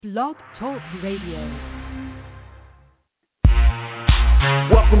Blog Talk Radio.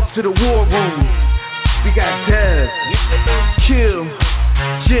 Welcome to the War Room. We got Dev, Kill,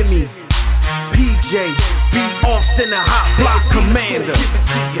 Jimmy, PJ, B. Austin, the Hot Block Commander.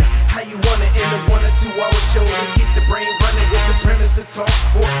 How you wanna end a 1 or 2 hour show to get the brain running with the premise to talk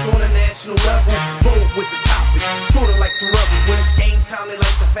sports on a national level? Roll with the topic, sorta like the rebels. When it's game time, they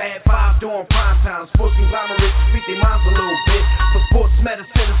like the Fab Five during prime time. Sports conglomerates speak their minds a little bit. For sports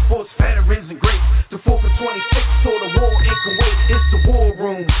medicine and sports veterans and greats. The 4 for 26 or the war in Kuwait. It's the War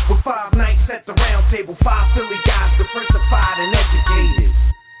Room with 5 nights at the round table. 5 Philly guys diversified and educated.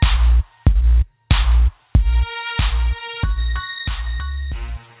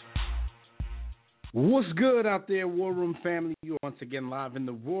 What's good out there, War Room family? You're once again live in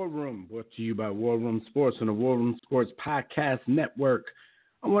the War Room, brought to you by War Room Sports and the War Room Sports Podcast Network.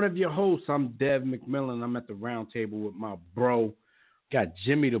 I'm one of your hosts. I'm Dev McMillan. I'm at the round table with my bro. Got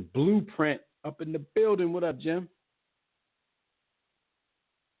Jimmy the Blueprint up in the building. What up, Jim?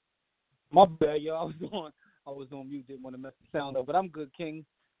 My bad, yo. I was on mute, didn't want to mess the sound up, but I'm good, King.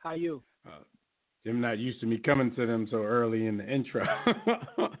 How you? Jim not used to me coming to them so early in the intro.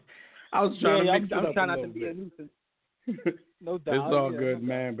 I was trying to mix it up I'm trying a not to little be bit. a nuisance. No doubt. It's all good,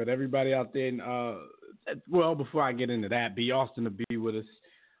 man. But everybody out there, well, before I get into that, B. Austin will be with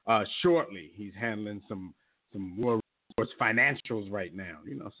us shortly. He's handling some War Sports financials right now.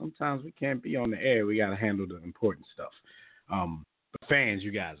 You know, sometimes we can't be on the air. We got to handle the important stuff. The fans,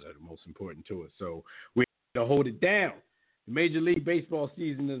 you guys are the most important to us. So we have to hold it down. The Major League Baseball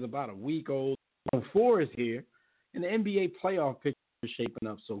season is about a week old. Final Four is here, and the NBA playoff picture is shaping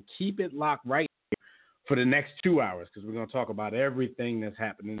up. So keep it locked right here for the next 2 hours, because we're going to talk about everything that's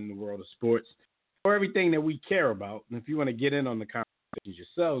happening in the world of sports or everything that we care about. And if you want to get in on the conversations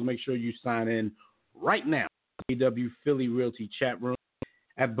yourselves, make sure you sign in right now. AW Philly Realty chat room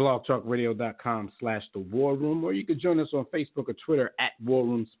at blogtalkradio.com/the War Room, or you can join us on Facebook or Twitter at War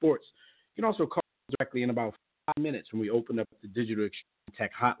Room Sports. You can also call directly in about 5 minutes when we open up the Digital Extreme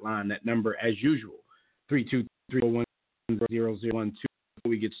Tech Hotline. That number, as usual, 32301. 0012. Before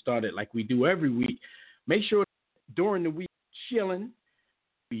we get started, like we do every week, make sure during the week chilling,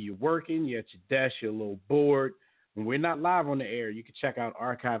 you're working, you're at your desk, you're a little bored. When we're not live on the air, you can check out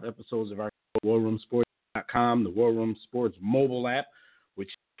archive episodes of our warroomsports.com, the War Room Sports mobile app, which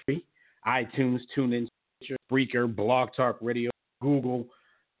is free. iTunes, TuneIn, Stitcher, Spreaker, Blog Talk Radio, Google.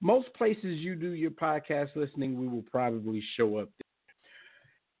 Most places you do your podcast listening, we will probably show up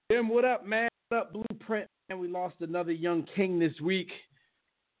there. Jim, what up, man? What up, Blueprint? And we lost another young king this week.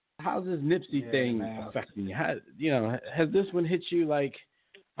 How's this Nipsey thing affecting you? Has this one hit you like?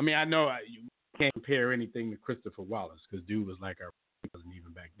 I mean, I know you can't compare anything to Christopher Wallace because dude was like our wasn't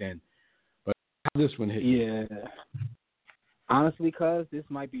even back then. But how's this one hit you? Yeah. Honestly, cuz this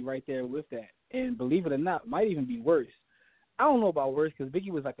might be right there with that, and believe it or not, might even be worse. I don't know about worse because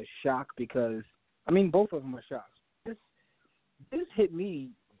Biggie was like a shock because I mean both of them are shocks. This hit me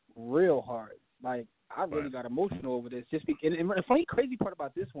real hard, like. I really got emotional over this. And the funny, crazy part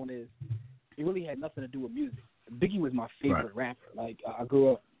about this one is it really had nothing to do with music. Biggie was my favorite rapper. Like, I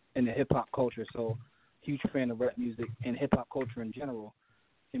grew up in the hip-hop culture, so huge fan of rap music and hip-hop culture in general.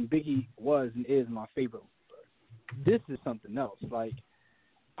 And Biggie was and is my favorite. This is something else. Like,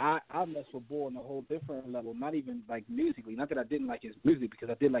 I mess with Boy on a whole different level, not even, like, musically. Not that I didn't like his music, because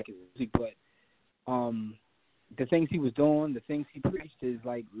I did like his music, but the things he was doing, the things he preached is,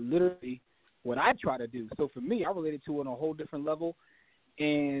 like, literally – what I try to do. So for me, I related to it on a whole different level,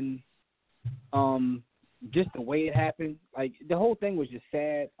 and just the way it happened, like the whole thing was just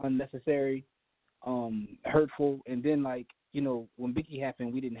sad, unnecessary, hurtful. And then, like, you know, when Biggie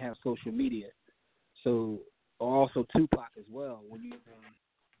happened, we didn't have social media, so also Tupac as well. When you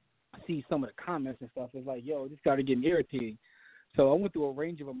see some of the comments and stuff, it's like, yo, this started getting irritating. So I went through a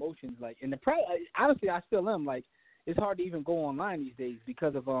range of emotions, like, and honestly, I still am like. It's hard to even go online these days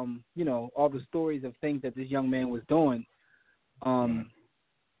because of you know, all the stories of things that this young man was doing.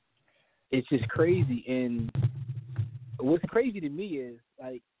 It's just crazy, and what's crazy to me is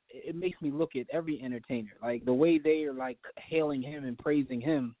like it makes me look at every entertainer, like the way they are like hailing him and praising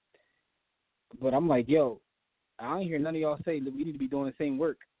him. But I'm like, yo, I don't hear none of y'all say that we need to be doing the same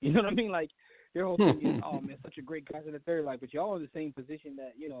work. You know what I mean? Like their whole thing is, oh man, such a great guy in the third, like, but y'all in the same position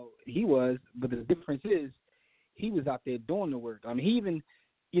that you know he was, but the difference is. He was out there doing the work. I mean, he even,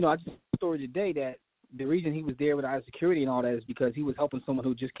 you know, I just saw a story today that the reason he was there without security and all that is because he was helping someone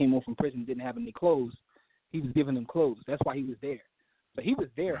who just came home from prison and didn't have any clothes. He was giving them clothes. That's why he was there. So he was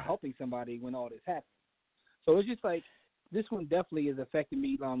there helping somebody when all this happened. So it's just like this one definitely has affected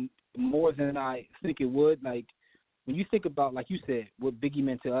me more than I think it would. Like when you think about, like you said, what Biggie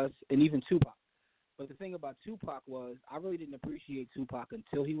meant to us, and even Tupac. But the thing about Tupac was I really didn't appreciate Tupac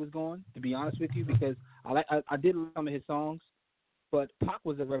until he was gone, to be honest with you, because I did love some of his songs, but Pac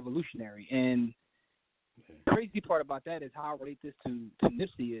was a revolutionary. And the crazy part about that is how I relate this to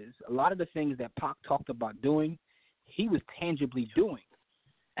Nipsey is a lot of the things that Pac talked about doing, he was tangibly doing.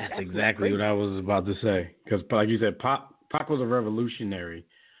 That's exactly what I was about to say. Because, like you said, Pac was a revolutionary,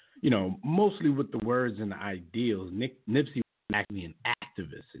 mostly with the words and the ideals. Nipsey was actually an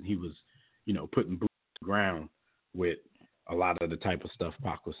activist, and he was, putting boots on the ground with a lot of the type of stuff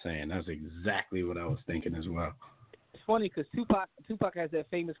Pac was saying. That's exactly what I was thinking as well. It's funny because Tupac has that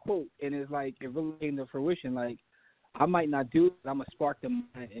famous quote, and it's like it really came to fruition. Like, I might not do it, but I'm going to spark the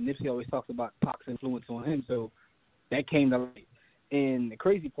mind. And Nipsey always talks about Pac's influence on him, so that came to light. And the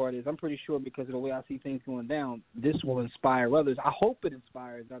crazy part is I'm pretty sure because of the way I see things going down, this will inspire others. I hope it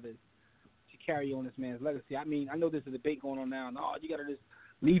inspires others to carry on this man's legacy. I mean, I know there's a debate going on now. No, you got to just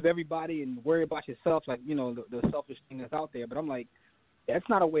leave everybody and worry about yourself, like, the selfish thing that's out there. But I'm like, that's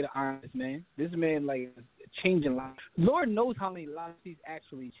not a way to honor this man. This man, like, is changing lives. Lord knows how many lives he's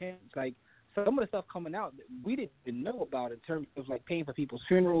actually changed. Like, some of the stuff coming out that we didn't even know about in terms of, like, paying for people's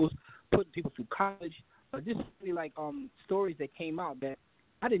funerals, putting people through college. But just really, like, stories that came out that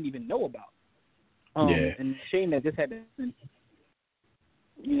I didn't even know about. And it's a shame that this had been,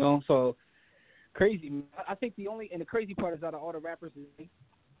 so crazy. I think and the crazy part is out of all the rappers,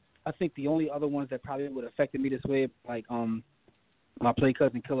 I think the only other ones that probably would have affected me this way, like, my play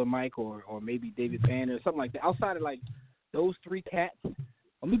cousin Killer Mike or maybe David Banner or something like that. Outside of, like, those three cats,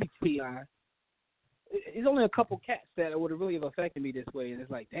 or maybe T.I., it's only a couple cats that would have really have affected me this way. And it's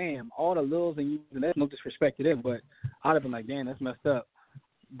like, damn, all the Lils and that's no disrespect to them, but I'd have been like, damn, that's messed up.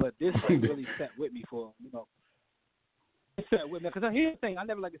 But this really sat with me for, it sat with me. Because here's the thing, I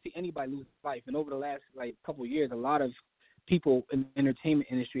never like to see anybody lose life. And over the last, like, couple of years, a lot of people in the entertainment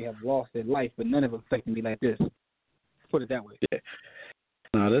industry have lost their life, but none of it affected me like this. Put it that way. Yeah.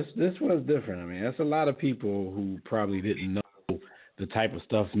 No, this was different. I mean, that's a lot of people who probably didn't know the type of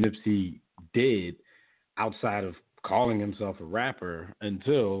stuff Nipsey did outside of calling himself a rapper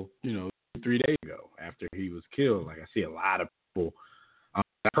until, 3 days ago after he was killed. Like, I see a lot of people, I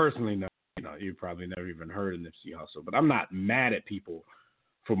personally know, you probably never even heard of Nipsey Hussle, but I'm not mad at people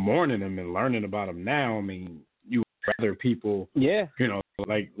for mourning him and learning about him now. I mean, you would rather people,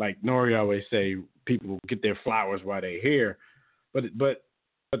 like Nori always say, people get their flowers while they're here, but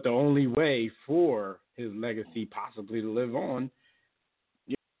the only way for his legacy possibly to live on,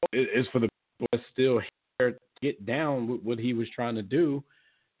 is for the people that still here to get down with what he was trying to do,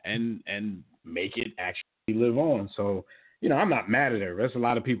 and make it actually live on. So, I'm not mad at it. There's a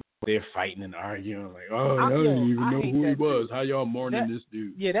lot of people there fighting and arguing, like, oh, I didn't even know who he was. How y'all mourning this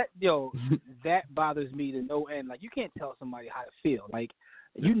dude? Yeah, that bothers me to no end. Like, you can't tell somebody how to feel. Like,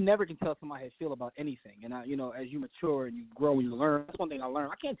 you never can tell somebody how to feel about anything. And, as you mature and you grow and you learn, that's one thing I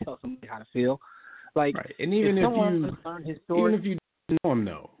learned. I can't tell somebody how to feel. Like, right. And even if you learn his story, even if you don't know him,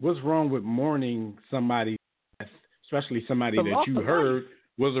 though, what's wrong with mourning somebody, especially somebody that you heard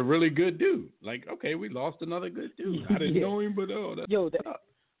was a really good dude? Like, okay, we lost another good dude. I didn't know him, but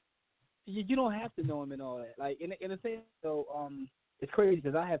you don't have to know him and all that. Like, in a sense, though, it's crazy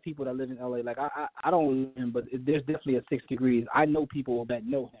because I have people that live in LA. Like, I don't know him, but there's definitely a 6 degrees. I know people that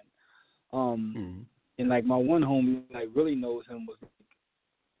know him. And, like, my one homie, like, really knows him was, like,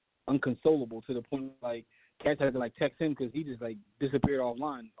 unconsolable to the point, like, cats had to, like, text him because he just, like, disappeared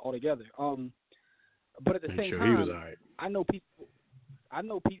offline altogether. But at the same time, he was all right. I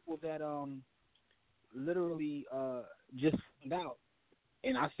know people that literally just found out.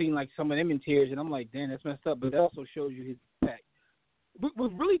 And I've seen, like, some of them in tears, and I'm like, damn, that's messed up. But it also shows you his impact.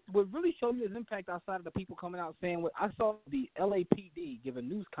 What really showed me his impact outside of the people coming out saying what I saw the LAPD give a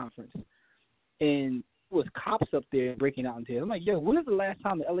news conference, and it was cops up there breaking out in tears. I'm like, yo, when is the last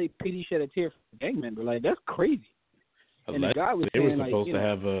time the LAPD shed a tear for a gang member? Like, that's crazy. And the guy was saying, they were supposed to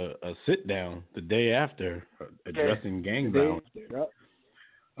have a sit down the day after addressing gang violence.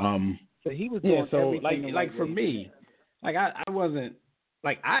 So he was doing everything like for me, like I wasn't.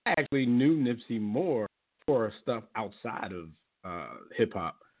 Like, I actually knew Nipsey more for stuff outside of hip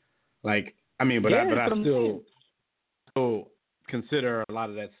hop. Like, I mean, but I still consider a lot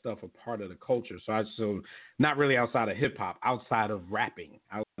of that stuff a part of the culture. So not really outside of hip hop, outside of rapping,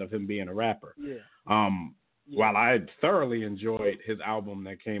 outside of him being a rapper. While I thoroughly enjoyed his album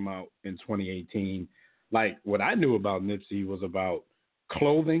that came out in 2018, like, what I knew about Nipsey was about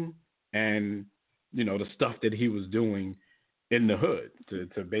clothing and, the stuff that he was doing in the hood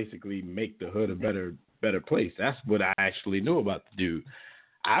to basically make the hood a better place. That's what I actually knew about the dude.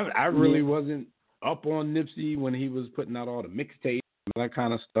 I really wasn't up on Nipsey when he was putting out all the mixtapes and that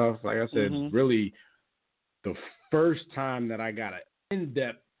kind of stuff. Like I said, really the first time that I got an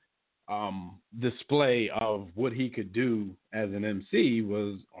in-depth display of what he could do as an MC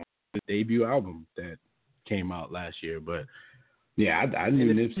was on the debut album that came out last year. But yeah, I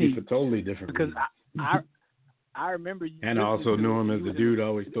knew Nipsey for totally different reasons. Because I remember you. And I also knew him as the dude I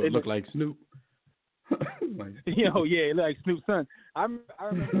always thought looked like Snoop. Like, yeah, it looked like Snoop's son. I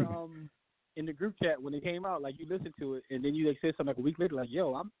remember in the group chat when it came out, like you listened to it, and then you said something like a week later, like,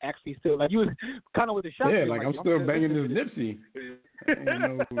 "Yo, I'm actually still like you was kind of with the shock." Yeah, like I'm still banging this Nipsey.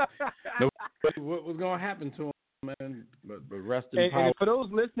 What was gonna happen to him, man? But rest in power. And for those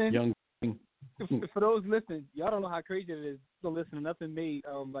listening, young. For those listening, y'all don't know how crazy it is. Don't listen to nothing made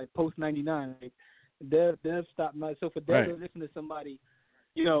like post '99. Like, Dev stopped. So for Dev to listen to somebody,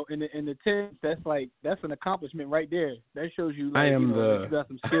 in the tens, that's an accomplishment right there. That shows you. Like, you got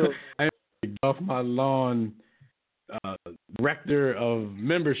some skills. I am the off my lawn director of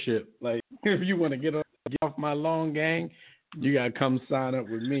membership. Like, if you want to get off my lawn, gang, you gotta come sign up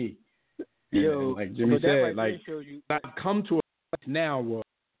with me. And like Jimmy said, like I've come to a place now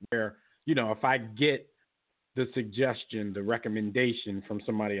where if I get the suggestion, the recommendation from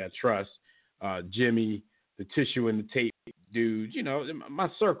somebody I trust, Jimmy, the tissue and the tape dude, my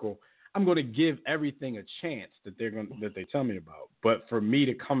circle, I'm going to give everything a chance that they tell me about. But for me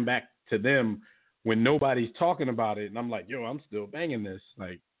to come back to them when nobody's talking about it, and I'm like, yo, I'm still banging this,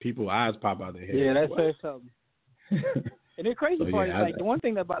 like people's eyes pop out their head. Yeah, that says something. And the crazy part is, like, the one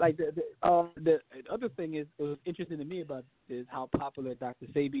thing about, like, the other thing is, it was interesting to me about is how popular Dr.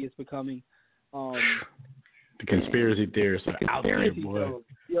 Sebi is becoming. The conspiracy theorists are out there, boy.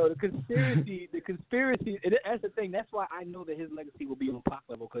 The conspiracy, and that's the thing. That's why I know that his legacy will be on Pac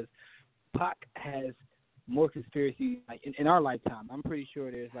level, because Pac has more conspiracies, like, in our lifetime. I'm pretty sure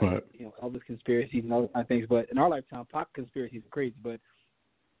there's, like, Elvis conspiracies and other kind of things, but in our lifetime, Pac conspiracies are crazy, but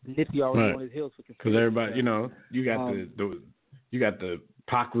Nipsey already on his heels for conspiracy. Because everybody, you got the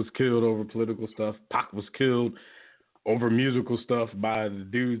Pac was killed over political stuff. Pac was killed over musical stuff by the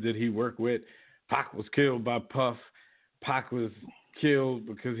dudes that he worked with. Pac was killed by Puff. Pac was killed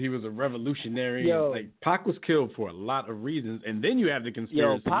because he was a revolutionary. Like, Pac was killed for a lot of reasons, and then you have the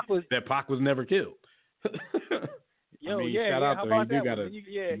conspiracy that Pac was never killed. Shout out to him.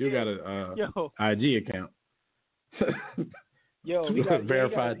 He do got a IG account. He got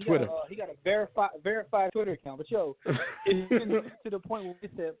verified Twitter. He got a verified Twitter account. But it's been to the point where we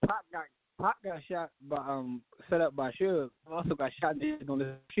said Pac got shot by set up by Suge. Also got shot dead on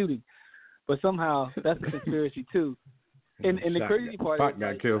the shooting. But somehow that's a conspiracy too. And the crazy part Pac is,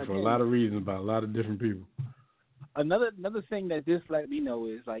 got killed for a lot of reasons by a lot of different people. Another thing that this let me know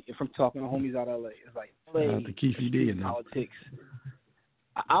is, like, if I'm talking to homies out of LA, it's like LA street politics.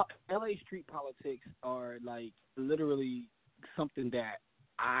 LA street politics are, like, literally something that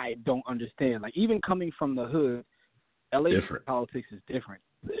I don't understand. Like, even coming from the hood, LA street politics is different.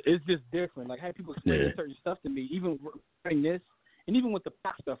 It's just different. Like, I had people explain certain stuff to me, even writing this, and even with the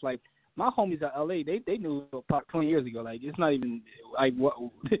Pac stuff. Like, my homies at LA, they knew Pac 20 years ago. Like, it's not even like what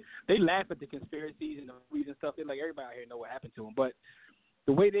they laugh at the conspiracies and the movies and stuff. They're like, everybody out here know what happened to him. But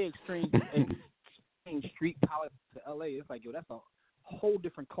the way they exchange street politics to LA, it's like, yo, that's a whole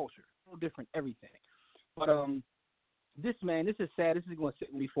different culture, whole different everything. But this is sad. This is going to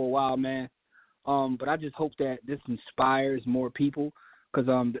sit with me for a while, man. But I just hope that this inspires more people. Because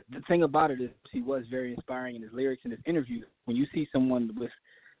the thing about it is, he was very inspiring in his lyrics and his interviews. When you see someone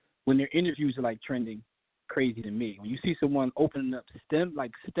when their interviews are, like, trending, crazy to me. When you see someone opening up STEM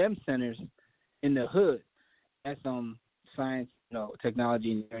centers in the hood, that's science,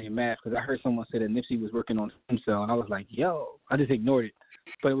 technology, engineering, and math. Because I heard someone say that Nipsey was working on stem cell, and I was like, yo, I just ignored it.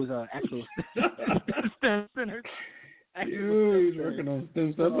 But it was actual STEM centers. He's working on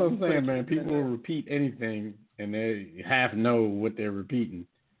stem cells. That's what I'm saying, man. People will repeat anything, and they half know what they're repeating.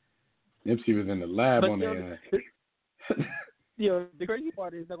 Nipsey was in the lab on their the crazy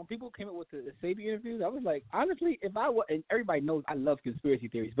part is that when people came up with the Sebi interviews, I was like, honestly, if I was, and everybody knows I love conspiracy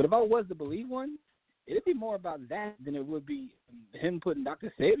theories, but if I was to believe one, it'd be more about that than it would be him putting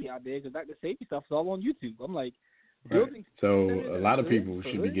Dr. Sebi out there, because Dr. Sebi stuff is all on YouTube. I'm like, so a lot of people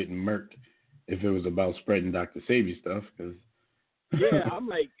should be getting murked if it was about spreading Dr. Sebi stuff, because I'm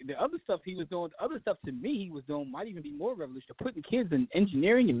like, the other stuff he was doing, the other stuff to me he was doing might even be more revolutionary. Putting kids in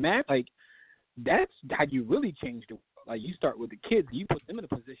engineering and math, like, that's how you really change the world. Like, you start with the kids, you put them in a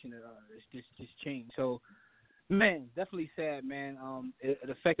position that just change. So, man, definitely sad, man. It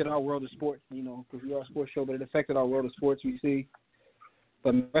affected our world of sports, because we are a sports show, but it affected our world of sports, we see.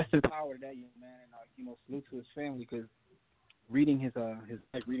 But rest in power to that young man, and salute to his family, because reading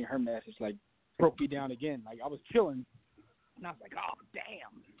reading her message, like, broke me down again. Like, I was chilling, and I was like, oh,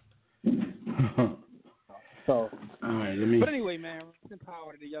 damn. So, all right, but anyway, man, rest in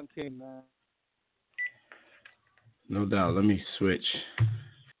power to the young king, man. No doubt. Let me switch.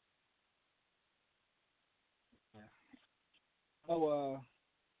 Oh,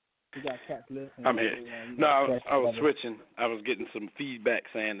 we got cats listening. I'm here. No, I was switching. I was getting some feedback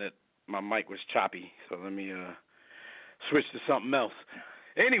saying that my mic was choppy, so let me switch to something else.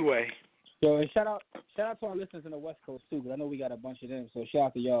 Anyway. So, and shout out to our listeners in the West Coast too, because I know we got a bunch of them. So shout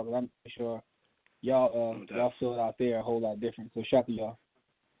out to y'all, but I'm sure y'all feel it out there a whole lot different. So shout out to y'all.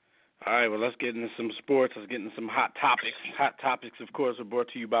 All right, well, let's get into some sports. Let's get into some hot topics. Hot topics, of course, are brought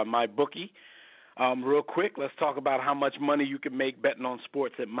to you by MyBookie. Real quick, let's talk about how much money you can make betting on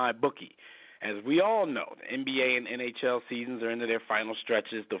sports at MyBookie. As we all know, the NBA and NHL seasons are into their final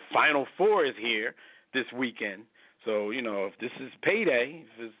stretches. The Final Four is here this weekend. So, if this is payday,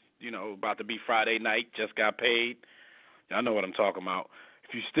 if it's, about to be Friday night, just got paid, I know what I'm talking about.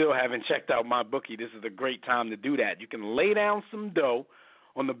 If you still haven't checked out MyBookie, this is a great time to do that. You can lay down some dough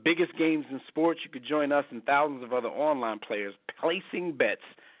on the biggest games in sports. You could join us and thousands of other online players placing bets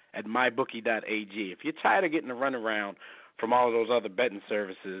at mybookie.ag. If you're tired of getting the runaround from all of those other betting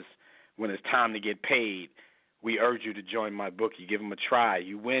services when it's time to get paid, we urge you to join MyBookie. Give them a try.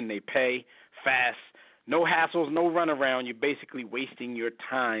 You win, they pay, fast, no hassles, no runaround. You're basically wasting your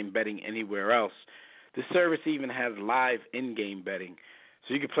time betting anywhere else. This service even has live in-game betting,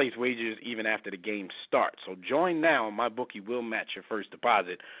 so you can place wagers even after the game starts. So join now, and MyBookie will match your first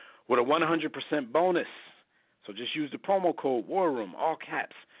deposit with a 100% bonus. So just use the promo code WARROOM, all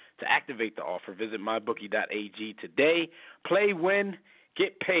caps, to activate the offer. Visit mybookie.ag today. Play, win,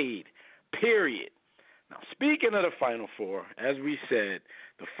 get paid, period. Now, speaking of the Final Four, as we said,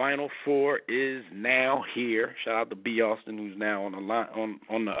 the Final Four is now here. Shout out to B. Austin, who's now on the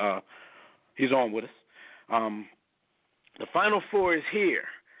line. He's on with us. The Final Four is here.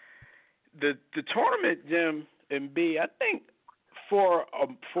 The tournament, Jim and B, I think for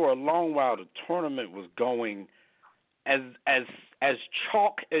a long while the tournament was going as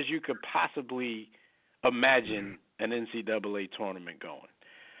chalk as you could possibly imagine an NCAA tournament going.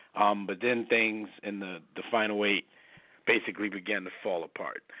 But then things in the Final Eight basically began to fall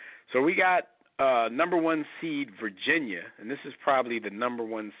apart. So we got number one seed Virginia, and this is probably the number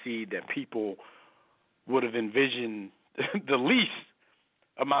one seed that people would have envisioned, the least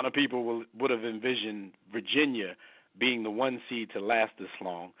amount of people would have envisioned Virginia being the one seed to last this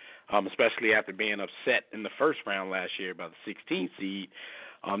long, especially after being upset in the first round last year by the 16th seed.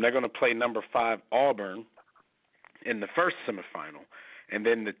 They're going to play number 5 Auburn in the first semifinal, and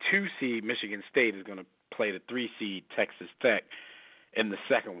then the 2 seed Michigan State is going to play the 3 seed Texas Tech in the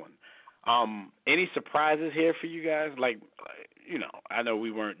second one. Any surprises here for you guys? I know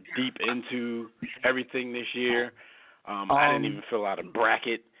we weren't deep into everything this year. I didn't even fill out a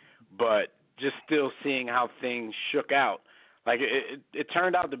bracket, but just still seeing how things shook out. It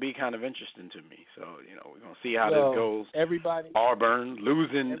turned out to be kind of interesting to me. So, we're going to see how this goes. Auburn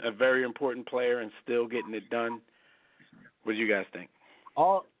losing a very important player and still getting it done. What do you guys think?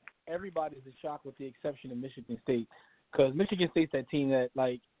 Everybody's in shock with the exception of Michigan State, because Michigan State's that team that,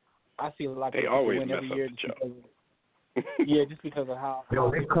 I see a lot of people win every year. Just because of how.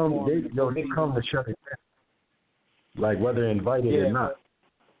 They come to shut it down. Whether invited or not.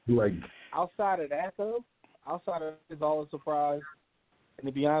 Outside of that, though, it's all a surprise. And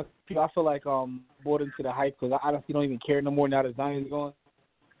to be honest, I feel like bought into the hype because I honestly don't even care no more now that Zion's gone.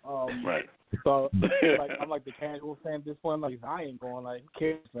 Right. So I'm like the casual fan at this point. I'm like, Zion going, who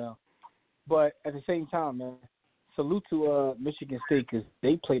cares now? But at the same time, man, salute to Michigan State because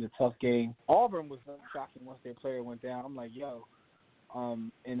they played a tough game. Auburn was shocking once their player went down. I'm like,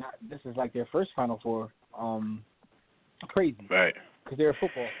 this is their first Final Four. Crazy. Right. Because they're a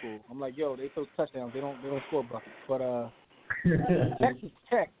football school. I'm like, they throw touchdowns. They don't score buckets. But Texas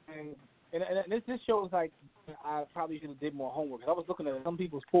Tech, and this shows I probably should have did more homework. Because I was looking at some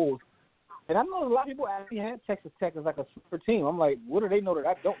people's polls, and I know a lot of people actually had Texas Tech as a super team. I'm like, what do they know that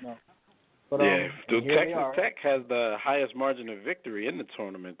I don't know? But, Texas Tech has the highest margin of victory in the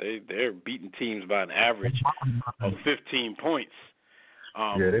tournament. They're beating teams by an average of 15 points.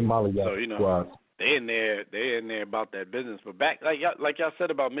 They mollywopped squads. They're in there about that business. But back, like y'all said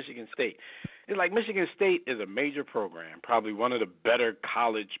about Michigan State, it's like Michigan State is a major program, probably one of the better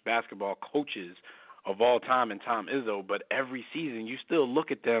college basketball coaches of all time in Tom Izzo. But every season, you still look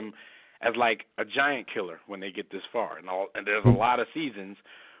at them as a giant killer when they get this far. And there's a lot of seasons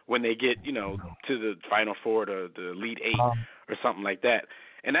when they get, to the Final Four, to the Elite Eight or something like that.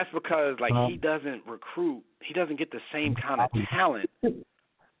 And that's because, he doesn't recruit. He doesn't get the same kind of talent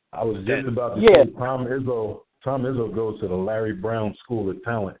I was just about to say Tom Izzo goes to the Larry Brown School of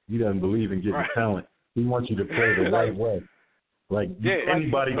Talent. He doesn't believe in getting talent. He wants you to play the right way. Like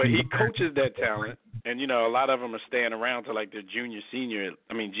anybody. But he coaches that talent, and a lot of them are staying around to like their junior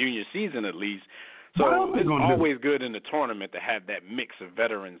season at least. So it's always good in the tournament to have that mix of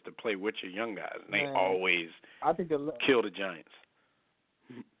veterans to play with your young guys. And they always kill the Giants.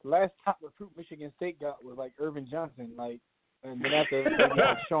 Last top recruit Michigan State got was like Irvin Johnson, and then after they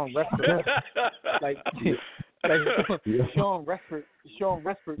got Sean Restford, Sean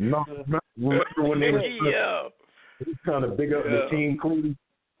Restford. No, when they were trying to big up Mateen Cleaves,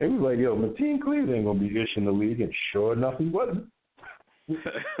 they was like, "Yo, Mateen Cleaves ain't gonna be issuing the league," and sure enough, he wasn't.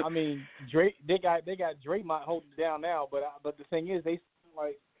 I mean, they got Draymond holding it down now, but the thing is, they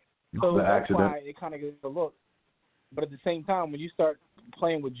so that's why it kind of gets a look. But at the same time, when you start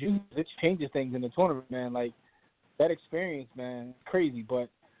playing with juniors, it changes things in the tournament, man. Like that experience, man, crazy. But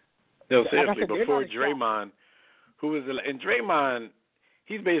seriously, before Draymond, Draymond,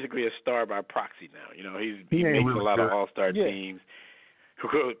 he's basically a star by proxy now. He makes a lot of all-star teams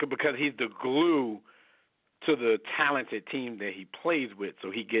because he's the glue to the talented team that he plays with, so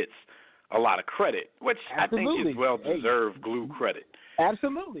he gets a lot of credit, which I think is well-deserved glue credit.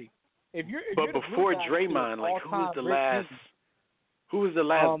 Absolutely. But before Draymond, who was the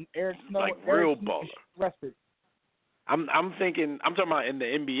last Eric Snow, real baller? Restford. I'm talking about in the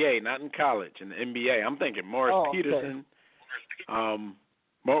NBA, not in college. In the NBA, I'm thinking Morris Peterson. Mo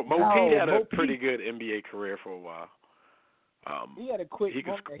Pete had a pretty good NBA career for a while. He had a quick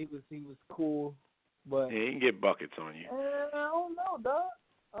moment. He was cool, but he can get buckets on you. I don't know, dog.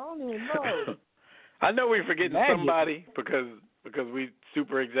 I don't even know. I know we're forgetting somebody because we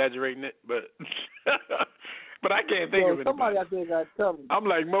super exaggerating it, but but I can't think of it. Somebody out there got to tell me. I'm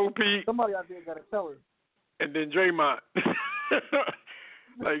like Mo Pete. Somebody out there got to tell her. And then Draymond.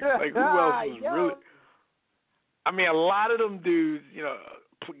 like who else was really? I mean, a lot of them dudes,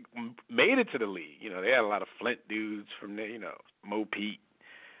 made it to the league. They had a lot of Flint dudes from there. Mo Pete,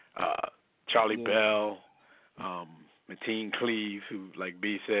 Charlie Bell, Mateen Cleaves, who, like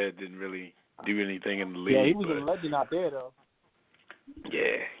B said, didn't really do anything in the league. Yeah, he was a legend out there, though.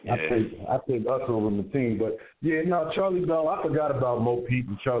 Yeah. I think us over Mateen, but Charlie Bell. I forgot about Mo Pete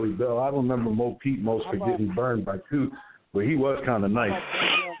and Charlie Bell. I remember Mo Pete most for getting burned by two, but he was kind of nice.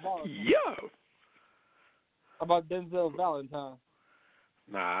 Yeah. How about Denzel Valentine?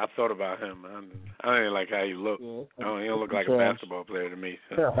 Nah, I thought about him. I didn't like how he looked. Yeah, he don't look like a basketball player to me.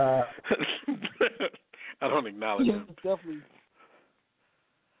 So. I don't acknowledge him. Definitely.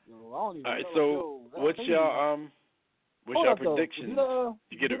 All right, so what's your prediction?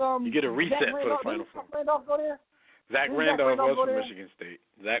 You get a reset for the Final Four. Zach Randolph go there? Zach Randolph was from Michigan State.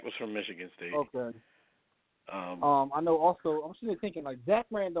 Zach was from Michigan State. Okay. I know also, I'm sitting there thinking like Zach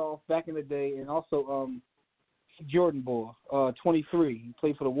Randolph back in the day, and also Jordan Boy, 23. He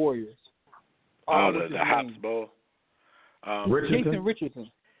played for the Warriors. The Hops Bowl. Jason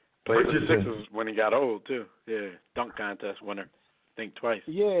Richardson. Played for the Sixers when he got old, too. Yeah, dunk contest winner, I think twice.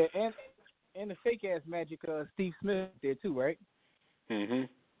 Yeah, and the fake-ass Magic Steve Smith there, too, right? Mm-hmm.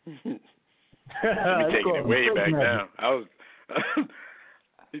 He's taking it way back now.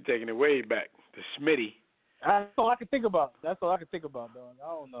 He's taking it way back. The Smitty. That's all I can think about. Dog. I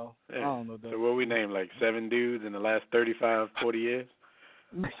don't know. Yeah. Dog. So what we named, like 7 dudes in the last 35, 40 years?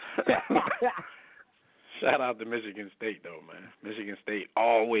 Shout out to Michigan State, though, man. Michigan State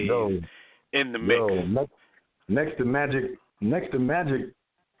always in the mix. Next to Magic,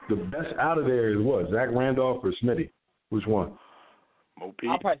 the best out of there is what? Zach Randolph or Smitty? Which one? Mo Pete.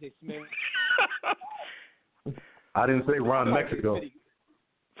 I'll probably say Smitty. I didn't say Ron Mexico.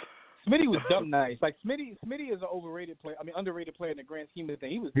 Smitty was dumb nice. Like Smitty is an underrated player in the grand scheme of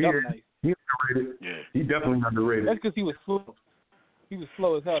things. He was dumb nice. He's underrated. Yeah. He definitely underrated. That's because he was slow. He was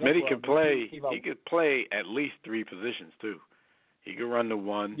slow as hell. Smitty could play. He could play at least 3 positions too. He could run the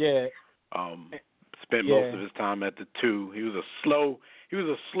 1. Yeah. Spent most of his time at the 2. He was a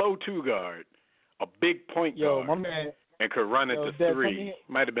slow 2 guard, a big point guard, my man, and could run at the 3.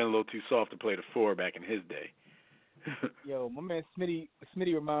 Might have been a little too soft to play the 4 back in his day. My man Smitty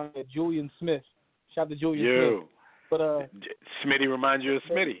reminds me of Julian Smith. Shout out to Julian Smith. But Smitty reminds you of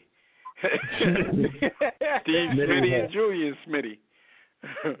Smitty. Steve Smitty and Julian Smitty.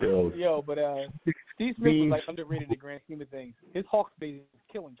 But Steve Smith was like underrated in the grand scheme of things. His Hawks base is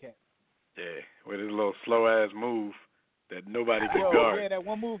killing cats. Yeah, with his little slow ass move that nobody could guard. Yeah, that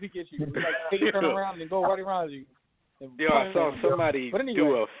one move he gets you. Like take a turn around and go right around you. I saw somebody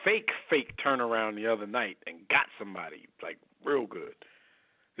do a fake turnaround the other night and got somebody like real good.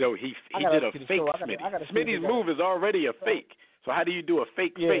 He did a fake Smitty. Smitty's move is already a fake, So how do you do a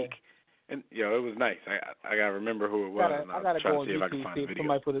fake? And it was nice. I gotta remember who it was. I gotta go on see if I YouTube can find see the if video.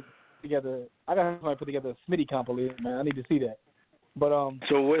 somebody put it together. I gotta have somebody put together a Smitty compilation, man. I need to see that. But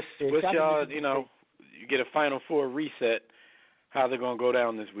So what's y'all? You get a Final Four reset. How they're gonna go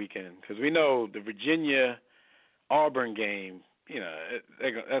down this weekend? Because we know the Virginia Auburn game.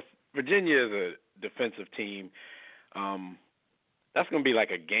 Virginia is a defensive team. That's gonna be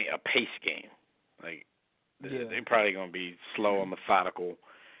like a pace game. Like they're probably gonna be slow and methodical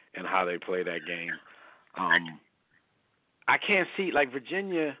in how they play that game. I can't see like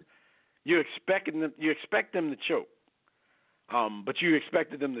Virginia. You expect them to choke, but you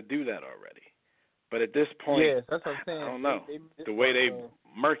expected them to do that already. But at this point, that's what I'm saying. I don't know the way they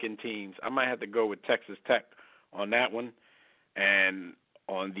murking teams. I might have to go with Texas Tech on that one, and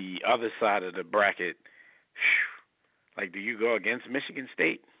on the other side of the bracket, like, do you go against Michigan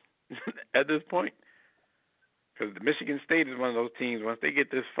State at this point? Because Michigan State is one of those teams. Once they get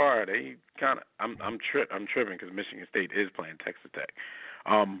this far, they kind of. I'm tripping because Michigan State is playing Texas Tech.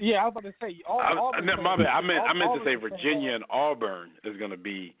 I was about to say. My bad. I meant to say Virginia and Auburn is going to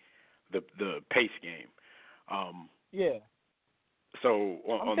be the pace game. So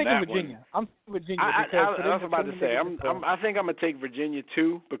on that Virginia. one, I'm Virginia. I was about to say. I think I'm gonna take Virginia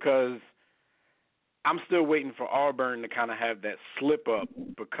too because I'm still waiting for Auburn to kind of have that slip up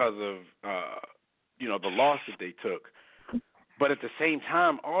because of the loss that they took. But at the same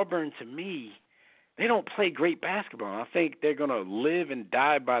time, Auburn to me, they don't play great basketball. I think they're gonna live and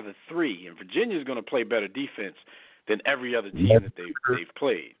die by the three, and Virginia's gonna play better defense than every other team that they've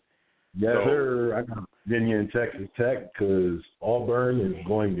played. Yes, sir. I got Virginia and Texas Tech because Auburn is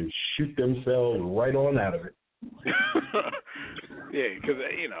going to shoot themselves right on out of it. Yeah, because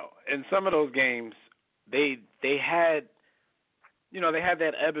in some of those games, they had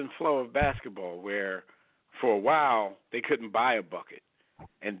that ebb and flow of basketball where for a while they couldn't buy a bucket,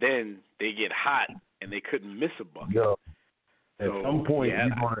 and then they get hot and they couldn't miss a bucket. Yo, at some point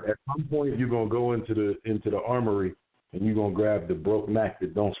you're gonna go into the armory and you're gonna grab the broke Mac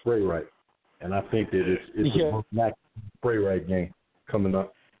that don't spray right. And I think that it's a broke Mac spray right game coming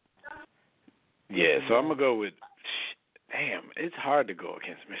up. Yeah, so I'm gonna go with. Damn, it's hard to go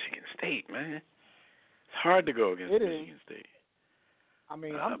against Michigan State, man. It's hard to go against Michigan State. I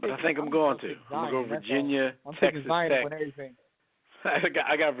mean, but I think I'm going to. I'm gonna go Virginia, Texas Tech.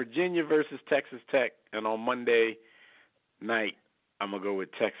 I got Virginia versus Texas Tech, and on Monday night, I'm gonna go with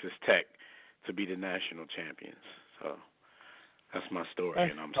Texas Tech to be the national champions. So that's my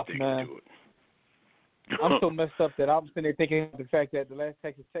story, and I'm sticking to it. I'm so messed up that I'm sitting there thinking of the fact that the last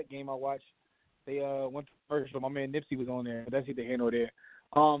Texas Tech game I watched, they went to commercial. My man Nipsey was on there, but that's either here nor there.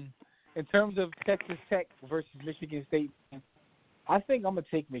 In terms of Texas Tech versus Michigan State, I think I'm gonna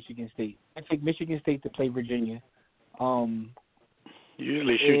take Michigan State. I take Michigan State to play Virginia. You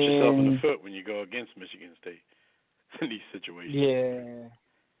usually shoot yourself in the foot when you go against Michigan State in these situations. Yeah.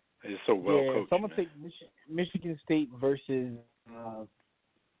 It's so well coached. So I'm gonna take Michigan State versus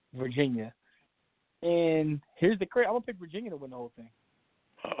Virginia. And here's the crazy. I'm going to pick Virginia to win the whole thing.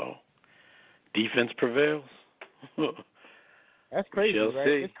 Uh-oh. Defense prevails. That's crazy, right?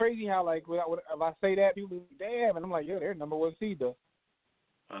 See. It's crazy how, like, if I say that, people be damn, and I'm like, they're number one seed, though.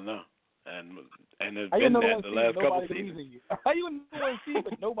 I know. And there's been that the last couple seasons. How you number one seed,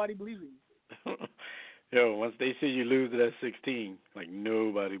 but nobody believes in you? Yo, once they see you lose to that 16, like,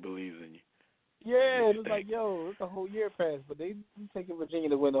 nobody believes in you. Yeah, it's like, it's a whole year passed, but they taking Virginia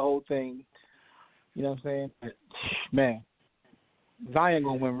to win the whole thing. You know what I'm saying? Man, Zion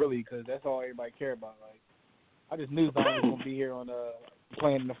gonna win really because that's all everybody care about. Like, I just knew Zion was gonna be here on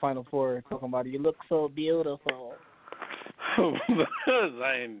playing in the Final Four, talking about you look so beautiful.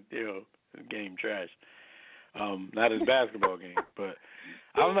 Zion, game trash. Not his basketball game, but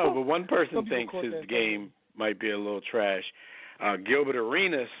I don't know. But one person thinks his game might be a little trash. Gilbert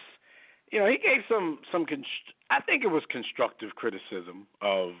Arenas, he gave some. I think it was constructive criticism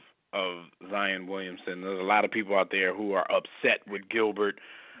of Zion Williamson. There's a lot of people out there who are upset with Gilbert,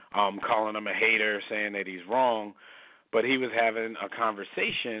 calling him a hater, saying that he's wrong. But he was having a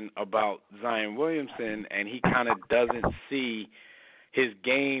conversation about Zion Williamson, and he kind of doesn't see his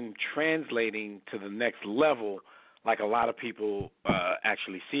game translating to the next level like a lot of people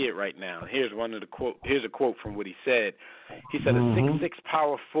actually see it right now. Here's a quote from what he said. He said, a 6'6"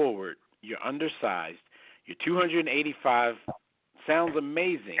 power forward, you're undersized, you're 285, sounds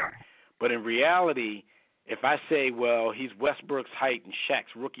amazing, but in reality, if I say, well, he's Westbrook's height and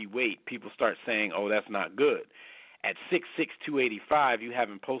Shaq's rookie weight, people start saying, oh, that's not good. At 6'6", 285, you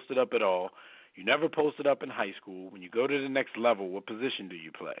haven't posted up at all. You never posted up in high school. When you go to the next level, what position do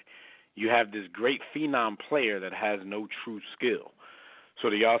you play? you have this great phenom player that has no true skill. So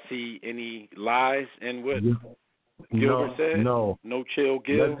do y'all see any lies in what Gilbert said? No. No chill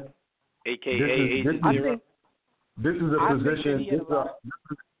Gil, a.k.a. Agent Zero? This is a position.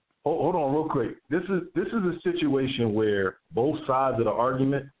 Hold on real quick. This is a situation where both sides of the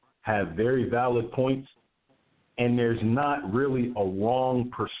argument have very valid points, and there's not really a wrong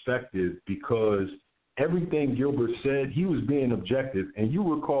perspective because everything Gilbert said, he was being objective. And you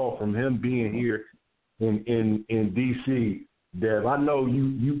recall from him being here in D.C., Dev, I know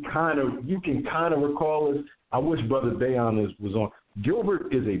you can kind of recall it. I wish Brother Dayon was on.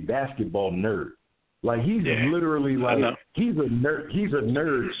 Gilbert is a basketball nerd. Like he's literally like he's a nerd. He's a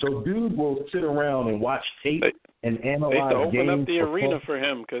nerd. So dude will sit around and watch tape and analyze games. They open up the arena for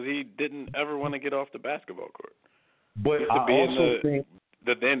him because he didn't ever want to get off the basketball court. But I also think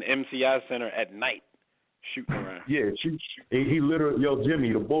the then MCI Center at night shooting around. Yeah, he literally,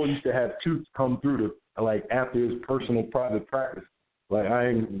 Jimmy, the boy used to have toots come through after his personal private practice. Like I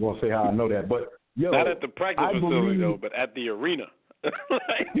ain't gonna say how I know that, but not at the practice facility though, but at the arena.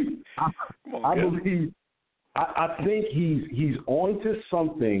 I think he's onto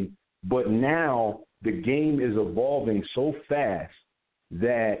something, but now the game is evolving so fast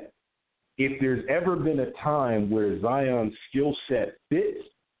that if there's ever been a time where Zion's skill set fits,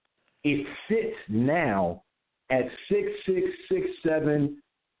 it fits now at 6'6", 6'7".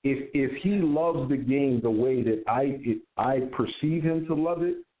 If he loves the game the way that I perceive him to love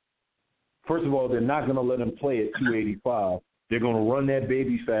it, first of all, they're not going to let him play at 285. They're going to run that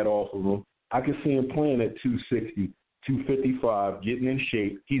baby fat off of him. I can see him playing at 260, 255, getting in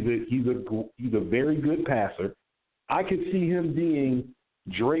shape. He's a very good passer. I could see him being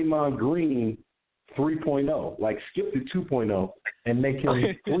Draymond Green 3.0, like skip the 2.0 and make him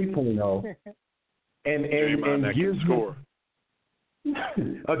 3.0, and gives him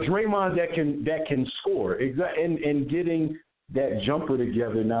a Draymond that can score and getting that jumper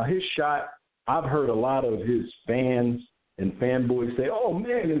together. Now his shot, I've heard a lot of his fans and fanboys say, "Oh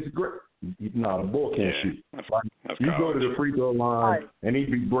man, it's great." No, the ball can't shoot. You go to the free throw line and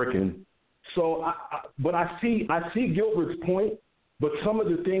he'd be bricking. So, I see Gilbert's point, but some of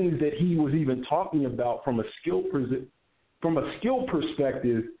the things that he was even talking about from a skill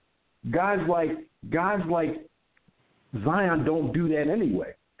perspective, guys like Zion don't do that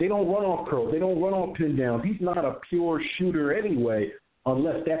anyway. They don't run off curls. They don't run off pin downs. He's not a pure shooter anyway,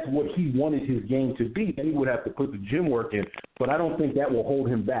 unless that's what he wanted his game to be. Then he would have to put the gym work in. But I don't think that will hold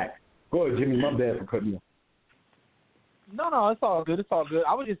him back. Go ahead, Jimmy. My bad for cutting you. No, it's all good. It's all good.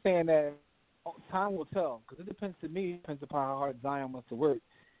 I was just saying that time will tell because it depends upon how hard Zion wants to work.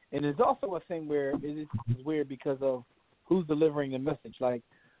 And there's also a thing where it's weird because of who's delivering the message. Like,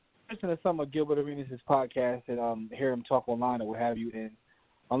 listen to some of Gilbert Arenas' podcast and hear him talk online or what have you. And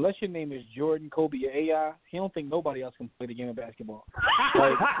unless your name is Jordan, Kobe, or AI, he don't think nobody else can play the game of basketball.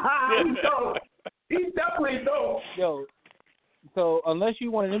 Like, he definitely don't. Yo, so unless you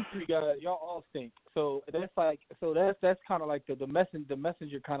want an M3 guy, y'all all stink. So that's kind of like the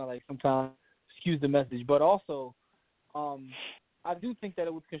messenger kind of like sometimes skews the message. But also, I do think that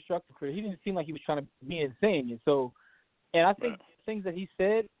it was constructive criticism. He didn't seem like he was trying to be insane. And I think things that he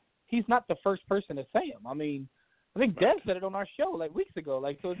said, he's not the first person to say them. I mean, I think Dev said it on our show like weeks ago.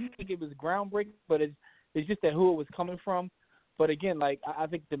 Like, so it's not like it was groundbreaking, but it's just that who it was coming from. But again, like I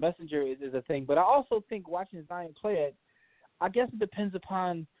think the messenger is a thing. But I also think watching Zion play I guess it depends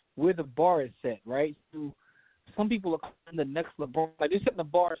upon where the bar is set, right? So some people are calling the next LeBron. Like, they're setting the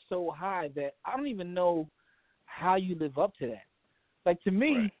bar so high that I don't even know how you live up to that. Like, to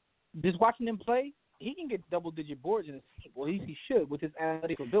me, just watching him play, he can get double-digit boards in his team. Well, he should with his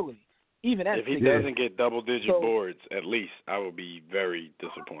athletic ability. Even if he doesn't get double-digit boards, at least I will be very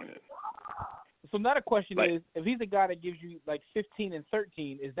disappointed. So now the question is, if he's a guy that gives you like 15 and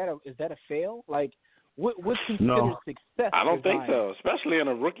 13, is that a fail? Like, what's considered success? I don't think so, especially in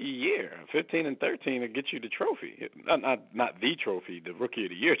a rookie year. 15 and 13 to get you the trophy, not the trophy, the Rookie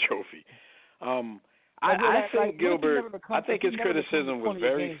of the Year trophy. I think Gilbert. I think his criticism was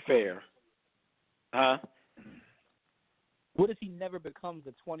very fair. Huh? What if he never becomes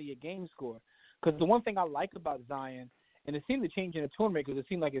a 20-a-game scorer? Because the one thing I like about Zion, and it seemed to change in the tournament because it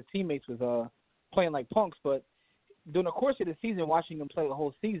seemed like his teammates was playing like punks, but during the course of the season, watching him play the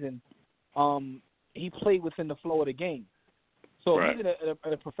whole season, he played within the flow of the game. So if he's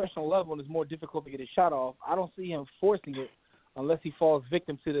at a professional level and it's more difficult to get his shot off, I don't see him forcing it unless he falls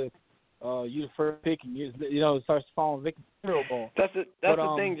victim to the you the first pick and starts falling victim to the hero ball. That's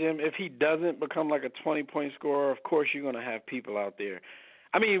the thing, Jim. If he doesn't become like a 20-point scorer, of course you're going to have people out there.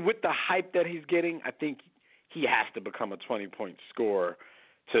 I mean, with the hype that he's getting, I think he has to become a 20-point scorer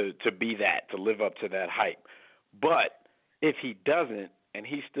to be that, to live up to that hype. But if he doesn't, and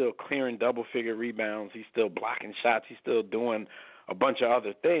he's still clearing double-figure rebounds, he's still blocking shots, he's still doing a bunch of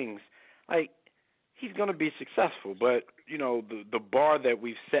other things, like, he's going to be successful. But, you know, the bar that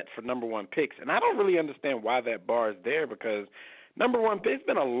we've set for number one picks, and I don't really understand why that bar is there, because number one picks, it's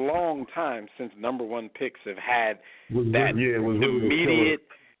been a long time since number one picks have had that immediate,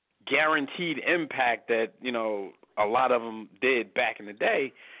 guaranteed impact that, you know, a lot of them did back in the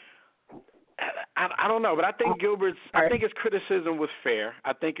day. I don't know, but I think I think his criticism was fair.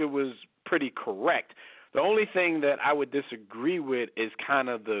 I think it was pretty correct. The only thing that I would disagree with is kind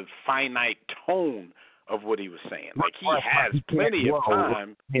of the finite tone of what he was saying. Like, he has plenty of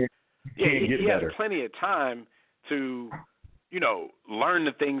time. He has plenty of time to, you know, learn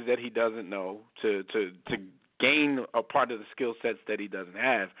the things that he doesn't know, to gain a part of the skill sets that he doesn't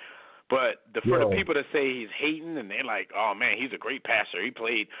have. But for the people that say he's hating and they're like, oh, man, he's a great passer. He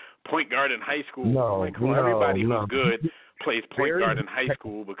played point guard in high school. Everybody who's good plays point guard in high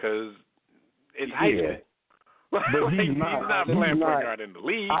school because it's high school. But he's not playing point guard in the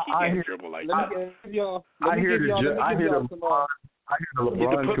league. He can't dribble like that. I hear the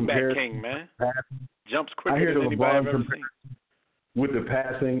LeBron comparison. King, man. Jumps quicker than anybody I've ever seen. With the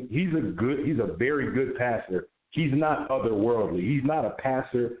passing, he's a very good passer. He's not otherworldly. He's not a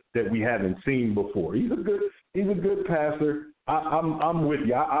passer that we haven't seen before. He's a good passer. I'm with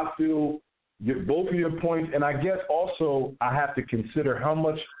you. I feel both of your points, and I guess also I have to consider how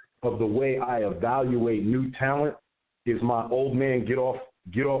much of the way I evaluate new talent is my old man get off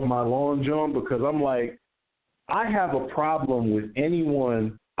my lawn, John, because I'm like, I have a problem with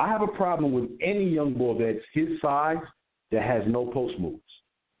anyone. I have a problem with any young boy that's his size that has no post moves.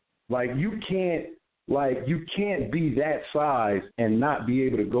 Like, you can't be that size and not be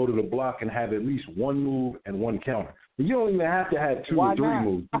able to go to the block and have at least one move and one counter. You don't even have to have two or three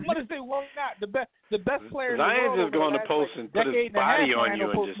moves. I'm going to say, why not? The best player in the world. Zion just going to post and put his body on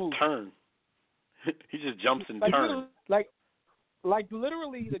you and just turn. He just jumps and turns. Like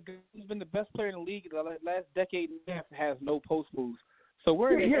literally, the guy who's been the best player in the league in the last decade and a half has no post moves. So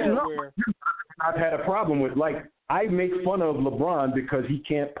we're in a era where I've had a problem with, like, I make fun of LeBron because he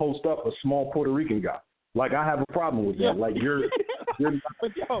can't post up a small Puerto Rican guy. Like, I have a problem with that. Like, you're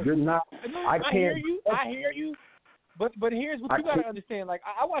not. I can't. I hear you. But here's what you got to understand. Like,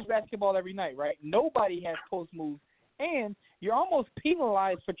 I watch basketball every night, right? Nobody has post moves, and you're almost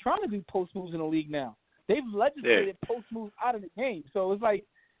penalized for trying to do post moves in the league now. They've legislated post moves out of the game, so it's like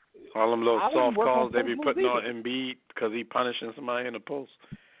all them little soft calls they be putting on Embiid because he punishing somebody in the post.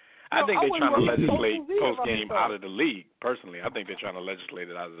 I think they're trying to legislate post-game out of the league, personally. I think they're trying to legislate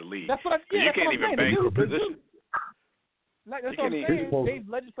it out of the league. That's what you can't even bank for position. Like, that's what I'm saying. They've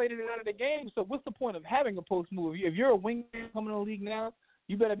legislated it out of the game, so what's the point of having a post move? If you're a wingman coming in the league now,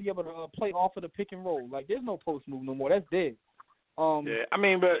 you better be able to play off of the pick and roll. Like, there's no post move no more. That's dead. I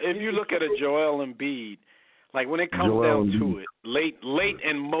mean, but if you look at a Joel Embiid, like, when it comes down to it, late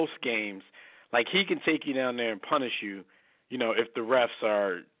in most games, like, he can take you down there and punish you, you know, if the refs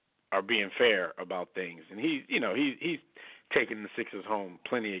are being fair about things. And he's taking the Sixers home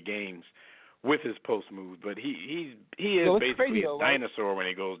plenty of games with his post moves, but he is basically a dinosaur when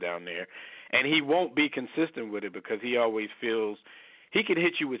he goes down there. And he won't be consistent with it because he always feels he can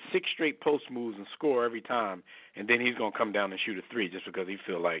hit you with 6 straight post moves and score every time, and then he's going to come down and shoot a 3 just because he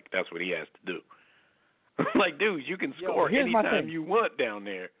feel like that's what he has to do. Like, dude, you can score anytime you want down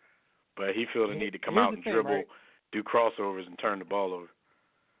there. But he feel the need to come out and dribble, do crossovers, and turn the ball over.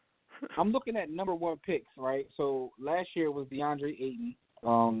 I'm looking at number one picks, right? So last year was DeAndre Ayton,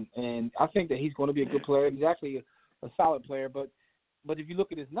 and I think that he's going to be a good player. He's actually a solid player, but if you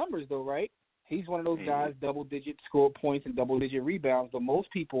look at his numbers, though, right, he's one of those guys, double-digit score points and double-digit rebounds, but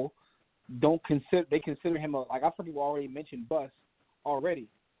most people consider him like I've heard people already mention bust already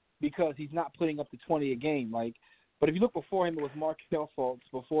because he's not putting up the 20 a game. Like, but if you look before him, it was Markelle Fultz.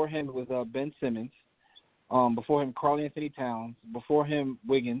 Before him, it was Ben Simmons. Before him, Karl Anthony Towns. Before him,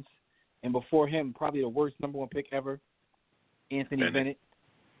 Wiggins. And before him, probably the worst number one pick ever, Anthony Bennett.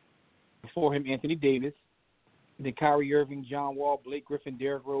 Before him, Anthony Davis. And then Kyrie Irving, John Wall, Blake Griffin,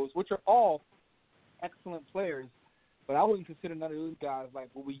 Derrick Rose, which are all excellent players. But I wouldn't consider none of those guys like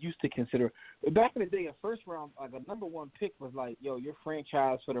what we used to consider. Back in the day, a first round, like a number one pick was like, yo, your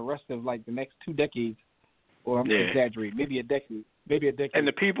franchise for the rest of like the next 2 decades. Or I'm exaggerating, maybe a decade. And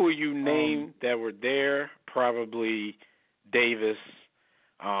the people you named that were there, probably Davis,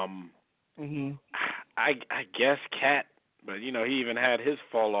 I guess Cat, but you know he even had his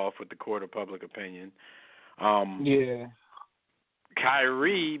fall off with the court of public opinion.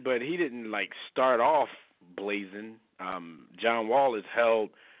 Kyrie, but he didn't like start off blazing. John Wall has held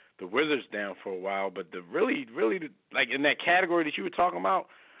the Wizards down for a while, but the really, like in that category that you were talking about,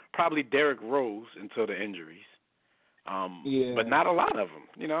 probably Derrick Rose until the injuries. But not a lot of them.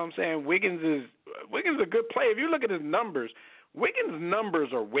 You know what I'm saying? Wiggins is a good player. If you look at his numbers, Wiggins'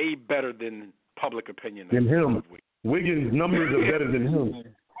 numbers are way better than public opinion. Than him. Wiggins' numbers are better than him.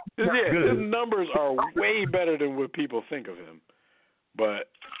 His numbers are way better than what people think of him. But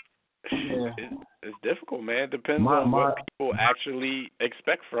it's difficult, man. It depends on what people actually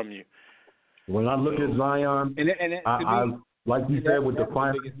expect from you. When I look at Zion, I like you said with the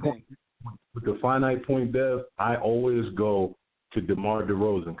finite point, Dev, I always go to DeMar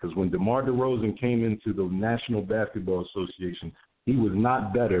DeRozan, because when DeMar DeRozan came into the National Basketball Association, he was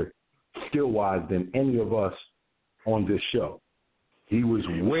not better skill-wise than any of us on this show. He was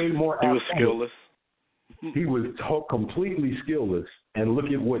way more athletic. He was skillless. He was completely skillless, and look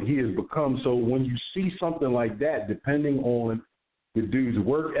at what he has become. So when you see something like that, depending on the dude's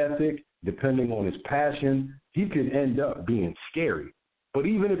work ethic, depending on his passion, he could end up being scary. But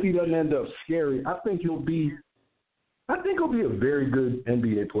even if he doesn't end up scary, I think he'll be a very good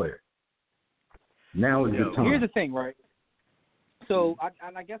NBA player. Now is the time. Here's the thing, right? So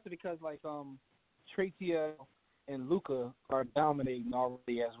I guess it's because like Tracia and Luka are dominating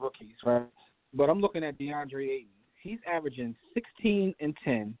already as rookies, right? But I'm looking at DeAndre Ayton. He's averaging 16 and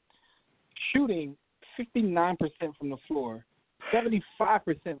 10, shooting 59% from the floor, 75%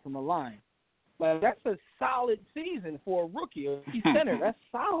 from the line. Like, that's a solid season for a rookie. He's center. That's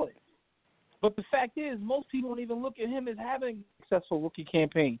solid. But the fact is, most people don't even look at him as having a successful rookie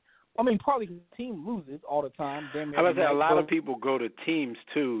campaign. I mean, probably because the team loses all the time. I would say a lot of people go to teams,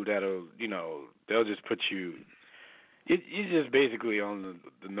 too, that'll, they'll just put you – you're just basically on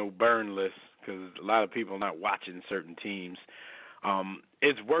the no-burn list because a lot of people are not watching certain teams.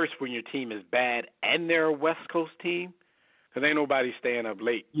 It's worse when your team is bad and they're a West Coast team because ain't nobody staying up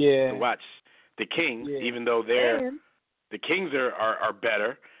late to watch the Kings, even though the Kings are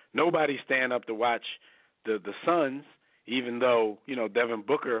better. Nobody's staying up to watch the Suns, even though, Devin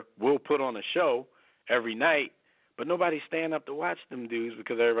Booker will put on a show every night, but nobody's staying up to watch them dudes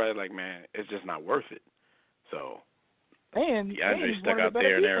because everybody's like, man, it's just not worth it. So, DeAndre stuck out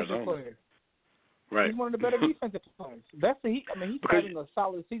there in Arizona. Players. Right. He's one of the better defensive players. He's having a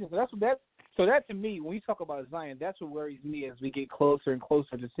solid season. So that to me, when we talk about Zion, that's what worries me as we get closer and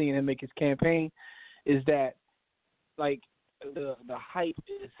closer to seeing him make his campaign, is that like the hype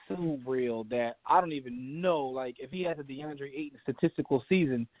is so real that I don't even know like if he has a DeAndre Ayton statistical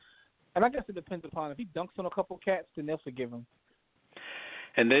season, and I guess it depends upon if he dunks on a couple cats, then they'll forgive him.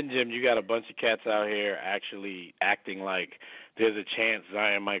 And then, Jim, you got a bunch of cats out here actually acting like there's a chance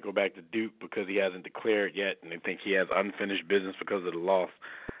Zion might go back to Duke because he hasn't declared yet, and they think he has unfinished business because of the loss.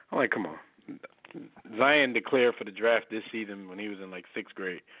 I'm like, come on. Zion declared for the draft this season when he was in, like, 6th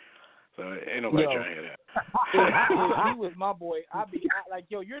grade. So ain't nobody trying to hear that. If he was my boy,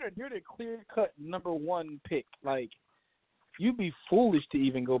 you're the clear-cut number one pick. Like, you'd be foolish to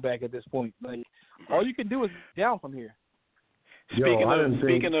even go back at this point. Like, all you can do is down from here.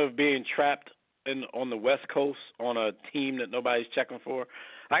 Speaking of being trapped on the West Coast on a team that nobody's checking for,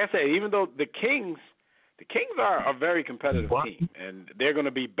 like I said, even though the Kings are a very competitive team, and they're going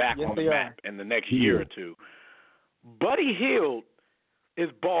to be back on the map in the next year or two. Buddy Hield is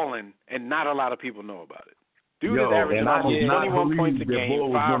balling, and not a lot of people know about it. Dude is averaging almost 21 points a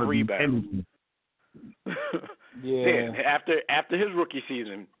game, 5 rebounds. After his rookie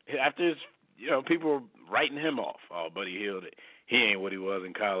season, after his, people were writing him off. Oh, Buddy Hield, he ain't what he was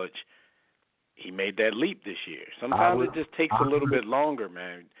in college. He made that leap this year. Sometimes it just takes a little bit longer,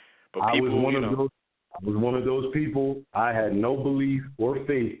 man. But I was one of those people. I had no belief or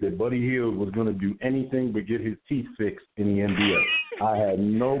faith that Buddy Hield was going to do anything but get his teeth fixed in the NBA. I had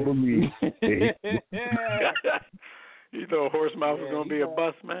no belief. You thought Horsemouth was going to be a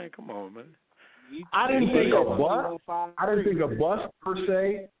bust, man? Come on, man. I didn't think a bust. I didn't think a bust per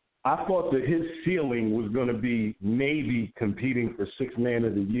se. I thought that his ceiling was going to be maybe competing for 6th Man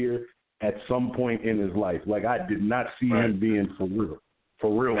of the Year at some point in his life. Like, I did not see him being for real.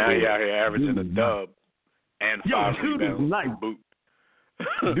 For real. Now he's out here averaging a dub and 5 rebounds. Nice. Boot.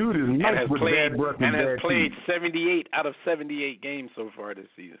 Dude is nice and has played 78 out of 78 games so far this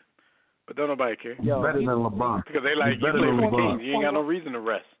season. But don't nobody care. He's better than LeBron. Because they like, you play for the Kings. You ain't got no reason to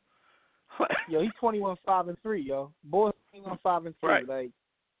rest. He's 21-5-3, yo. Boys 21-5-3. Right. Like,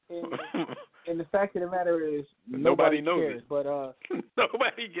 and the fact of the matter is, nobody knows cares, it. But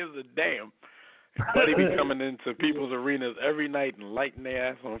nobody gives a damn. Buddy be coming into people's arenas every night and lighting their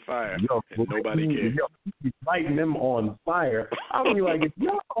ass on fire, and nobody cares. He's lighting them on fire. I mean, like, if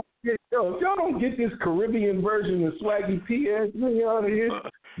y'all don't get this Caribbean version of Swaggy P ass nigga out of here.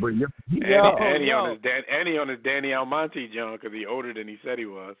 But Annie on his Danny Almonte John because he older than he said he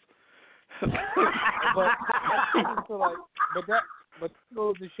was. but that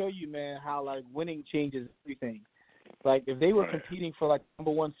goes to show you, man, how like winning changes everything. Like if they were competing for like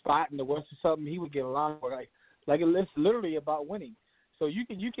number one spot in the West or something, he would get a lot more. Like it's literally about winning. So you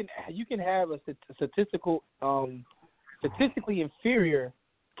can have a statistically inferior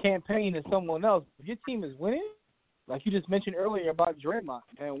campaign than someone else. If your team is winning, like you just mentioned earlier about Draymond,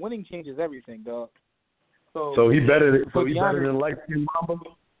 and winning changes everything, dog. So he better than light skinned Mamba.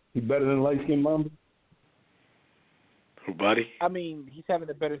 He better than light skinned Mamba. Who, buddy? I mean, he's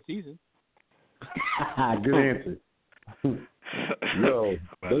having a better season. Good answer. Yo,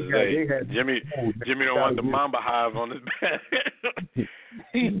 Jimmy don't want the Mamba hive on his back.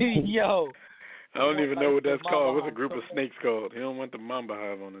 Yo, I don't even know what that's called. What's a group of snakes called? He don't want the Mamba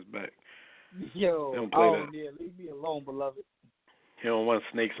hive on his back. Yo, yeah, leave me alone, beloved. He don't want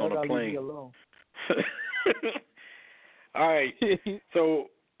snakes on a plane. Leave me alone. All right, so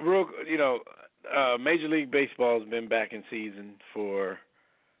Major League Baseball has been back in season for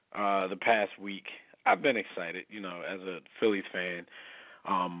the past week. I've been excited, as a Phillies fan.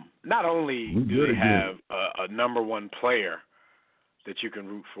 Not only do they have a number one player that you can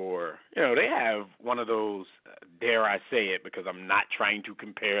root for, they have one of those, dare I say it, because I'm not trying to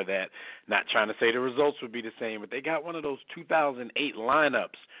compare that, not trying to say the results would be the same, but they got one of those 2008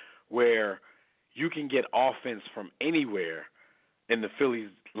 lineups where you can get offense from anywhere in the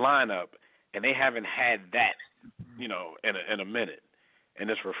Phillies lineup, and they haven't had that, in a minute, and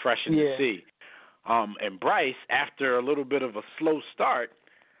it's refreshing to see. And Bryce, after a little bit of a slow start,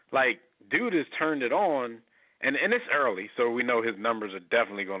 dude has turned it on, and it's early, so we know his numbers are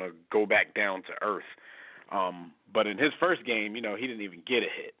definitely going to go back down to earth. But in his first game, he didn't even get a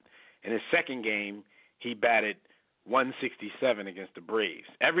hit. In his second game, he batted 167 against the Braves.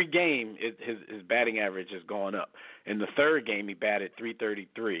 Every game, his batting average has gone up. In the third game, he batted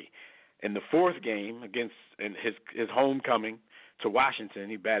 333. In the fourth game, in his homecoming to Washington,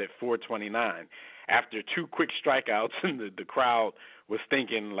 he batted 429. After two quick strikeouts, and the crowd was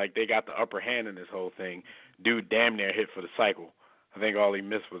thinking like they got the upper hand in this whole thing, dude damn near hit for the cycle. I think all he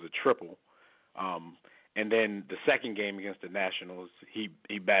missed was a triple. And then the second game against the Nationals, he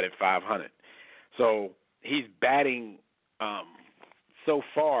batted 500. So he's batting so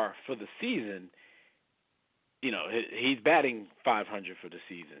far for the season, he's batting 500 for the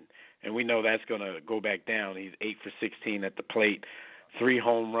season. And we know that's going to go back down. He's 8 for 16 at the plate, 3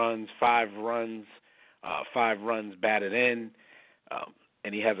 home runs, 5 runs batted in,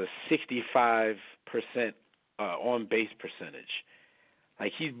 and he has a 65% on-base percentage.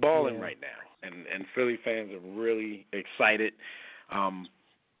 Like, he's balling right now, and Philly fans are really excited. I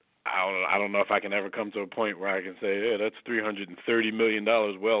don't know if I can ever come to a point where I can say, yeah, that's $330 million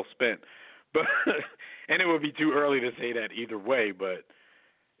well spent. But and it would be too early to say that either way, but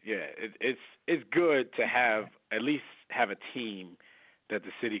yeah, it's good to at least have a team that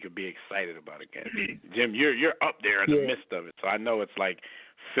the city could be excited about again. Jim, you're up there in the midst of it, so I know it's like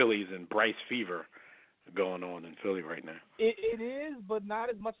Phillies and Bryce fever going on in Philly right now. It is, but not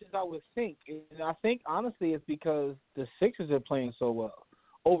as much as I would think. And I think honestly it's because the Sixers are playing so well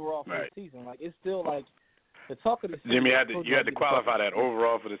overall for the season. Like it's still like the talk of the season. Jim, you had to qualify that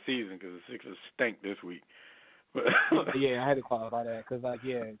overall for the season because the Sixers stink this week. Yeah, I had to qualify that because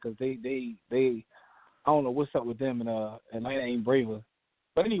they I don't know what's up with them and Atlanta ain't braver.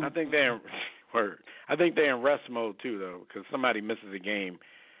 But anyway, I think they're in rest mode too though, because somebody misses a game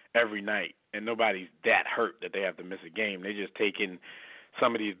every night and nobody's that hurt that they have to miss a game. They just taking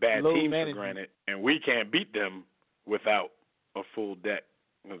some of these bad teams for granted, and we can't beat them without a full deck.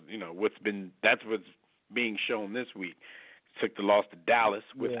 That's what's being shown this week. Took the loss to Dallas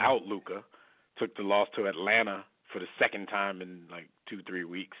without Luka. Took the loss to Atlanta for the second time in like 2-3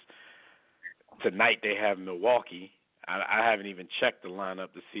 weeks. Tonight they have Milwaukee. I haven't even checked the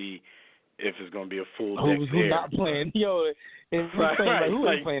lineup to see if it's going to be a full deck there. Who's not playing? Yo, who is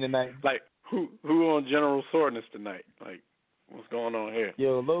playing tonight? Like who on general soreness tonight? Like what's going on here?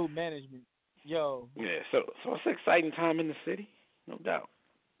 Yo, load management. Yo. Yeah, so it's an exciting time in the city, no doubt.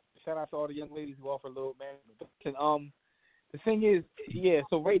 Shout out to all the young ladies who offer load management. The thing is,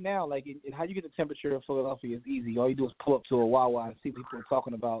 so right now, like, how you get the temperature of Philadelphia is easy. All you do is pull up to a Wawa and see what people are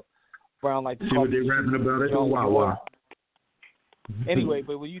talking about around, like, see what they're rapping about at the Wawa. Anyway,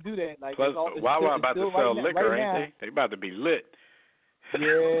 but when you do that, like, plus, Wawa about to sell liquor, ain't they? They about to be lit.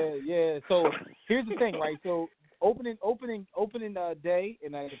 Yeah. So here's the thing, right? So opening day,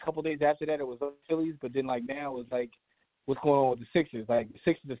 and like a couple days after that, it was the Phillies. But then like now it's like, what's going on with the Sixers? Like the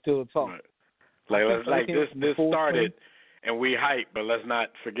Sixers are still talking. Right. This started, and we hype, but let's not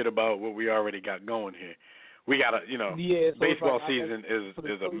forget about what we already got going here. We got baseball season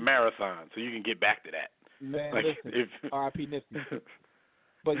is a marathon, so you can get back to that. Man, listen, R.I.P. Nipsey.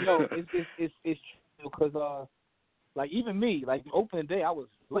 But it's true because like even me, like opening day, I was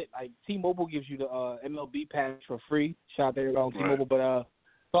lit. Like T-Mobile gives you the MLB pass for free. Shout out there on T-Mobile. But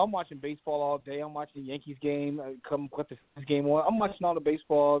so I'm watching baseball all day. I'm watching the Yankees game. Come put the game on. I'm watching all the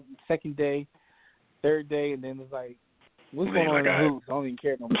baseball. Second day, third day, and then it's like, what's going on in the hoops? I don't even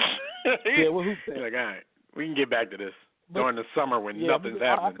care no more. Yeah, what hoops? You're like, all right, we can get back to this during the summer when nothing's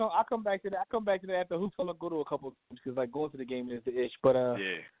happening. I come back to that. I come back to that after hoops. I'm gonna go to a couple of games because like going to the game is the ish. But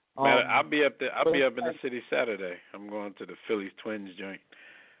I'll be up there. I'll be up in the city Saturday. I'm going to the Phillies Twins joint.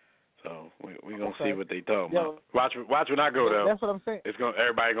 So we're gonna see what they talking about. Watch when I go though. That's what I'm saying.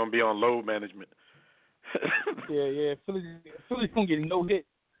 Everybody gonna be on load management. yeah. Philly's gonna get no hit,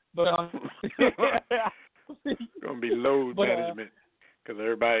 but gonna be load management because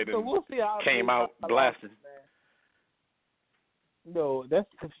everybody came out blasting. No, that's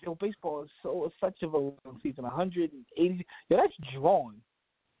because baseball is such a long season. 180. Yeah, that's drawn.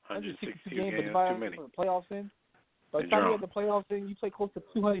 162 games, games, too many. Playoffs in. By the time you have the playoffs in, you play close to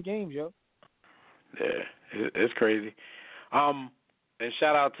 200 games, yo. Yeah, it's crazy. And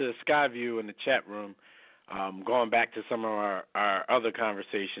shout out to Skyview in the chat room. Going back to some of our other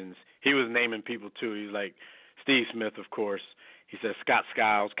conversations, he was naming people too. He's like Steve Smith, of course. He said Scott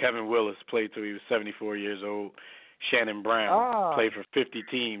Skiles, Kevin Willis played till he was 74 years old. Shannon Brown played for 50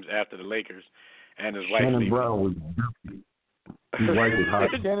 teams after the Lakers, and his wife. Shannon Brown was his wife was hot.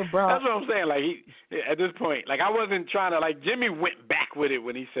 Shannon Brown. That's what I'm saying. Like at this point, like I wasn't trying to Jimmy went back with it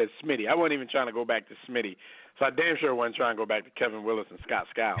when he said Smitty. I wasn't even trying to go back to Smitty. So I damn sure wasn't trying to go back to Kevin Willis and Scott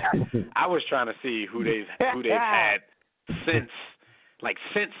Skiles. I was trying to see who they've had since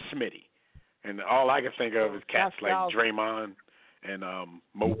Smitty. And all I can think of is cats like Draymond and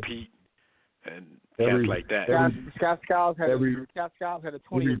Mo Pete and cats like that. Scott Skiles had a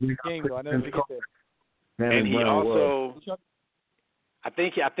 20 game though. I never forget that. And he also, I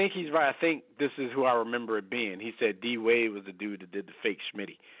think he's right. I think this is who I remember it being. He said D Wade was the dude that did the fake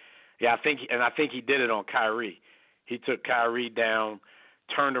Schmitty. Yeah, I think he did it on Kyrie. He took Kyrie down,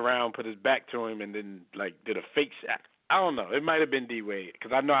 turned around, put his back to him, and then did a fake shot. I don't know. It might have been D Wade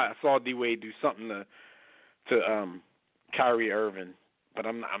because I know I saw D Wade do something to Kyrie Irving, but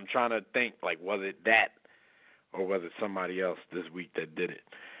I'm trying to think was it that or was it somebody else this week that did it?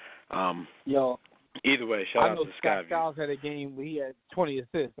 Yo. Either way, shout out to Skyview. Scott Skiles had a game where he had 20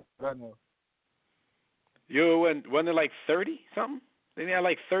 assists. I know. Wasn't it 30 something? Then he had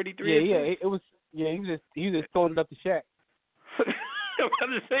 33. Yeah, it was. Yeah, he was just throwing it up the shack. I was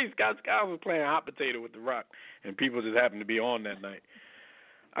about to say Scott Skiles was playing hot potato with The Rock, and people just happened to be on that night.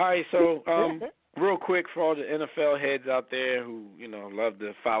 All right, so real quick for all the NFL heads out there who love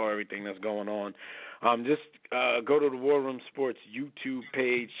to follow everything that's going on. Just go to the War Room Sports YouTube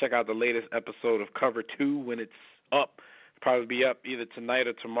page. Check out the latest episode of Cover 2 when it's up. It'll probably be up either tonight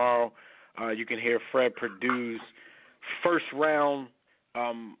or tomorrow. You can hear Fred Perdue's first round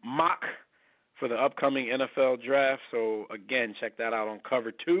mock for the upcoming NFL draft. So, again, check that out on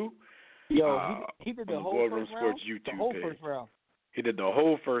Cover 2. Yo, he did the whole War first Room round? Sports YouTube the whole page. First round. He did the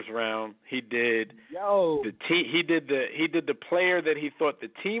whole first round. He did he did the player that he thought the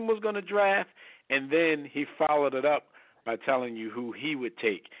team was going to draft, and then he followed it up by telling you who he would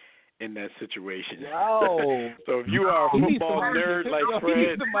take in that situation. Yo. So if you are a football nerd like Fred, he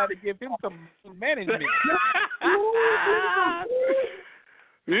needs somebody to give him some management.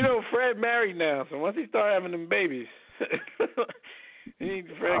 Fred married now, so once he start having them babies, Fred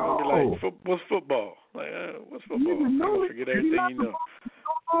gonna be like, "What's football? What's football?" I'm gonna forget everything you know.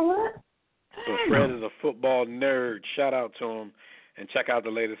 So Fred is a football nerd. Shout out to him, and check out the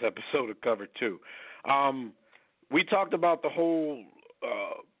latest episode of Cover 2. We talked about the whole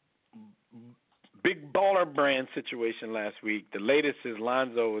Big Baller Brand situation last week. The latest is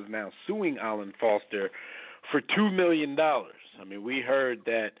Lonzo is now suing Alan Foster for $2 million. I mean, we heard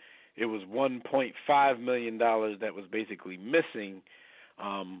that it was $1.5 million that was basically missing.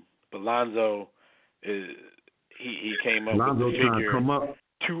 But Lonzo he came up with the figure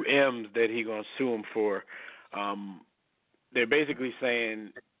 2 M's that he gonna sue him for. They're basically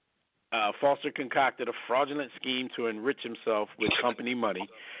saying Foster concocted a fraudulent scheme to enrich himself with company money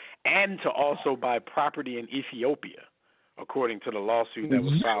and to also buy property in Ethiopia, according to the lawsuit that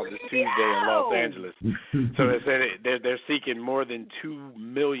was filed this Tuesday in Los Angeles. So they said they're seeking more than $2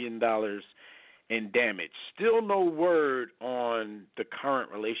 million in damage. Still no word on the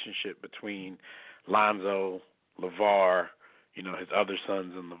current relationship between Lonzo, LeVar, his other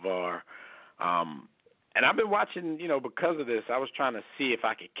sons and LeVar. And I've been watching, because of this, I was trying to see if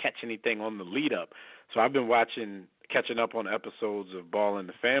I could catch anything on the lead up. So I've been catching up on episodes of Ball in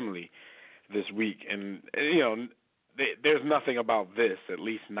the Family this week. And, there's nothing about this, at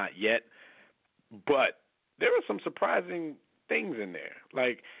least not yet. But there were some surprising things in there.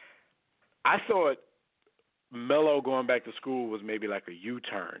 Like, I thought Melo going back to school was maybe like a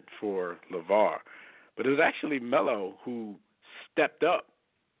U-turn for LeVar. But it was actually Melo who stepped up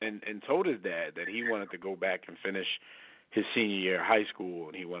and told his dad that he wanted to go back and finish his senior year of high school,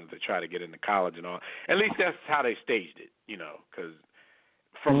 and he wanted to try to get into college and all. At least that's how they staged it, because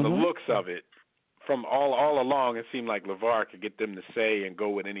from the looks of it, from all along, it seemed like LeVar could get them to say and go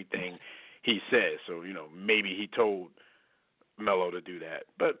with anything he says. So, maybe he told Melo to do that.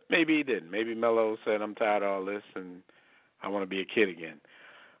 But maybe he didn't. Maybe Melo said, I'm tired of all this, and I want to be a kid again.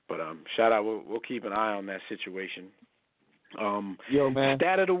 But shout out, we'll keep an eye on that situation. Yo, man.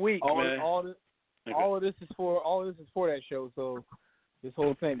 Stat of the week, man. All of this is for that show. So this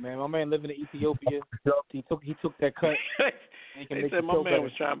whole thing, man. My man living in Ethiopia. He took that cut. They said my man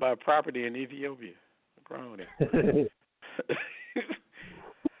was trying to buy property in Ethiopia. What's wrong with it?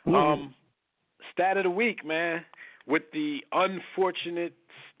 Stat of the week, man. With the unfortunate,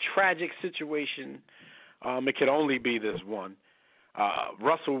 tragic situation, it could only be this one.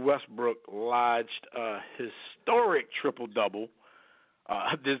 Russell Westbrook lodged a historic triple-double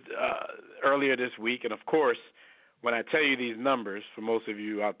earlier this week. And, of course, when I tell you these numbers, for most of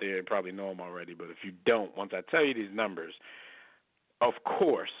you out there, you probably know them already, but if you don't, once I tell you these numbers, of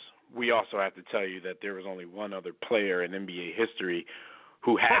course, we also have to tell you that there was only one other player in NBA history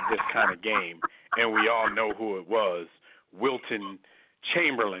who had this kind of game, and we all know who it was, Wilton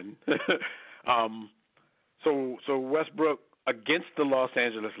Chamberlain. So Westbrook, against the Los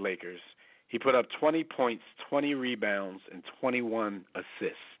Angeles Lakers, he put up 20 points, 20 rebounds, and 21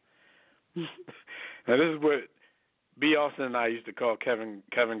 assists. Now, this is what B. Austin and I used to call Kevin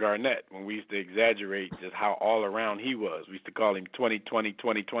Garnett when we used to exaggerate just how all-around he was. We used to call him 20, 20,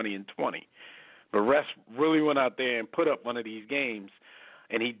 20, 20, and 20. But Russ really went out there and put up one of these games,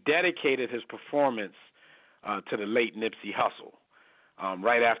 and he dedicated his performance to the late Nipsey Hussle.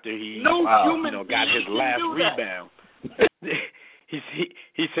 Right after he got his last rebound. He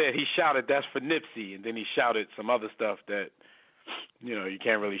said he shouted, "That's for Nipsey," and then he shouted some other stuff that, you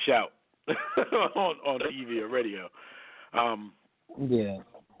can't really shout on TV or radio.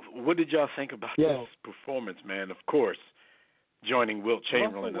 What did y'all think about this performance, man? Of course, joining Wilt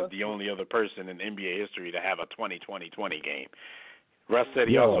Chamberlain as the only other person in NBA history to have a 20-20-20 game. Russ said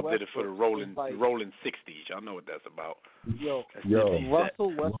he also did it for the rolling 60s. Y'all know what that's about.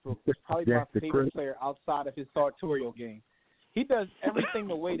 Russell Westbrook is probably my favorite player outside of his sartorial game. He does everything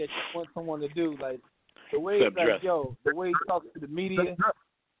the way that you want someone to do. Like the way, the way he talks to the media,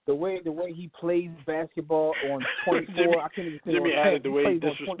 the way he plays basketball on 24. I can't even say Jimmy added the way he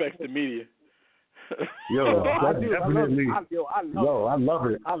disrespects the media. I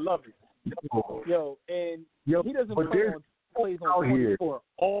love it. He doesn't plays on 24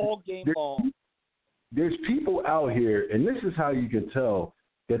 all game long. There's people out here, and this is how you can tell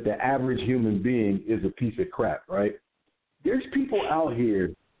that the average human being is a piece of crap, right? There's people out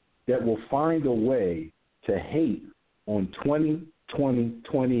here that will find a way to hate on 20, 20,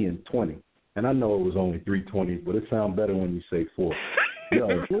 20, and 20. And I know it was only 3 20s, but it sounds better when you say 4.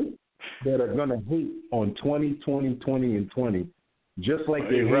 That are going to hate on 20, 20, 20, and 20, just like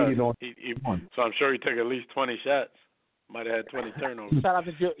they hated on 1. So I'm sure he took at least 20 shots. Might have had 20 turnovers. Shout out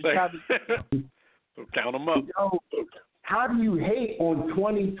to So count them up. How do you hate on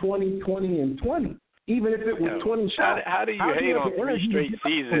 20, 20, 20, and 20? Even if it was 20 shots. How do you hate on 3 straight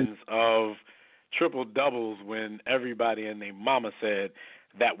seasons of triple-doubles when everybody and their mama said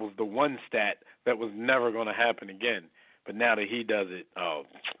that was the one stat that was never going to happen again? But now that he does it,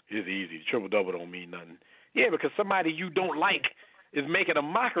 it's easy. Triple-double don't mean nothing. Yeah, because somebody you don't like is making a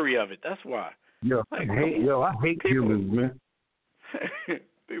mockery of it. That's why. I hate humans, man.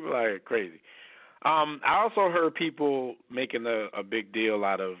 People are crazy. I also heard people making a big deal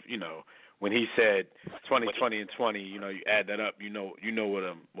out of, when he said 20, 20, and 20, you add that up, you know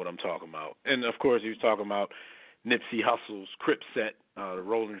what I'm talking about. And, of course, he was talking about Nipsey Hussle's Crip set, the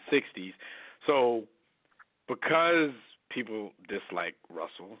Rolling 60s. So because people dislike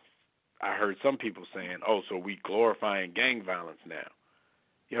Russell, I heard some people saying, so we glorifying gang violence now.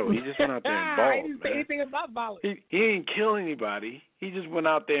 Yo, he just went out there and balled. He didn't say anything about violence. He didn't kill anybody. He just went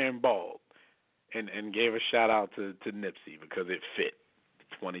out there and balled, and gave a shout out to Nipsey because it fit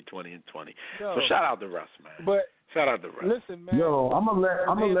 2020 and 20. Yo, so shout out to Russ, man. But shout out to Russ. Listen, man. Yo, I'm gonna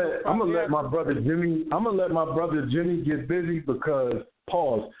let my brother Jimmy. I'm gonna let my brother Jimmy get busy because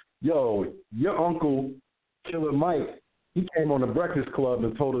pause. Yo, your uncle Killer Mike, he came on the Breakfast Club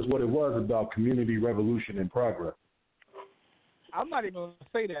and told us what it was about community revolution and progress. I'm not even going to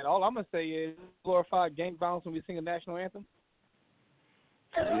say that. All I'm going to say is glorify gang violence when we sing a national anthem.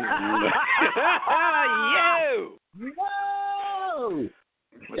 Yo! Whoa!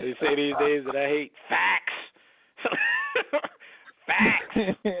 What they say these days that I hate? Facts.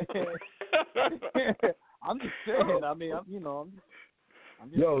 I'm just saying. I mean, I'm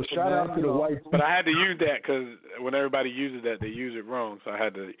just Yo, shout out to the white. But I had to use that because when everybody uses that, they use it wrong. So I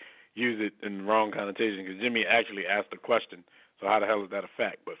had to use it in the wrong connotation because Jimmy actually asked the question. So how the hell is that a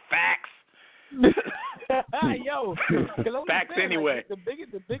fact? But facts. Yo, facts saying, anyway. Like,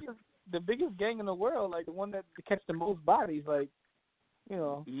 the biggest gang in the world, like the one that catch the most bodies, like is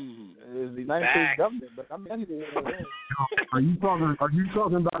the United States government. But I'm Are you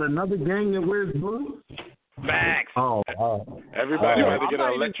talking about another gang that wears blue? Facts. Oh, everybody about to get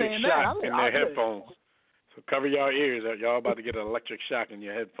an electric shock in their headphones. headphones. So cover your ears. Y'all about to get an electric shock in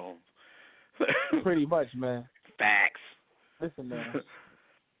your headphones. Pretty much, man. Facts. Listen, man.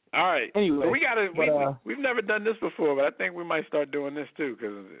 All right. Anyway, so we've never done this before, but I think we might start doing this too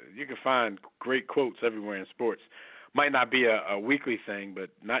because you can find great quotes everywhere in sports. Might not be a weekly thing,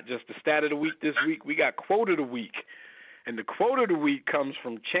 but not just the stat of the week this week. We got quote of the week, and the quote of the week comes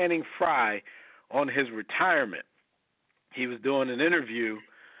from Channing Frye on his retirement. He was doing an interview,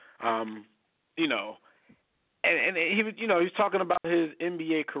 and he was, he was talking about his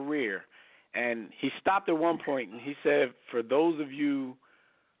NBA career. And he stopped at one point and he said, for those of you,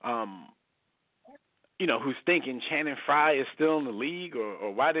 who's thinking Channing Frye is still in the league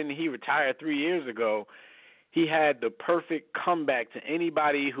or why didn't he retire 3 years ago, he had the perfect comeback to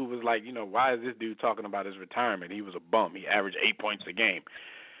anybody who was like, why is this dude talking about his retirement? He was a bum. He averaged 8 points a game.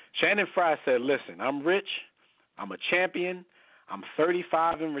 Channing Frye said, listen, I'm rich, I'm a champion, I'm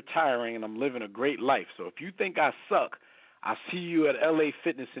 35 and retiring, and I'm living a great life. So if you think I suck, I'll see you at LA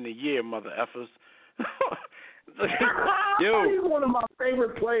Fitness in a year, mother effers. Yo, he's one of my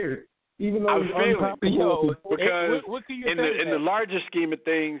favorite players. Even though I feel it. Because what in the larger scheme of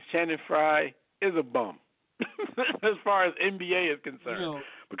things, Channing Frye is a bum as far as NBA is concerned.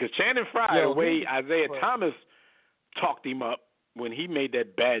 Because Channing Frye, the way Isaiah Thomas talked him up when he made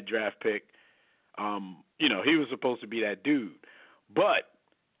that bad draft pick, he was supposed to be that dude. But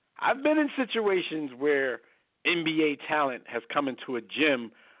I've been in situations where NBA talent has come into a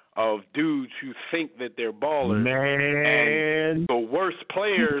gym of dudes who think that they're ballers. And the worst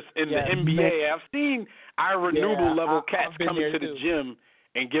players in the NBA. I've seen our renewable level cats come into the gym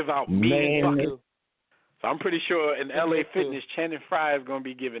and give out mean buckets. So I'm pretty sure in LA Fitness, Channing Frye is going to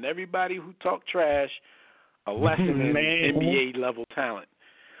be giving everybody who talk trash a lesson in NBA level talent.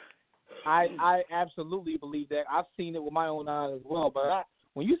 I absolutely believe that. I've seen it with my own eyes as well. But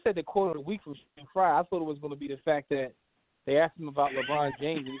when you said the quote of the week from Channing Frye, I thought it was going to be the fact that they asked him about LeBron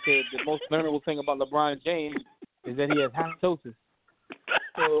James, and he said the most memorable thing about LeBron James is that he has halitosis.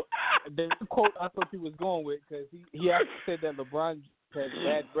 So the quote I thought he was going with, because he actually said that LeBron has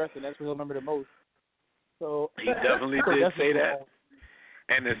bad breath, and that's what he'll remember the most. So he definitely did say that.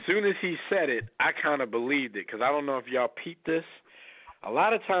 And as soon as he said it, I kind of believed it, because I don't know if y'all peeped this. A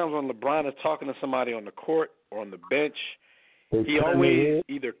lot of times when LeBron is talking to somebody on the court or on the bench, he always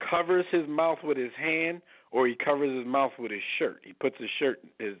either covers his mouth with his hand or he covers his mouth with his shirt. He puts his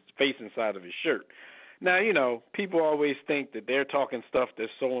face inside of his shirt. Now, people always think that they're talking stuff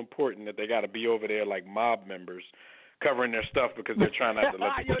that's so important that they got to be over there like mob members covering their stuff because they're trying not to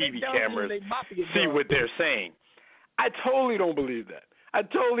let the TV cameras see what they're saying. I totally don't believe that. I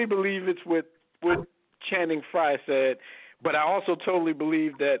totally believe it's what Channing Frye said, but I also totally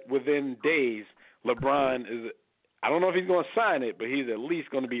believe that within days, LeBron is, I don't know if he's going to sign it, but he's at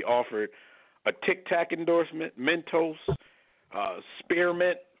least going to be offered a Tic Tac endorsement, Mentos,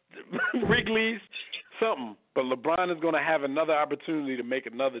 Spearmint, Wrigley's, something. But LeBron is going to have another opportunity to make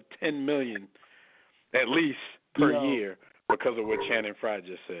another $10 million at least per year because of what Channing Frye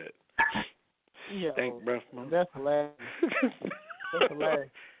just said. Thank breath, man. That's hilarious. That's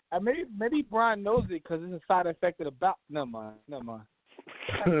hilarious. Maybe Brian knows it because it's a side effect of the bout. Never mind.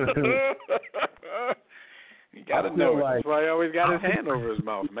 You got to know it. That's why he always got his hand over his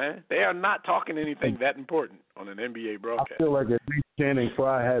mouth, man. They are not talking anything that important on an NBA broadcast. I feel like at least Channing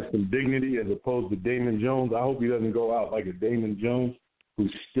Frye has some dignity as opposed to Damon Jones. I hope he doesn't go out like a Damon Jones.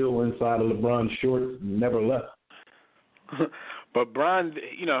 who's still inside of LeBron's shorts, never left. But Bron,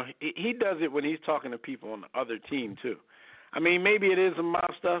 he does it when he's talking to people on the other team too. I mean, maybe it is some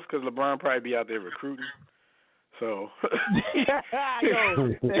mob stuff because LeBron probably be out there recruiting. So,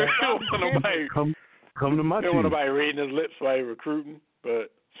 come to my team. Don't want nobody reading his lips while he's recruiting,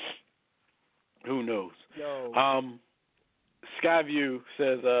 but who knows? Skyview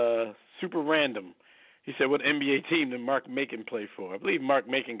says, super random. He said, what NBA team did Mark Macon play for? I believe Mark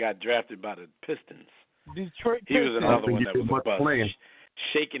Macon got drafted by the Pistons. Detroit Pistons. He was another one that was a bust. Playing.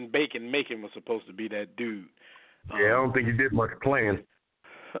 Shaking Bacon Macon was supposed to be that dude. Yeah, I don't think he did much playing.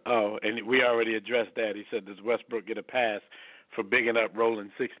 Oh, and we already addressed that. He said, does Westbrook get a pass for bigging up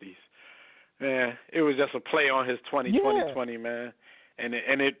rolling 60s? Man, it was just a play on his 20-20-20, man. And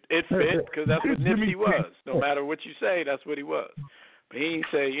it fit because that's what Nipsey was. No matter what you say, that's what he was. But he ain't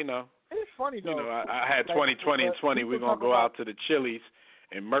say, It's funny, though. I had 20-20 and 20. We're going to go out to the Chili's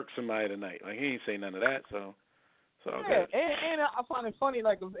and murk somebody tonight. Like, he ain't say none of that, so. Yeah, and I find it funny,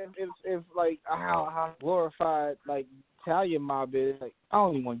 like, if like, how glorified, like, Italian mob is. Like, I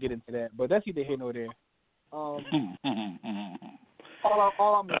don't even want to get into that, but that's either here nor there. All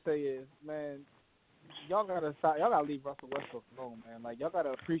I'm gonna say is, man, y'all gotta leave Russell Westbrook alone, man. Like, y'all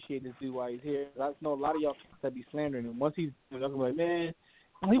gotta appreciate this dude while he's here. I know a lot of y'all that be slandering him. Once he's like, man,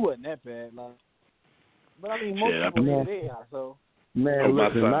 he wasn't that bad. Like, but I mean, most people they are. So, man, my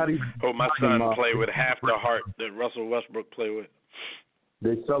son play with half the heart that Russell Westbrook play with.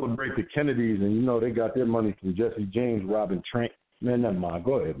 They celebrate the Kennedys, and they got their money from Jesse James, robbing Trent. Man, never mind.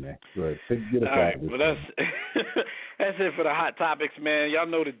 Go ahead, man. Go ahead. Get us all right, well, that's it for the hot topics, man. Y'all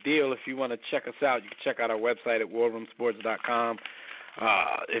know the deal. If you want to check us out, you can check out our website at warroomsports.com.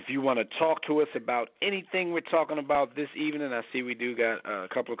 If you want to talk to us about anything we're talking about this evening, I see we do got a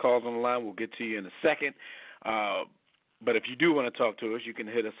couple of calls on the line. We'll get to you in a second. But if you do want to talk to us, you can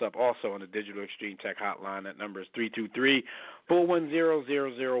hit us up also on the Digital Extreme Tech Hotline. That number is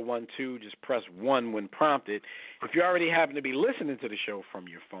 323-410-0012. Just press 1 when prompted. If you already happen to be listening to the show from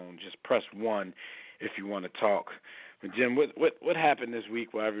your phone, just press 1 if you want to talk. But Jim, what happened this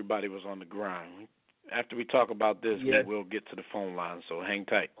week while everybody was on the grind? After we talk about this, we will get to the phone line, so hang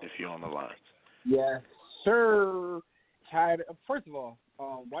tight if you're on the line. Yes, sir. First of all,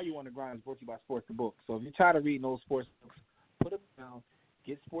 Why You On the Grind is brought to you by Sports the Book. So if you're tired of reading those sports books, put them down,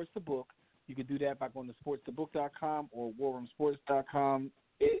 get Sports the Book. You can do that by going to sportsthebook.com or warroomsports.com.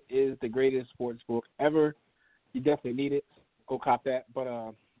 It is the greatest sports book ever. You definitely need it. Go cop that. But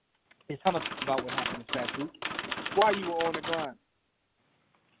it's time to talk about what happened this past week. Why You Were On the Grind.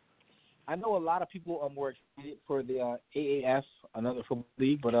 I know a lot of people are more excited for the AAF, another football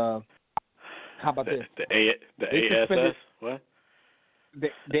league, but how about this? The ASS? What?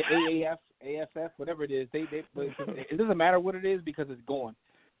 The AAF, AFF, whatever it is, it doesn't matter what it is because it's gone.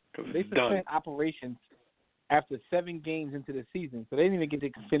 They suspend operations after 7 games into the season, so they didn't even get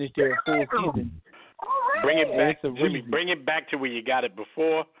to finish their full season. Bring it back, Jimmy. Bring it back to where you got it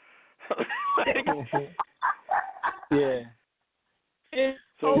before. Yeah.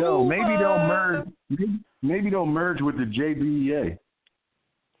 So maybe they'll merge. Maybe they'll merge with the JBA.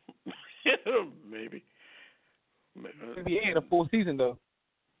 Maybe. JBA in a full season though.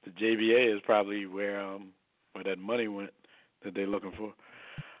 The JBA is probably where that money went that they're looking for.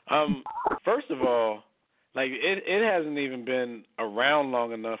 First of all, like it hasn't even been around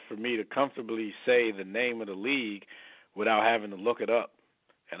long enough for me to comfortably say the name of the league without having to look it up,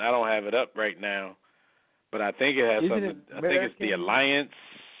 and I don't have it up right now. But I think it has something. I think it's the Alliance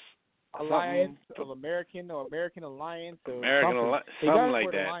of American or American Alliance or something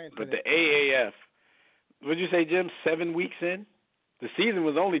like that. But the AAF, what did you say, Jim? 7 weeks in, the season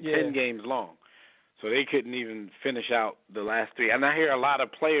was only 10 games long, so they couldn't even finish out the last 3. And I hear a lot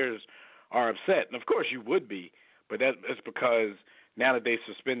of players are upset, and of course you would be, but that's because now that they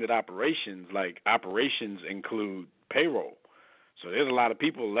suspended operations, like operations include payroll. So there's a lot of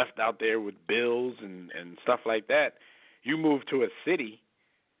people left out there with bills and stuff like that. You move to a city,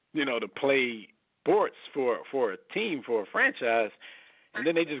 to play sports for a team, for a franchise, and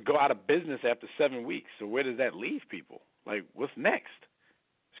then they just go out of business after 7 weeks. So where does that leave people? Like, what's next?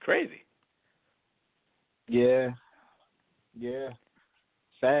 It's crazy. Yeah.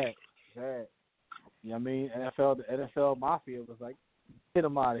 Sad. You know what I mean? The NFL mafia was like, get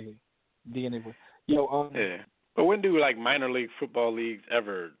them out of here. Yeah. But when do minor league football leagues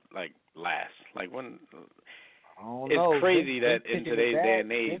ever last? Like when? I don't it's know. crazy that in today's day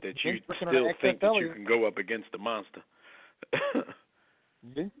and age that you still think that you can go up against the monster.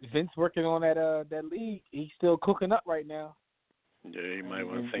 Vince working on that league. He's still cooking up right now. Yeah, he might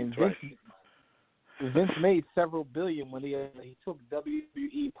want to think twice. Vince made several billion when he took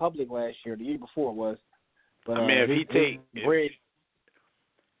WWE public last year. The year before it was. But I mean,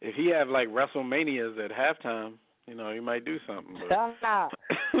 if he have like WrestleManias at halftime, you know, he might do something.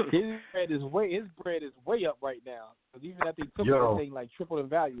 His bread is way up right now. Because even after he took everything like triple in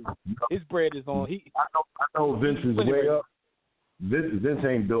value, his bread is on. I know Vince is way up. Vince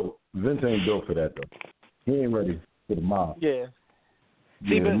ain't built for that though. He ain't ready for the mob. Yeah.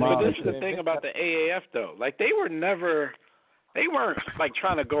 See, but this is the thing about the AAF though. Like they weren't like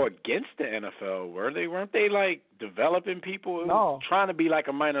trying to go against the NFL, were they? Weren't they like developing people trying to be like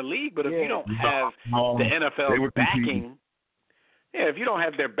a minor league? But if you don't have the NFL backing, if you don't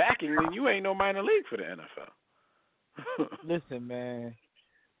have their backing, then you ain't no minor league for the NFL. Listen,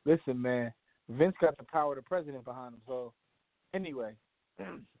 man. Vince got the power of the president behind him. So, anyway,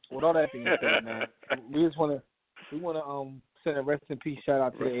 with all that being said, man, we want to send a rest in peace shout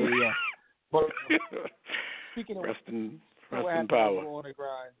out to the AAF. But speaking of rest in power. On the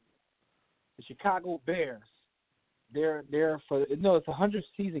grind, the Chicago Bears, they're for it's 100th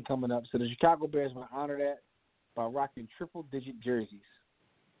season coming up, so the Chicago Bears want to honor that by rocking triple-digit jerseys.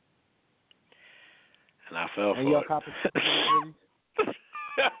 And I fell for y'all it. copy jerseys?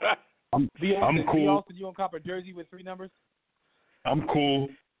 I'm cool. Austin, you want to cop a jersey with 3 numbers? I'm cool.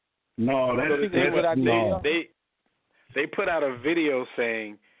 No, they put out a video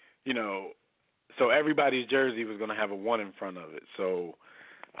saying, you know, so everybody's jersey was going to have a 1 in front of it. So,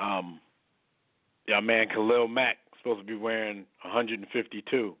 man, Khalil Mack supposed to be wearing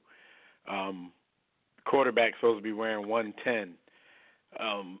 152. Quarterback supposed to be wearing 110.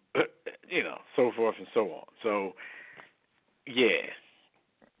 You know, so forth and so on. So, yeah,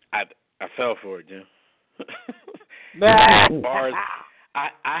 I fell for it, Jim. Bars.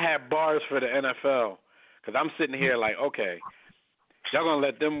 I had bars for the NFL because I'm sitting here like, okay, y'all gonna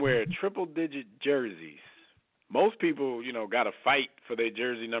let them wear triple-digit jerseys. Most people, you know, got to fight for their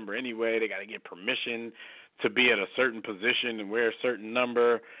jersey number anyway. They got to get permission to be at a certain position and wear a certain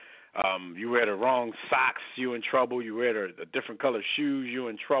number. You wear the wrong socks, you in trouble. You wear the different color shoes, you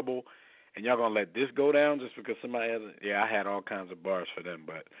in trouble. And y'all gonna let this go down just because somebody has it? Yeah, I had all kinds of bars for them,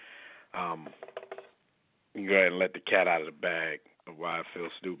 but you can go ahead and let the cat out of the bag of why I feel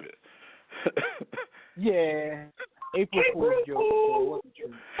stupid. Yeah, April Fool's joke. So it wasn't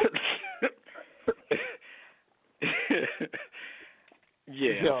true.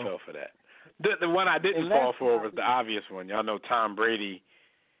 Yeah, I fell for that. The one I didn't fall for was the obvious one. Y'all know Tom Brady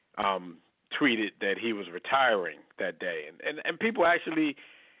tweeted that he was retiring that day, and people actually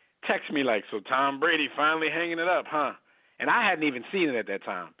text me like, so Tom Brady finally hanging it up, huh? And I hadn't even seen it at that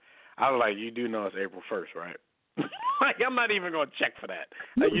time. I was like, you do know it's April 1st, right? Like, I'm not even going to check for that.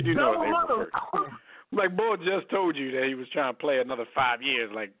 Like, you do know it's April 1st. Like, Bull just told you that he was trying to play another 5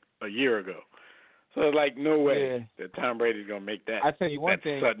 years like a year ago. So it's like no way that Tom Brady's going to make that, I tell you one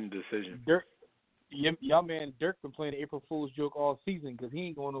thing, sudden decision. Y'all man Dirk been playing the April Fool's joke all season because he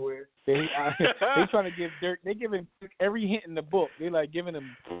ain't going nowhere. They trying to give Dirk, they giving every hint in the book. They like giving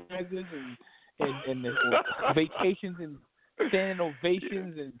him prizes and vacations and standing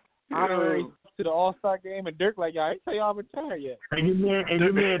ovations and honoraries to the All-Star game. And Dirk like, I ain't tell y'all I'm retired yet. And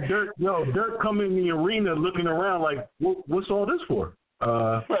your man Dirk, Dirk come in the arena looking around like, what's all this for?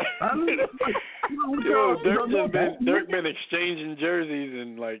 Dirk been exchanging jerseys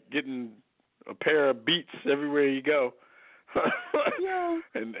and like getting a pair of Beats everywhere you go.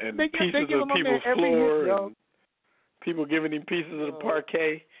 and pieces of people's floor and people giving him pieces of the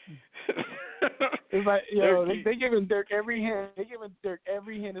parquet. It's like, they giving Dirk every hint.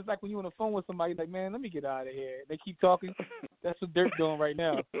 It's like when you on the phone with somebody, like, man, let me get out of here. They keep talking. That's what Dirk's doing right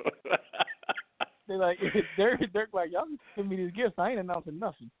now. They like Dirk like, y'all give me these gifts. I ain't announcing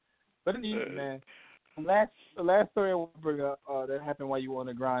nothing. But anyway, man, the last story I want to bring up that happened while you were on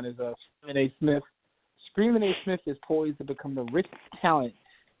the grind is Screaming A. Smith. Screaming A. Smith is poised to become the richest talent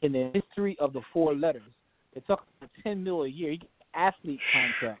in the history of the 4 letters. They're talking about $10 million a year. He gets an athlete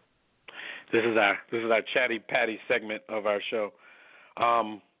contract. This is our Chatty Patty segment of our show.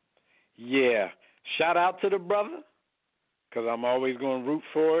 Shout out to the brother because I'm always going to root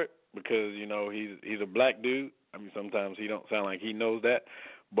for it because you know he's a black dude. I mean sometimes he don't sound like he knows that,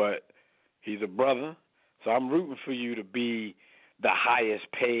 but he's a brother. So I'm rooting for you to be the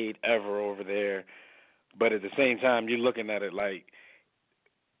highest paid ever over there. But at the same time, you're looking at it like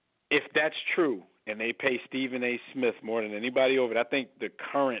if that's true and they pay Stephen A. Smith more than anybody over there, I think the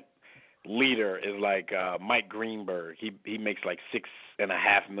current leader is like Mike Greenberg. He makes like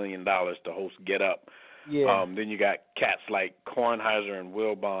 $6.5 million to host Get Up. Yeah. Then you got cats like Kornheiser and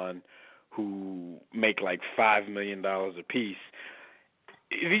Wilbon who make like $5 million a piece.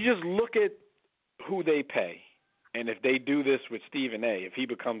 If you just look at who they pay, and if they do this with Stephen A., if he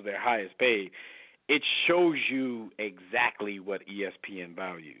becomes their highest paid, it shows you exactly what ESPN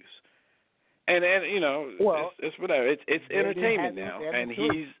values. And you know, it's whatever. It's entertainment now, and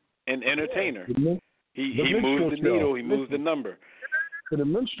he's an entertainer. He moves the needle. He moves the number. For the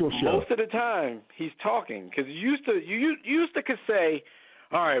minstrel show. Most of the time, he's talking because you used to could say,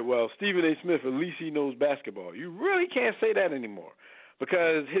 all right, well, Stephen A. Smith, at least he knows basketball. You really can't say that anymore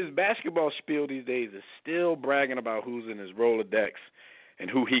because his basketball spiel these days is still bragging about who's in his Rolodex and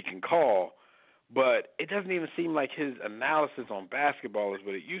who he can call, but it doesn't even seem like his analysis on basketball is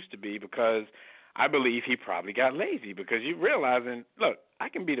what it used to be because I believe he probably got lazy because you're realizing, look, I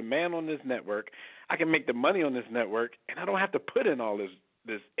can be the man on this network, I can make the money on this network, and I don't have to put in all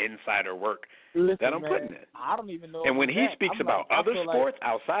this insider work that I'm putting in. I don't even know. And when he speaks about other sports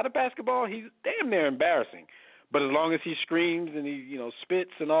outside of basketball, he's damn near embarrassing. But as long as he screams and he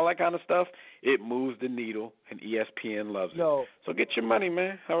spits and all that kind of stuff, it moves the needle, and ESPN loves it. So get your money,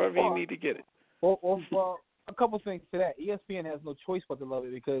 man, however you need to get it. Well, a couple things to that. ESPN has no choice but to love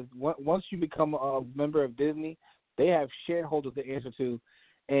it because once you become a member of Disney, they have shareholders to answer to.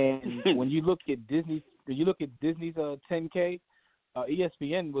 And when you look at Disney's 10K,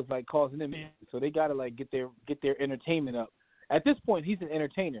 ESPN was like causing them in, so they got to get their entertainment up. At this point, he's an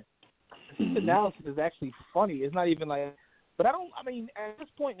entertainer. His analysis is actually funny. It's not even like, but at this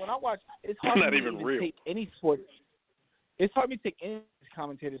point when I watch, it's hard not for even me to real. take any sport. It's hard for me to take any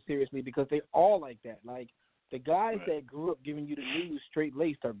commentators seriously because they all like that. Like the guys that grew up giving you the news straight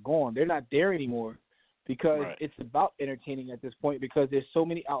laced are gone. They're not there anymore because it's about entertaining at this point because there's so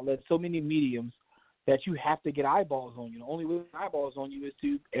many outlets, so many mediums that you have to get eyeballs on you. The only way to get eyeballs on you is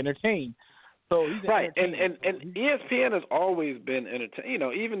to entertain. So he's and ESPN has always been entertaining.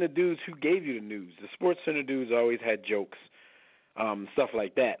 Even the dudes who gave you the news, the Sports Center dudes always had jokes, stuff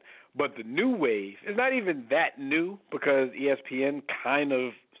like that. But the new wave is not even that new because ESPN kind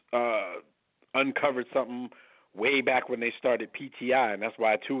of uncovered something way back when they started PTI, and that's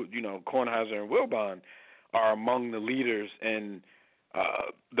why Kornheiser and Wilbon are among the leaders in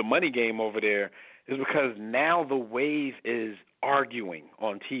the money game over there. Is because now the wave is arguing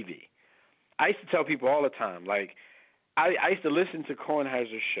on TV. I used to tell people all the time, I used to listen to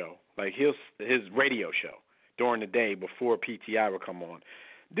Kornheiser's show, his radio show during the day before PTI would come on.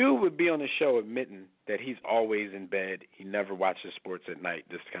 Dude would be on the show admitting that he's always in bed, he never watches sports at night,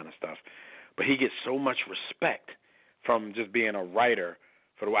 this kind of stuff. But he gets so much respect from just being a writer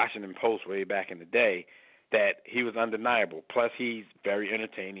for the Washington Post way back in the day that he was undeniable. Plus, he's very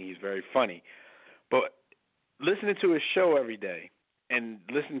entertaining, he's very funny. But listening to his show every day and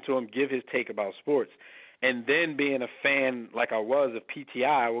listening to him give his take about sports and then being a fan like I was of PTI,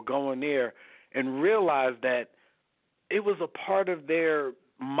 I would go in there and realize that it was a part of their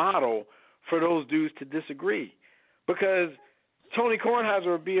model for those dudes to disagree. Because Tony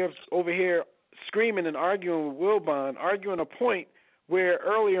Kornheiser would be over here screaming and arguing with Wilbon, arguing a point where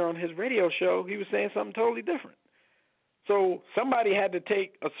earlier on his radio show he was saying something totally different. So somebody had to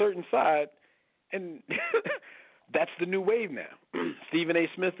take a certain side. And that's the new wave now. Stephen A.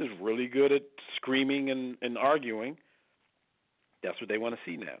 Smith is really good at screaming and arguing. That's what they want to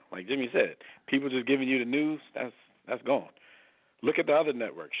see now. Like Jimmy said, people just giving you the news, that's gone. Look at the other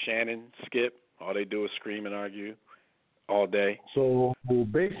networks, Shannon, Skip, all they do is scream and argue all day. So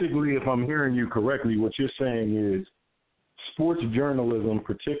basically, if I'm hearing you correctly, what you're saying is sports journalism,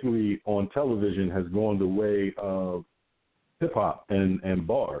 particularly on television, has gone the way of hip-hop and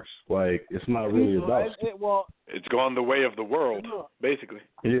bars. It's not really about it's gone the way of the world, basically.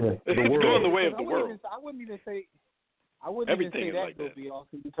 Yeah, it's gone the way of the world. I wouldn't even say that, like that.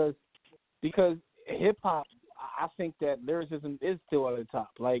 Austin, because hip-hop, I think that lyricism is still at the top.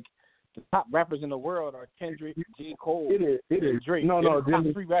 The top rappers in the world are Kendrick, J. Cole, it is. Drake. No, top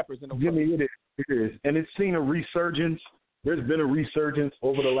Jimmy, 3 rappers in the world. Jimmy, it is. And it's seen a resurgence. There's been a resurgence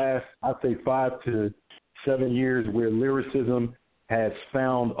over the last, I'd say, 5 to 7 years where lyricism has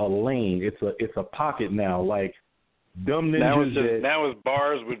found a lane. It's a pocket now. Dumb Ninjas. Now it's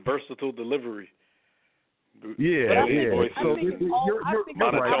bars with versatile delivery. Yeah. So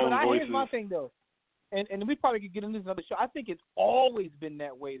monotone voices. Here's my thing though, and we probably could get into this other show. I think it's always been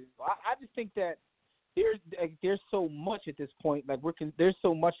that way. I just think that there's so much at this point. There's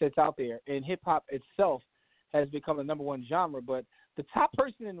so much that's out there, and hip hop itself has become the number one genre. But the top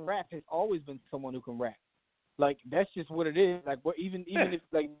person in rap has always been someone who can rap. That's just what it is. Even if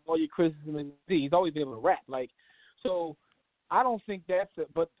all your criticism is he's always been able to rap. So I don't think that's it.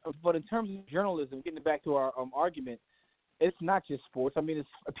 But in terms of journalism, getting back to our argument, it's not just sports. It's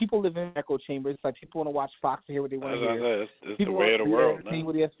people live in echo chambers. People want to watch Fox to hear what they want to hear. It's the way of the world.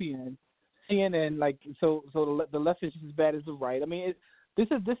 With ESPN. CNN, like, so the left is just as bad as the right. I mean, this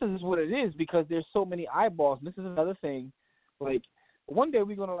is what it is because there's so many eyeballs. And this is another thing. Like, one day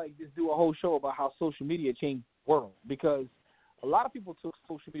we're gonna like just do a whole show about how social media changed the world because a lot of people took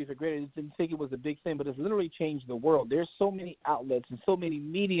social media for granted and didn't think it was a big thing, but it's literally changed the world. There's so many outlets and so many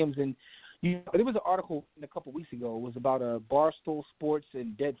mediums, and there was an article a couple weeks ago. It was about Barstool Sports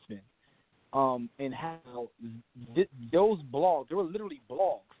and Deadspin, and how those blogs, they were literally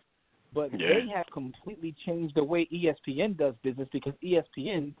blogs, but they have completely changed the way ESPN does business because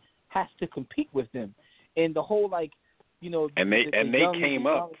ESPN has to compete with them, and the whole and they came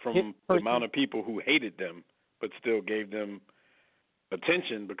up from the amount of people who hated them, but still gave them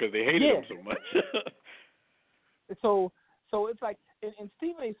attention because they hated them so much. So it's like, and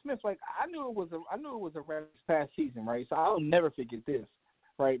Stephen A. Smith, like I knew it was a rare this past season, right? So I'll never forget this,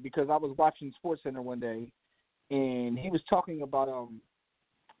 right? Because I was watching SportsCenter one day, and he was talking about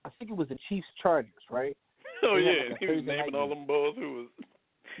I think it was the Chiefs Chargers, right? Oh yeah, he was naming all them boys who was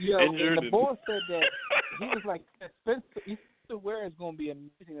injured. And the boy said that he was like Spencer Ware is going to be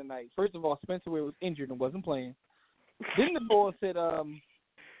amazing tonight. First of all, Spencer Ware was injured and wasn't playing. Then the boy said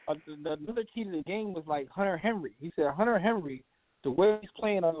another key to the game was like Hunter Henry. He said Hunter Henry, the way he's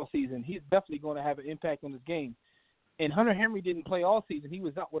playing all season, he's definitely going to have an impact on this game. And Hunter Henry didn't play all season. He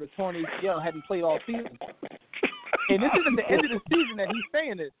was out with a torn ACL, hadn't played all season. And this isn't the end of the season that he's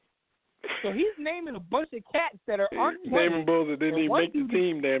saying this. So he's naming a bunch of cats that are aren't playing. Naming bulls that didn't even make the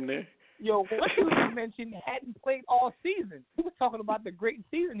team, damn near. What you mentioned hadn't played all season. He was talking about the great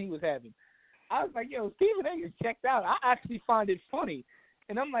season he was having. I was like, Stephen A. is checked out. I actually find it funny.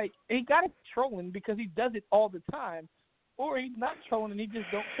 And I'm like, he got it trolling because he does it all the time, or he's not trolling and he just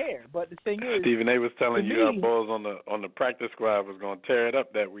don't care. But the thing is, Stephen A. was telling you our boys on the practice squad was going to tear it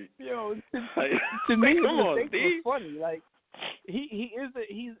up that week. To me, come on, Steve. Funny. Like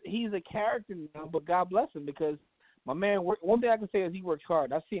he's a character now, but God bless him because my man. One thing I can say is he works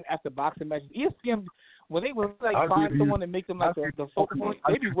hard. I've seen after boxing matches, ESPN. When they would find someone and make them like the focal point,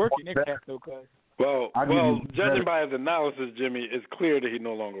 they be working their cats though, cuz. Well, judging by his analysis, Jimmy, it's clear that he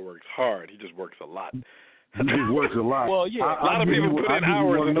no longer works hard. He just works a lot. He just works a lot. Well, yeah. A lot of people put in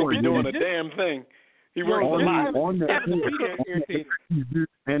hours and don't be doing a damn thing. He works a lot. On the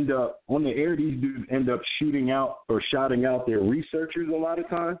air, these dudes end up shooting out or shouting out their researchers a lot of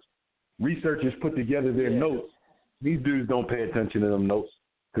times. Researchers put together their notes. These dudes don't pay attention to them notes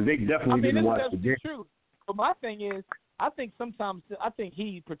because they definitely didn't watch the game. True. But my thing is, I think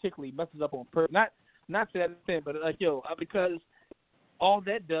he particularly messes up on purpose. Not to that extent, but because all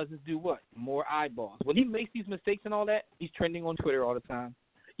that does is do what? More eyeballs. When he makes these mistakes and all that, he's trending on Twitter all the time.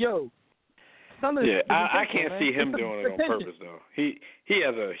 I can't see him doing it on purpose though. He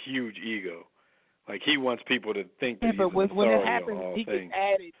has a huge ego. Like he wants people to think that he's an authority when it happens, on all he things.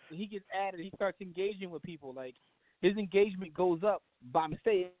 gets added. He starts engaging with people. Like his engagement goes up by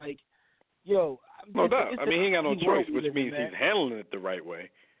mistake. Like, no doubt. I mean, he ain't got no choice, which means he's handling it the right way.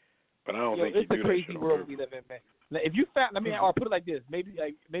 But I don't think he do that shit. It's a crazy world we live in, man. Like, if you found, I'll put it like this: maybe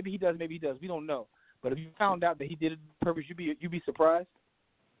he does, maybe he does. We don't know. But if you found out that he did it on purpose, you'd be surprised.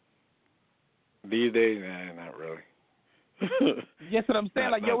 These days, not really. Yes, what I'm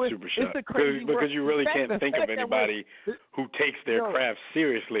saying. It's a crazy world. Because you really can't think of anybody who takes their craft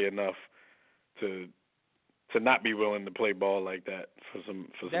seriously enough to not be willing to play ball like that for some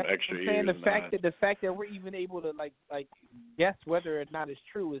extra years. The fact that we're even able to like guess whether or not it's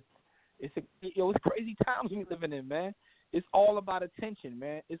true it's crazy times we're living in, man. It's all about attention,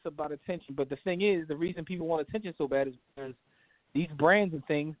 man. It's about attention. But the thing is, the reason people want attention so bad is because these brands and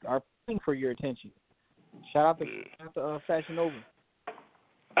things are paying for your attention. Shout out to Fashion Nova.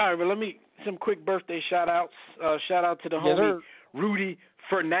 All right, well, some quick birthday shout-outs. Shout out to the homie Rudy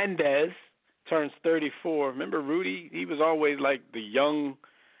Fernandez, turns 34. Remember Rudy? He was always like the young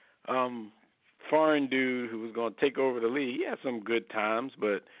foreign dude who was going to take over the league. He had some good times,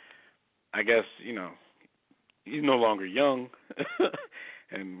 but I guess, he's no longer young.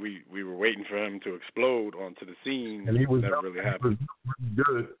 And we were waiting for him to explode onto the scene. And he was never really happened.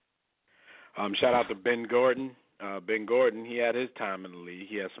 Good. Shout out to Ben Gordon. Ben Gordon, he had his time in the league.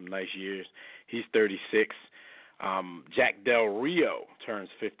 He had some nice years. He's 36. Jack Del Rio turns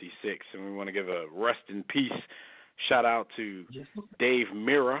 56, and we want to give a rest in peace shout out to Dave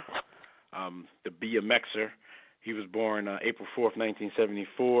Mirra, the BMXer. He was born April 4th,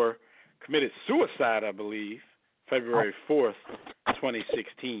 1974. Committed suicide, I believe, February 4th,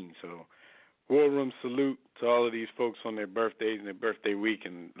 2016. So, War Room salute to all of these folks on their birthdays and their birthday week.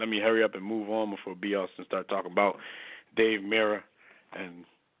 And let me hurry up and move on before B. Austin start talking about Dave Mirra and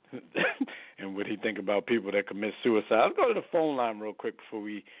and what he think about people that commit suicide. Let's go to the phone line real quick before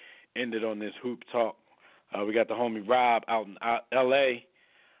we end it on this hoop talk. We got the homie Rob out in L.A.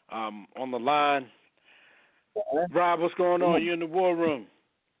 On the line. Rob, what's going on? You in the war room?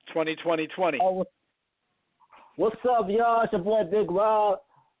 2020. Oh, what's up, y'all? It's your boy Big Rob.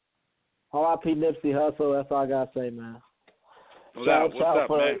 R.I.P. Nipsey Hussle. That's all I gotta say, man. What's up,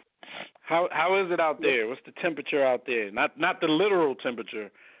 man? How is it out there? What's the temperature out there? Not the literal temperature,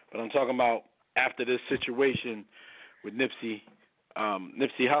 but I'm talking about after this situation with Nipsey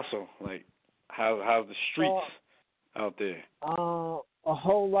Hussle. Like, how's the streets out there? A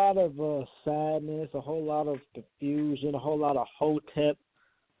whole lot of sadness, a whole lot of confusion, a whole lot of hotep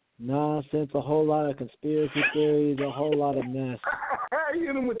nonsense, a whole lot of conspiracy theories, a whole lot of mess. You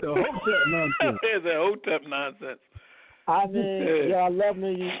hit him with the hotep nonsense. There's a hotep nonsense. I mean, yeah, I love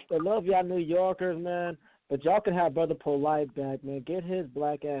y'all New Yorkers, man. But y'all can have Brother Polite back, man. Get his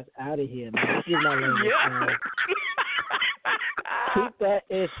black ass out of here, man. Excuse my language, man. Keep that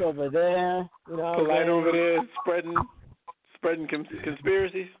ish over there. You know, Polite over there spreading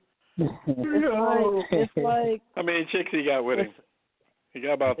conspiracies. It's like how many chicks he got with him? He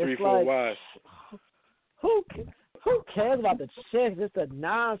got about 3-4 wives. Who cares about the chicks? It's the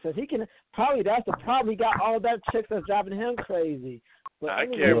nonsense. He can that's the problem. He got all that chicks that's driving him crazy. But I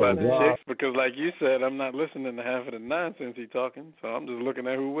care about the chicks because, like you said, I'm not listening to half of the nonsense he's talking, so I'm just looking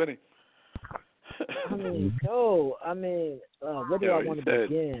at who with him. Where do I want to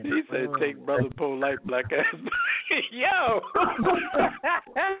begin? He said, take Brother Polite black ass. Yo!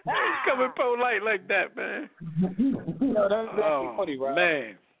 He's coming polite like that, man. No, that's funny, right?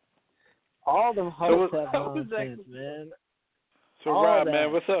 Man. All them hoes have nonsense, man. So, all Rob, that.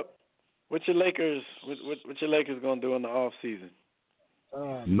 man, what's up? What your Lakers gonna do in the off season?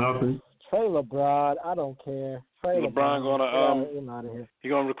 Nothing. Trey LeBron, I don't care. LeBron gonna he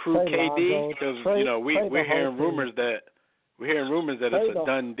gonna recruit KD because we're hearing rumors that it's a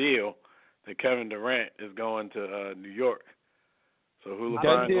done deal that Kevin Durant is going to New York. So who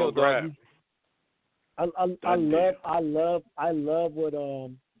LeBron gonna grab? I love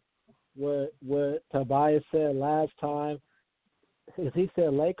what Tobias said last time. He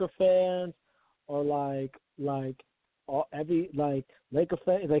said Laker fans or like Laker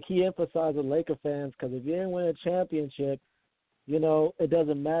fans, like he emphasized the Laker fans because if you didn't win a championship, it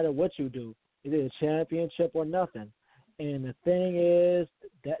doesn't matter what you do. It's either a championship or nothing. And the thing is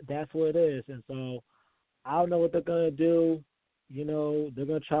that's what it is. And so I don't know what they're gonna do. They're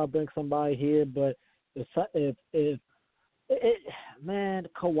gonna try to bring somebody here, but if Kawhi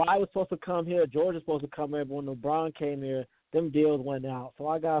was supposed to come here, George was supposed to come here, but when LeBron came here, them deals went out. So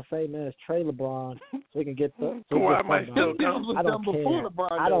I gotta say, man, it's Trey LeBron so we can get the. Kawhi might still come. I don't care.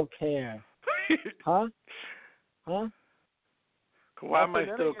 I don't care. Huh? Kawhi might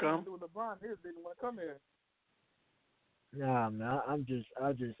still come. LeBron here didn't want to come here. Nah, man, I'm just.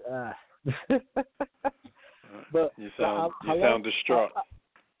 But you sound distraught.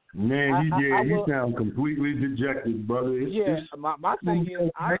 Man, you sound completely dejected, brother. My thing is,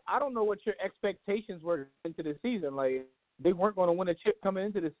 I don't know what your expectations were into the season. Like, they weren't going to win a chip coming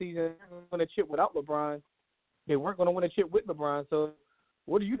into the season. They weren't going to win a chip without LeBron. They weren't going to win a chip with LeBron. So,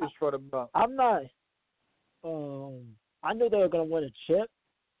 what are you distraught about? I'm not. I knew they were going to win a chip,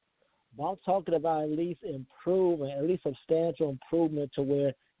 but I'm talking about at least improvement, at least substantial improvement to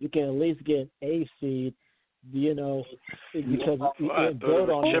where you can at least get an 8 seed. Because you build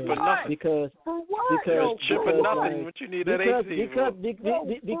on chip or nothing. Because chip or nothing. What you need that 8 seed because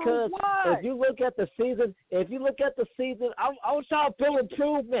if you look at the season, I was trying to build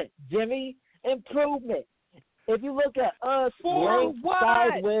improvement, Jimmy. Improvement. If you look at us,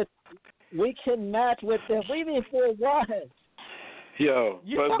 side with, we can match with them. We need for what? Yo,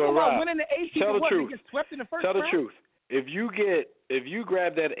 you're talking about Rob, winning the 8 seed. Tell the truth. Get swept in the first round? Tell the truth. If you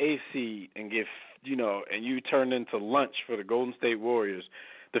grab that 8 seed and get and you turn into lunch for the Golden State Warriors,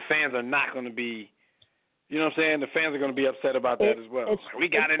 the fans are not going to be, you know what I'm saying? The fans are going to be upset about that as well. We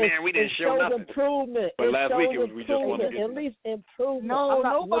got in there and we didn't show nothing. Improvement. But last week we just wanted to get at least improvement. No,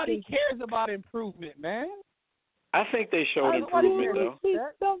 nobody cares about improvement, man. I think they showed improvement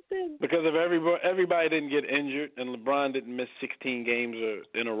though, because if everybody didn't get injured and LeBron didn't miss 16 games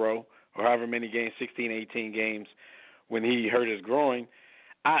in a row or however many games, 16, 18 games when he hurt his groin.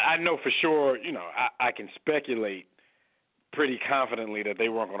 I know for sure, I can speculate pretty confidently that they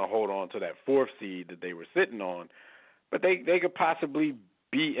weren't going to hold on to that 4th seed that they were sitting on. But they could possibly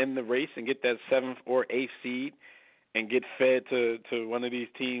be in the race and get that 7th or 8th seed and get fed to one of these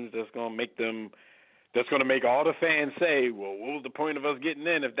teams that's going to make all the fans say, well, what was the point of us getting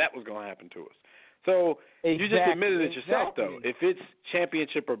in if that was going to happen to us? So you just admitted it yourself, though. If it's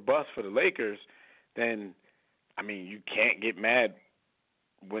championship or bust for the Lakers, then, you can't get mad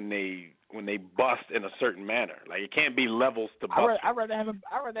when they bust in a certain manner. Like it can't be levels to bust. I'd rather have a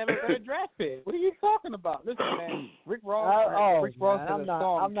better draft pick. What are you talking about? Listen, man, Rick Ross. Rick Ross has a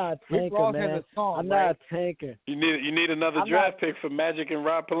song. I'm not a tanker, Rick Ross man. has a song. I'm not a tanker. You need another draft pick for Magic and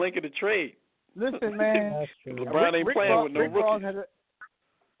Rob Pelinka to trade. Listen, man. That's true. LeBron ain't playing with no rookies.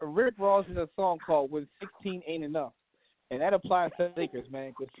 Rick Ross has a song called "When 16 Ain't Enough," and that applies to the Lakers,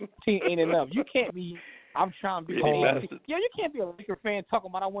 man. Because 16 ain't enough. You can't be. I'm trying to be the eighth seed. Yeah, you can't be a Laker fan talking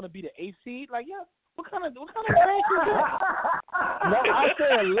about I want to be the eighth seed. Like, yeah, what kind of trash is that? No, I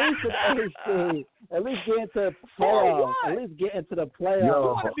said at least an eighth seed. At least get into the playoffs. At least get into the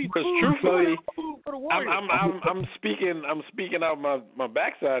playoffs. Because truthfully, I'm speaking out my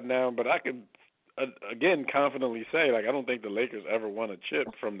backside now, but I can again confidently say, like, I don't think the Lakers ever won a chip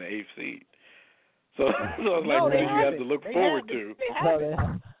from the eighth seed. So it's like, what do you have to look forward to?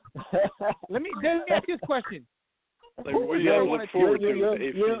 Let me ask you this question. Like, what do you have to look forward to?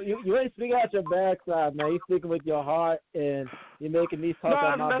 You ain't speaking out your backside, man. You're speaking with your heart, and you're making me talk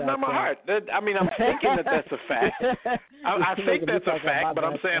out my backside. No, that's not my heart. I'm thinking that's a fact. I think that's a fact, but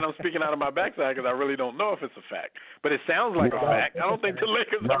I'm saying I'm speaking out of my backside because I really don't know if it's a fact. But it sounds like a fact. I don't think the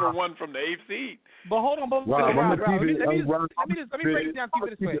Lakers ever won from the eighth seed. But hold on, Rob, let me break it down to you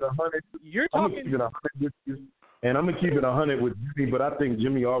this way. You're talking. I'm going to keep it 100 with you, and I'm going to keep it 100 with Jimmy, but I think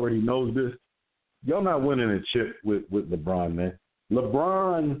Jimmy already knows this. Y'all not winning a chip with LeBron, man.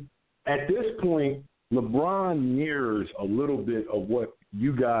 LeBron, at this point, LeBron mirrors a little bit of what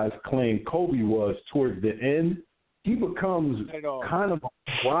you guys claim Kobe was towards the end. He becomes kind of a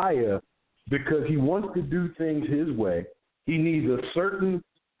pariah because he wants to do things his way. He needs a certain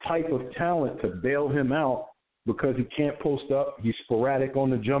type of talent to bail him out because he can't post up. He's sporadic on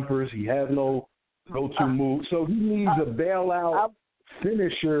the jumpers. He has no go-to move. So he needs a bailout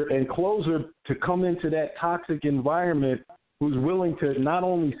finisher and closer to come into that toxic environment who's willing to not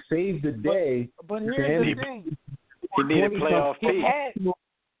only save the day, but here's the thing. He needed playoff team.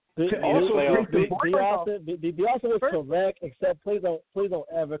 Beyonce was correct, except please don't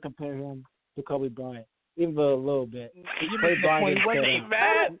ever compare him to Kobe Bryant, even a little bit. He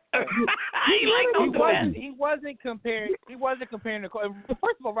wasn't comparing to Kobe.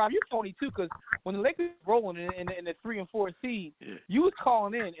 First of all, Rob, you're 22 because when the Lakers were rolling in the 3 and 4 seed, you was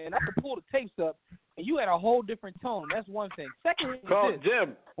calling in, and I could pull the tapes up, and you had a whole different tone. That's one thing. Second,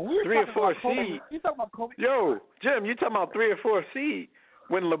 Jim, 3 or 4 seed. You talking about Kobe? Yo, Jim, you talking about 3 or 4 seed?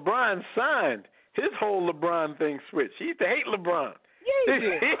 When LeBron signed, his whole LeBron thing switched. He used to hate LeBron. Yeah,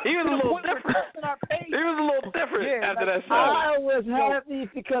 he was a little different. He was a little different after that signing. I was happy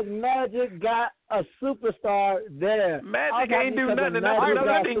because Magic got a superstar there. Magic ain't do nothing. That's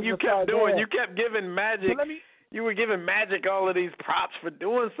another thing you kept doing. You kept giving Magic. You were giving Magic all of these props for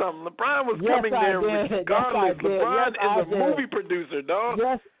doing something. LeBron was coming there regardless. LeBron is a movie producer, dog.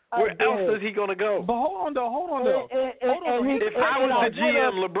 Where else is he going to go? But hold on, though. If I was the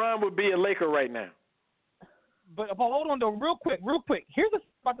GM, LeBron would be a Laker right now. But hold on, though, real quick. Here's the thing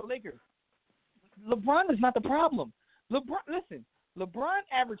about the Lakers. LeBron is not the problem. LeBron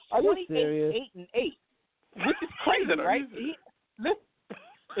averaged 28, 8, and 8, which is crazy, right?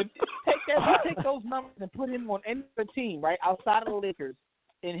 If you take those numbers and put him on any other team, right, outside of the Lakers,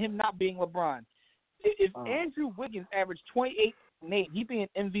 and him not being LeBron, if Andrew Wiggins averaged 28 and 8, he'd be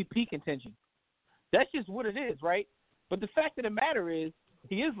in MVP contention. That's just what it is, right? But the fact of the matter is,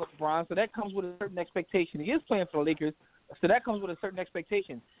 he is LeBron, so that comes with a certain expectation. He is playing for the Lakers, so that comes with a certain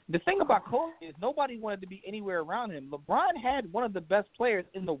expectation. The thing about Kobe is nobody wanted to be anywhere around him. LeBron had one of the best players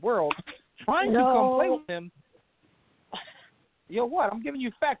in the world trying to come play with him. Yo, what? I'm giving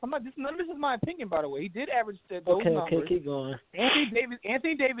you facts. None of this is my opinion, by the way. He did average those numbers. Okay, keep going.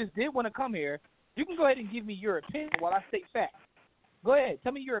 Anthony Davis did want to come here. You can go ahead and give me your opinion while I state facts. Go ahead.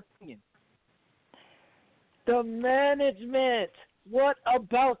 Tell me your opinion. The management. What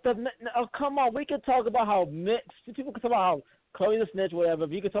about the? Oh, come on, we can talk about how people can talk about how Kobe the snitch, whatever.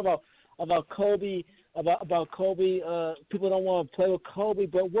 If you can talk about Kobe, about Kobe, people don't want to play with Kobe.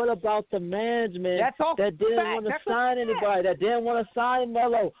 But what about the management that didn't want to sign anybody, that didn't want to sign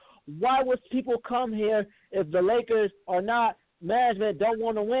Melo? Why would people come here if the Lakers are not management don't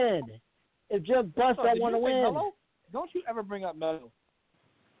want to win? If Jim Buss don't want to win, Melo? Don't you ever bring up Melo?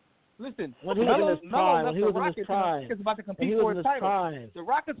 Listen, when he was in his prime, when he was in his prime, about to compete for his title. The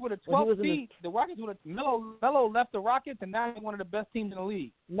Rockets were the 12th seed. Melo left the Rockets, and now he's one of the best teams in the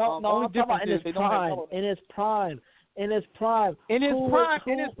league. No, I'm talking about in his prime. In his prime.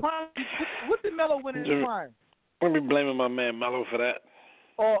 What did Melo win in his prime? Let me blaming my man Melo for that.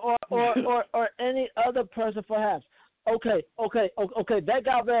 Or any other person, perhaps. Okay. They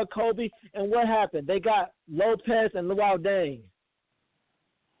got rid of Kobe, and what happened? They got Lopez and Luol Deng.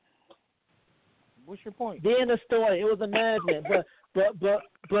 What's your point? The end of story. It was the management, but I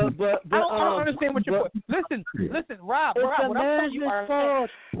don't understand what your point. Listen, Rob. It's Rob, the what I'm telling you are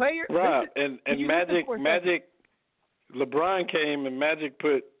players. Rob, listen, and Magic. LeBron came and Magic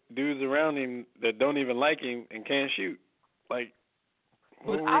put dudes around him that don't even like him and can't shoot. Like,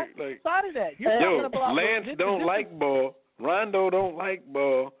 outside of that, you're talking about Lance don't like ball. Rondo don't like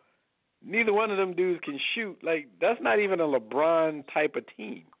ball. Neither one of them dudes can shoot. Like, that's not even a LeBron type of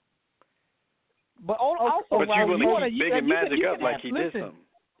team. But also, but Rob, you want to keep bigging Magic you up like he did something.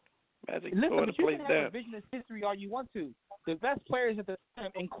 Magic tore the place down. Have revisionist history all you want to. The best players at the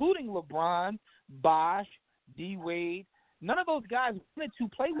time, including LeBron, Bosh, D. Wade, none of those guys wanted to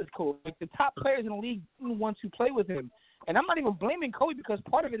play with Kobe. Like, the top players in the league didn't want to play with him. And I'm not even blaming Kobe because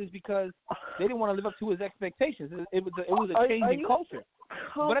part of it is because they didn't want to live up to his expectations. It was a change in culture.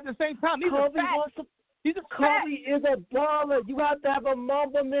 But at the same time, these are facts. Kobe is a baller. You have to have a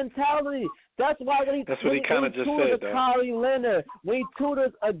Mamba mentality. That's why when he tutors Kawhi Leonard, when he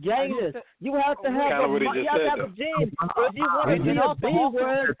tutors a Gaines, you have to have a gene. If you want to be a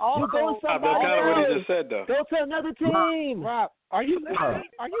B-word, you go somebody else. That's kind of what he just said, though. Go to another team. Rob, are you listening?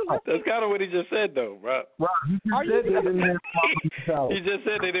 That's kind of what he just said, though, Rob. He just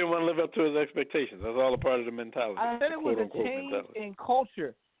said they didn't want to live up to his expectations. That's all a part of the mentality. I said it was a change in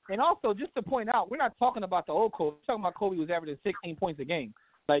culture. And also, just to point out, we're not talking about the old Kobe. We're talking about Kobe was averaging 16 points a game.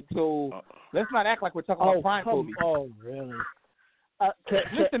 Like, so let's not act like we're talking about prime Kobe. Oh, really?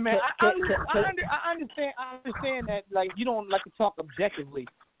 Listen, man, I understand that, like, you don't like to talk objectively.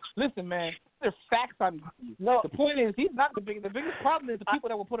 Listen, man, there's facts I'm giving you. No. The point is, he's not the biggest. The biggest problem is the people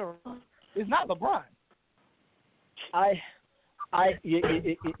that will put around. It's not LeBron.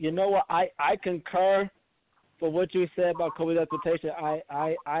 You know what? I concur. For what you said about Kobe's reputation, I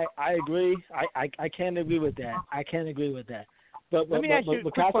agree. I can't agree with that. But let me ask you a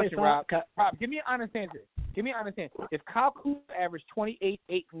quick question, Rob. Rob, give me an honest answer. If Kyle Kuzma averaged 28,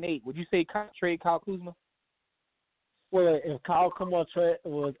 8, and 8, would you say trade Kyle Kuzma? Well, if Kyle Kuzma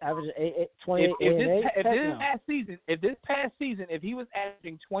was averaging 28, 8, and 8, if this past season, if he was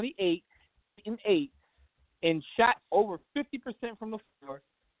averaging 28 and 8 and shot over 50% from the floor,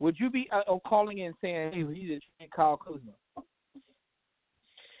 would you be calling in saying, hey, we need to trade Kyle Kuzma?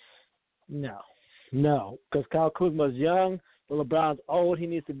 No, because Kyle Kuzma's young, but LeBron's old. He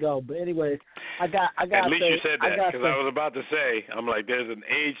needs to go. But anyway, I got. At least you said that, because I was about to say, I'm like, there's an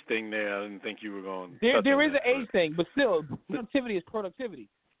age thing there. I didn't think you were going. There is an age thing, but still, productivity is productivity.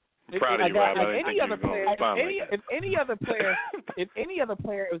 Proud of you, Rob. If any other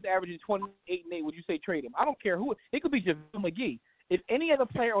player was averaging 28 and 8, would you say trade him? I don't care who. It could be JaVale McGee. If any other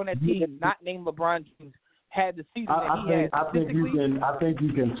player on that team, not named LeBron James, had the season that he had, I think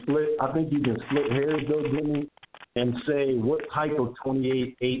you can split hairs though, Jimmy, and say what type of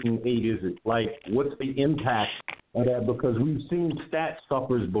 28, 8, and 8 is it? Like, what's the impact of that? Because we've seen stat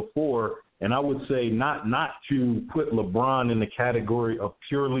stuffers before, and I would say not to put LeBron in the category of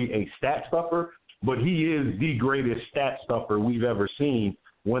purely a stat stuffer, but he is the greatest stat stuffer we've ever seen.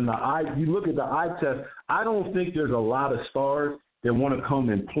 When you look at the eye test, I don't think there's a lot of stars that want to come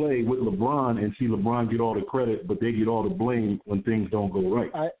and play with LeBron and see LeBron get all the credit, but they get all the blame when things don't go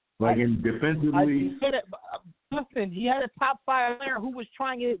right. Defensively. Listen, he had a top 5 player who was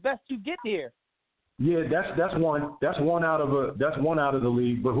trying his best to get there. Yeah, that's one. That's one out of the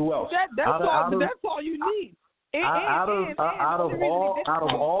league. But who else? That's all you need. Out of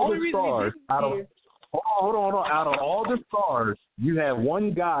all the stars, out of all the stars, you had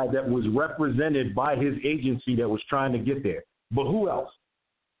one guy that was represented by his agency that was trying to get there. But who else?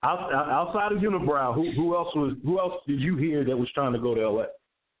 Outside of Unibrow, who else did you hear that was trying to go to LA?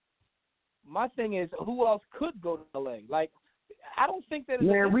 My thing is, who else could go to LA? Like, I don't think that.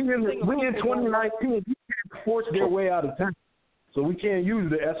 Man, we in 2019. You can't force their way out of town, so we can't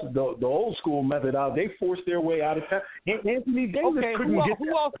use the old school method out. They forced their way out of town. Anthony Davis couldn't get.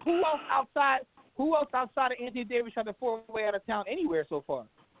 Who else outside of Anthony Davis tried to force their way out of town anywhere so far?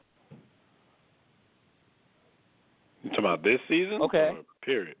 You talking about this season? Okay.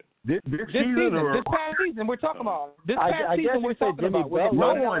 Period. This past season we're talking about. This past season we're talking about.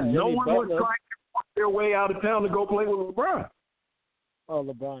 No one was trying to force their way out of town to go play with LeBron. Oh,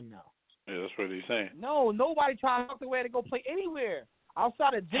 LeBron, no. Yeah, that's what he's saying. No, nobody trying to walk away to go play anywhere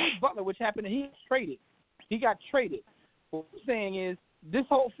outside of Jimmy Butler, which happened, and he got traded. What I'm saying is, this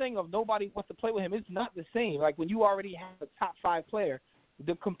whole thing of nobody wants to play with him is not the same. Like, when you already have a top 5 player,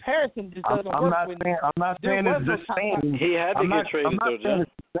 the comparison just doesn't work. I'm not saying it's the same. He had to get traded, though, John.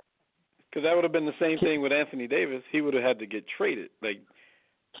 Because that would have been the same thing with Anthony Davis. He would have had to get traded. Like,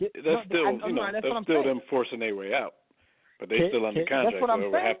 that's still them forcing their way out. But they still under contract, so it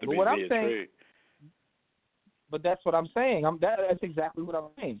would have to be via trade. But that's what I'm saying. That's exactly what I'm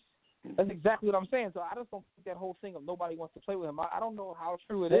saying. That's exactly what I'm saying. So I just don't think that whole thing of nobody wants to play with him. I don't know how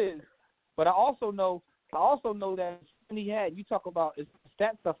true it is, but I also know that when he had, you talk about his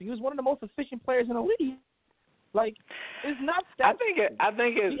stat stuff. He was one of the most efficient players in the league. Like, it's not that. I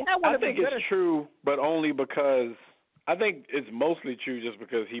think it's true, but only because I think it's mostly true just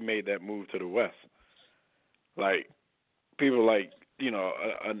because he made that move to the West. Like, people like,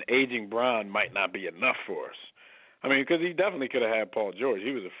 an aging Bron might not be enough for us. I mean, because he definitely could have had Paul George.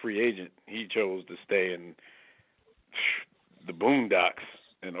 He was a free agent. He chose to stay in the Boondocks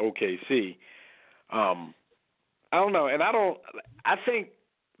in OKC. I don't know, and I think,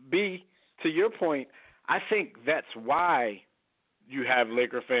 B, to your point, I think that's why you have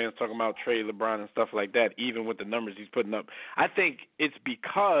Laker fans talking about trade LeBron and stuff like that, even with the numbers he's putting up. I think it's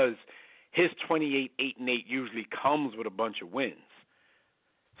because his 28-8-8 usually comes with a bunch of wins.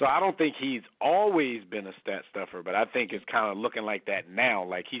 So I don't think he's always been a stat stuffer, but I think it's kind of looking like that now.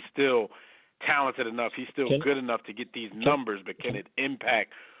 Like, he's still talented enough, he's still good enough to get these numbers, but can it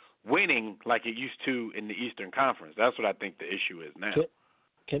impact winning like it used to in the Eastern Conference? That's what I think the issue is now.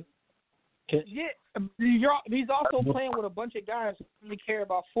 He's also playing with a bunch of guys who really care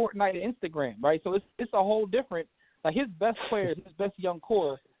about Fortnite and Instagram, right? So it's a whole different. Like, his best players, his best young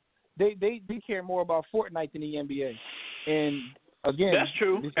core, they care more about Fortnite than the NBA. And again, that's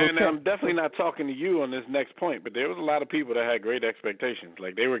true. And I'm definitely not talking to you on this next point, but there was a lot of people that had great expectations.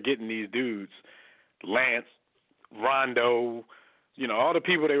 Like, they were getting these dudes, Lance, Rondo, all the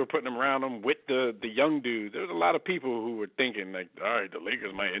people they were putting around them with the young dudes. There was a lot of people who were thinking, like, all right, the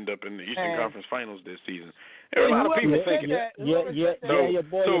Lakers might end up in the Eastern Conference Finals this season. There were a lot of people thinking that. So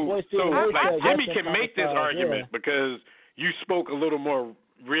Jimmy can make this argument because you spoke a little more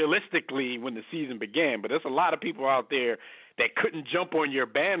realistically when the season began, but there's a lot of people out there that couldn't jump on your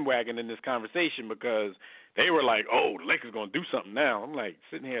bandwagon in this conversation because they were like, oh, the Lakers going to do something now. I'm like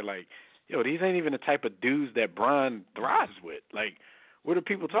sitting here like, yo, these ain't even the type of dudes that Bron thrives with. Like, what are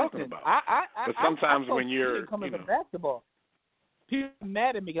people talking about? But sometimes when you're, basketball, people are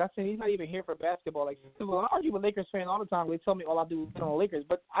mad at me because I said he's not even here for basketball. Like, well, I argue with Lakers fans all the time. They tell me all I do is bet on the Lakers,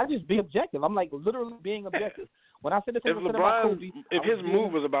 but I just be objective. I'm like literally being objective. When I said this, if his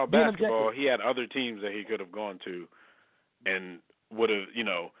move was about basketball, he had other teams that he could have gone to, and would have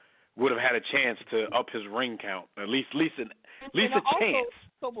had a chance to up his ring count, at least a chance. I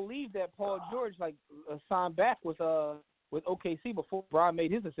also believe that Paul George signed back with OKC before Bron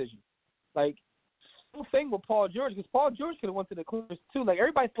made his decision. Like, the whole thing with Paul George, because Paul George could have went to the Clippers too. Like,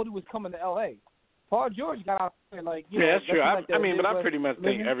 everybody thought he was coming to LA. Paul George got out there like, that's true. I pretty much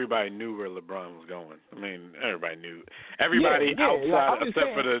think everybody knew where LeBron was going. I mean, everybody knew. Everybody outside,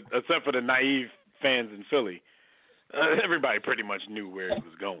 except for the naive fans in Philly, everybody pretty much knew where he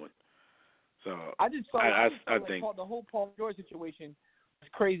was going. So I think the whole Paul George situation was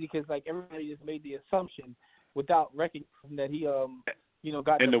crazy because like everybody just made the assumption without recognizing that he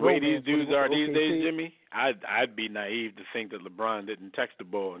got. And the way these dudes are these days, Jimmy, I'd be naive to think that LeBron didn't text the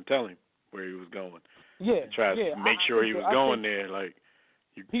ball and tell him where he was going. Yeah, try to make sure he was going there. Like,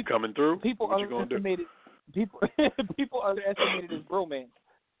 you coming through? People what you gonna do? People underestimated his bromance.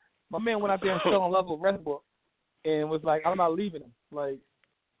 My man went out there and fell in love with Westbrook and was like, I'm not leaving him. Like,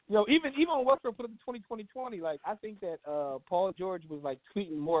 even when Westbrook put up the 2020, like, I think that Paul George was like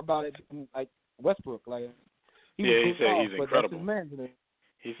tweeting more about it than like Westbrook. Like, he said he's incredible.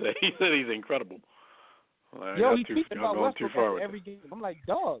 He said he's incredible. Like, he tweeted about Westbrook every game. I'm like,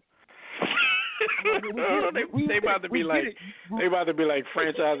 dog. They about to be like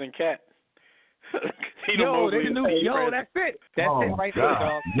franchising Cat. That's it. That's it right there,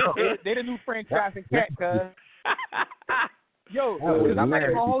 dog. They the new franchising Cat, cuz. Because I'm not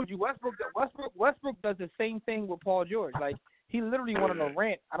gonna hold you. Westbrook does the same thing with Paul George. Like, he literally went on a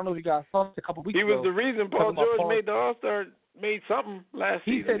rant. I don't know if you guys saw it a couple weeks ago. He was the reason Paul George made the All-Star, made something last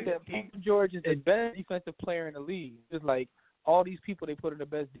season. He said that Paul George is the best defensive player in the league. Just like all these people they put in the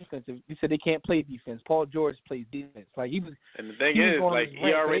best defensive. He said they can't play defense. Paul George plays defense. Like, he was. And the thing is, like,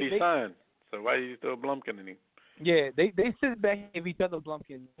 he already signed. So why are you still blumpkinning him? Yeah, they sit back and give each other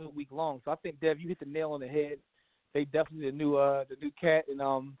blumpkins all week long. So I think, Dev, you hit the nail on the head. They definitely the new Cat and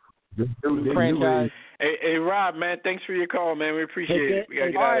franchise. Hey, Rob, man, thanks for your call, man. We appreciate it. We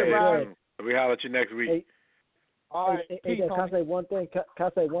gotta get out of here. We holler at you next week. Hey, all right. Hey, can I say one thing?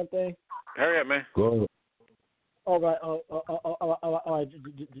 Hurry up, man. Go ahead. All right.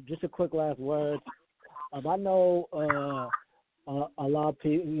 Just a quick last word. I know a lot of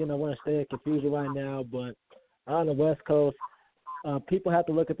people, want to stay in confusion right now, but on the West Coast, people have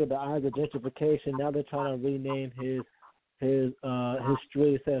to look at the eyes of gentrification. Now they're trying to rename his his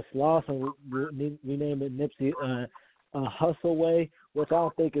street. It says Slauson rename it Nipsey Hussle way, which I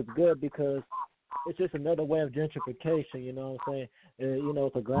don't think is good because it's just another way of gentrification. You know what I'm saying?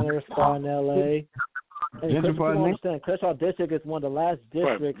 It's a glamorous spot in L.A. And Kershaw District is one of the last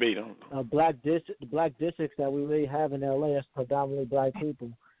districts, black districts that we really have in L.A. It's predominantly black people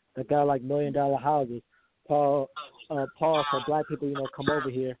that got like $1 million houses. Paul for black people, come over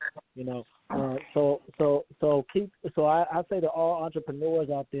here, So I say to all entrepreneurs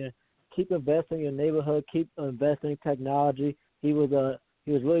out there, keep investing in your neighborhood, keep investing in technology. He was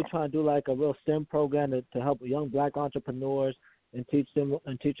really trying to do like a real STEM program to help young black entrepreneurs and teach them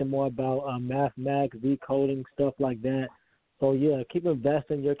more about mathematics, decoding, stuff like that. So yeah, keep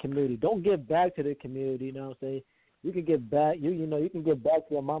investing in your community. Don't give back to the community. You know what I'm saying? You can give back. You can give back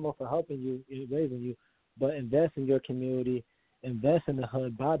to your mama for helping you, raising you, but invest in your community. Invest in the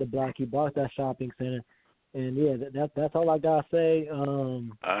hood. Buy the block. You bought that shopping center. And yeah, that's all I gotta say. All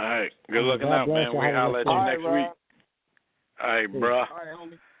right, good looking out, man. We holler at you next week. All right, bro. All right,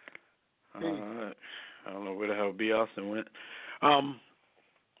 homie. All right. I don't know where the hell B. Austin went.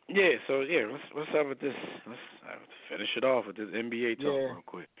 Let's start with this. Let's finish it off with this NBA talk real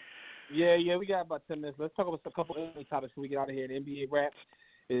quick. Yeah, we got about 10 minutes. Let's talk about a couple of NBA topics before we get out of here. The NBA wrap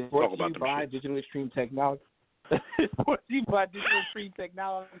is brought to you by Digital Extreme Technology. Brought to you by Digital Extreme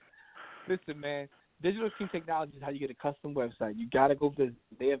Technology. Listen, man, Digital Extreme Technology is how you get a custom website. You got to go visit.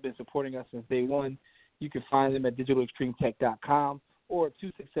 They have been supporting us since day one. You can find them at digitalextremetech.com or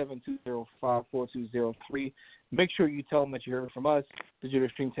 267-205-4203. Make sure you tell them that you heard from us,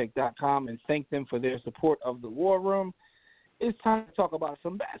 digitalextremetech.com, and thank them for their support of the War Room. It's time to talk about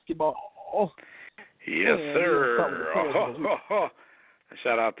some basketball. Yes, sir.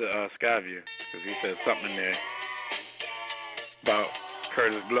 Shout out to Skyview because he said something in there about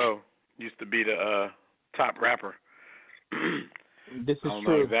Curtis Blow used to be the top rapper. This is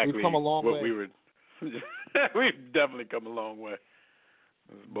true. Exactly we've come a long way. We've definitely come a long way.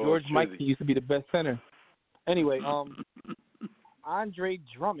 George Mikan used to be the best center. Anyway, Andre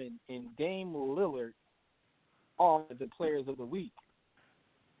Drummond and Dame Lillard are the players of the week.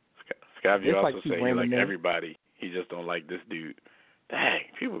 Skyview also say he like everybody. He just don't like this dude. Dang,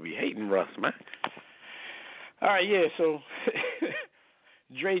 people be hating Russ, man. All right, yeah, so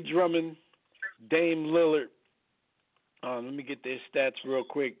Dre Drummond, Dame Lillard. Let me get their stats real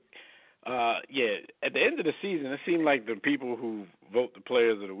quick. At the end of the season, it seemed like the people who vote the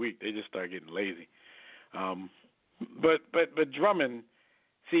players of the week, they just start getting lazy. But Drummond,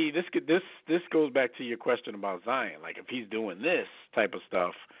 see, this goes back to your question about Zion. Like, if he's doing this type of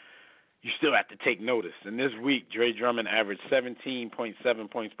stuff, you still have to take notice. And this week, Dre Drummond averaged 17.7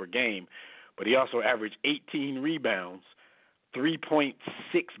 points per game, but he also averaged 18 rebounds, 3.6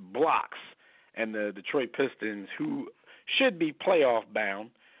 blocks, and the Detroit Pistons, who should be playoff bound,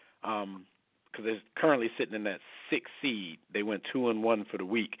 because they're currently sitting in that 6th seed. They went 2-1 for the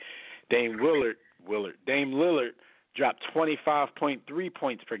week. Dame Lillard dropped 25.3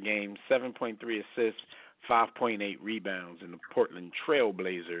 points per game, 7.3 assists, 5.8 rebounds, and the Portland Trail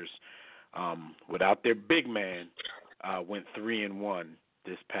Blazers, without their big man, went 3-1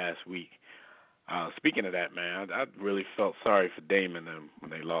 this past week. Speaking of that, man, I really felt sorry for Dame and them when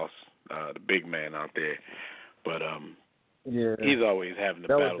they lost the big man out there. But he's always having to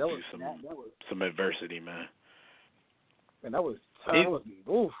battle through some adversity, man. And that was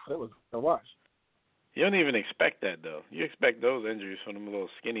a watch. You don't even expect that, though. You expect those injuries from them little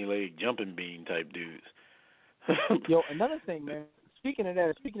skinny leg jumping bean type dudes. Yo, another thing, man. Speaking of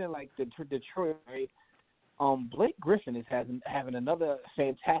like Detroit, right? Blake Griffin is having another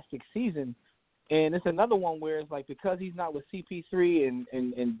fantastic season, and it's another one where it's like because he's not with CP3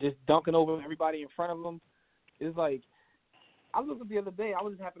 and just dunking over everybody in front of him, it's like I looked at the other day. I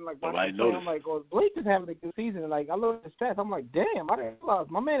was just having like watching play. I'm like, oh, Blake is having a good season. And like I looked at the stats. I'm like, damn, I didn't realize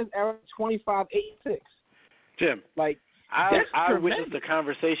my man is averaging 25, 8, 6. Jim, like I witnessed a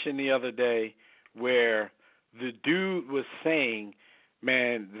conversation the other day where the dude was saying,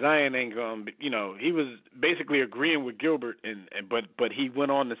 man, Zion ain't gonna be, he was basically agreeing with Gilbert, but he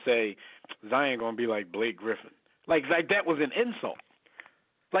went on to say Zion gonna be like Blake Griffin. Like that was an insult.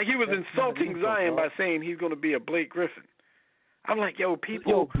 Like he was insulting Zion by saying he's gonna be a Blake Griffin. I'm like,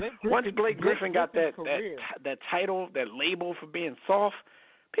 people. Once Blake Griffin got that title, that label for being soft,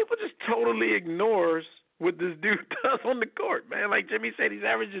 people just totally ignores what this dude does on the court, man. Like Jimmy said, he's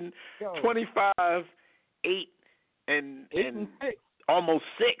averaging 25, 8, and almost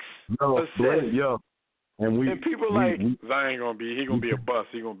 6 assists. And people Zion gonna be a bust.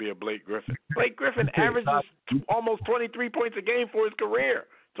 He's gonna be a Blake Griffin. Blake Griffin averages almost 23 points a game for his career.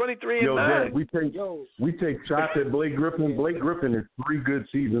 23-9. Dad, we take shots at Blake Griffin. Blake Griffin is 3 good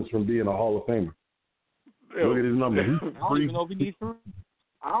seasons from being a Hall of Famer. Look at his number. I don't even know if he needs 3.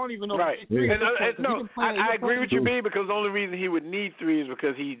 I don't even know. Right. If he needs 3. I agree with you, B, because the only reason he would need 3 is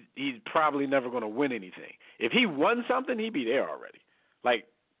because he's probably never going to win anything. If he won something, he'd be there already. Like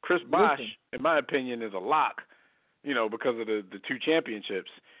Chris Bosh, in my opinion, is a lock, because of the 2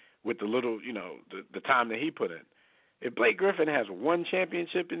 championships with the little, the time that he put in. If Blake Griffin has 1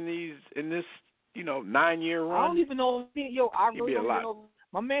 championship in this 9-year run, I don't even know. I really don't lot. know.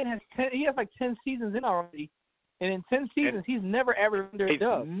 My man has 10. He has like 10 seasons in already, and in 10 seasons, he's never averaged under a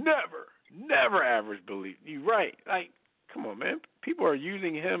dub. Never averaged. Believe you're right. Like, come on, man. People are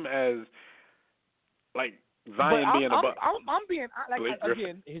using him as like Zion being above. I'm being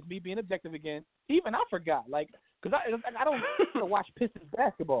again. It's me being objective again. Even I forgot, because I don't watch Pistons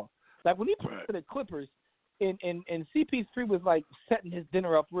basketball. Like when he played for the Clippers, and CP3 was like setting his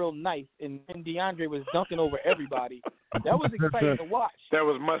dinner up real nice, and DeAndre was dunking over everybody. That was exciting to watch. That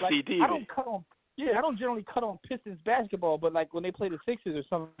was must-see TV. I don't generally cut on Pistons basketball, but like when they play the Sixers or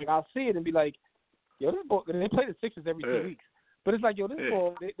something, I'll see it and be like, yo, this ball. And they play the Sixers every 2 weeks, but it's like, yo, this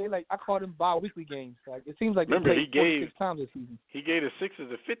ball. They like, I call them bi-weekly games. Like it seems like they played 46 times this season. He gave the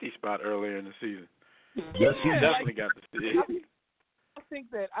Sixers a 50 spot earlier in the season. Yeah, he definitely got the. I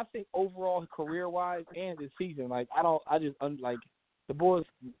think overall career-wise and this season, the boy's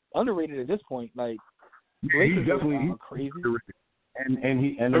underrated at this point. Like, he's definitely crazy.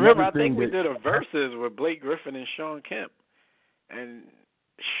 And remember, I think we did a versus with Blake Griffin and Sean Kemp, and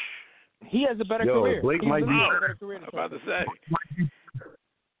he has a better career. Blake might be a better career. I'm about to say.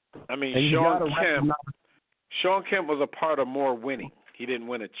 I mean, Sean Kemp was a part of more winning. He didn't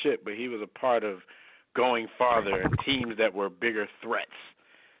win a chip, but he was a part of going farther and teams that were bigger threats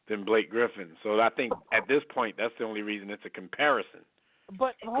than Blake Griffin. So I think at this point, that's the only reason it's a comparison.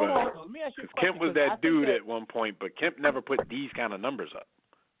 But hold on, let me ask you a question. Kemp was that dude at one point, but Kemp never put these kind of numbers up.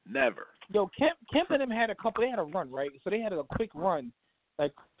 Never. Yo, Kemp and him had a run, right? So they had a quick run.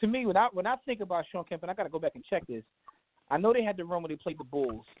 Like, to me, when I think about Sean Kemp, and I got to go back and check this, I know they had the run when they played the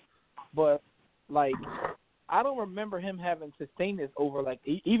Bulls, but, like, I don't remember him having sustained this over, like,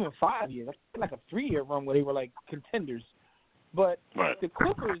 even 5 years. Like a 3-year run where they were, like, contenders. But the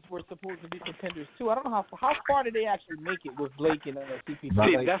Clippers were supposed to be contenders, too. I don't know how far did they actually make it with Blake and CP3?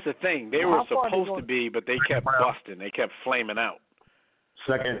 See, that's the thing. They were supposed to be, but they kept busting. They kept flaming out.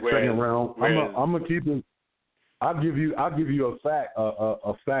 Second round. I'm gonna keep it. I'll give you a fact.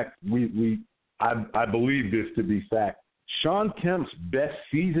 A fact. I believe this to be fact. Sean Kemp's best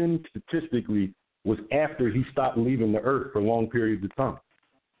season statistically was after he stopped leaving the earth for long periods of time.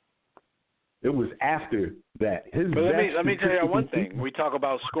 It was after that. But let me tell you one thing. We talk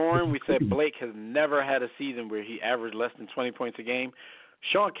about scoring. We said Blake has never had a season where he averaged less than 20 points a game.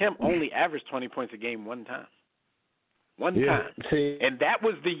 Sean Kemp only averaged 20 points a game one time. One time. And that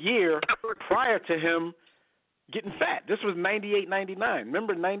was the year prior to him getting fat. This was 98-99.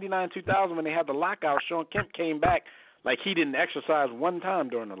 Remember 99-2000 when they had the lockout, Sean Kemp came back like he didn't exercise one time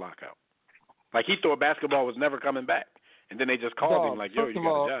during the lockout. Like he thought basketball was never coming back. And then they just called him like, yo, you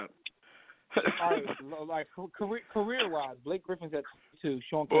got a job. Like career-wise, Blake Griffin's at 2.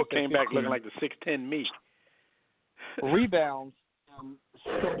 Sean Kemp came back looking like the 6'10" me. Rebounds,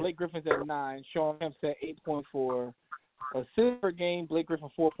 Blake Griffin's at 9. Sean Kemp's at 8.4. Assists per game, Blake Griffin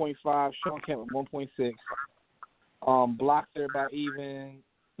 4.5. Sean Kemp at 1.6. Blocks are about even.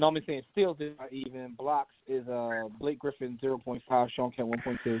 No, I'm saying steals are about even. Blocks is Blake Griffin 0.5. Sean Kemp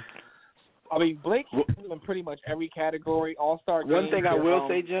 1.2. I mean, Blake's in pretty much every category. All-star games. One thing I will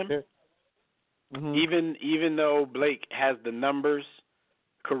say, Jim. Even though Blake has the numbers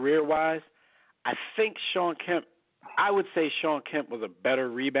career-wise, I think I would say Sean Kemp was a better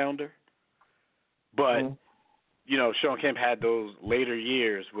rebounder. But, Sean Kemp had those later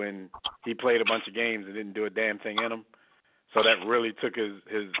years when he played a bunch of games and didn't do a damn thing in them. So that really took his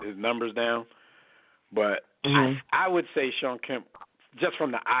numbers down. But I would say Sean Kemp, just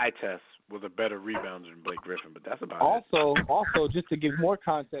from the eye test, was a better rebounder than Blake Griffin, but that's about it. Also, just to give more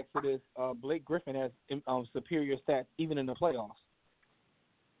context to this, Blake Griffin has superior stats even in the playoffs.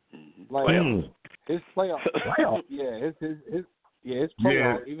 Like his playoff, his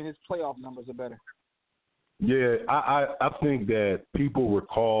playoff, even his playoff numbers are better. Yeah, I think that people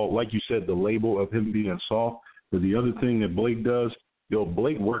recall, like you said, the label of him being soft. But the other thing that Blake does,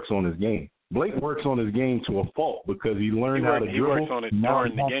 Blake works on his game. Blake works on his game to a fault because he learned how to dribble. He works on it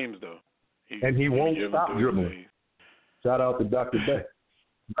during the games, though. He won't stop dribbling. Shout out to Dr. Beck.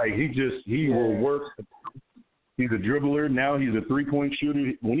 Like he will work. He's a dribbler. Now he's a 3-point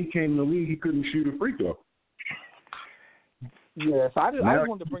shooter. When he came in the league, he couldn't shoot a free throw. Yeah, so I just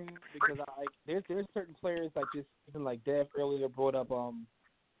wanted to bring it because there's certain players like just even like Dev earlier brought up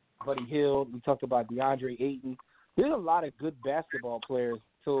Buddy Hield. We talked about DeAndre Ayton. There's a lot of good basketball players.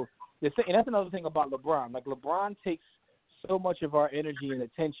 So and that's another thing about LeBron. Like LeBron takes so much of our energy and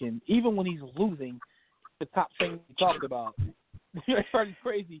attention, even when he's losing. The top thing we talked about. It's pretty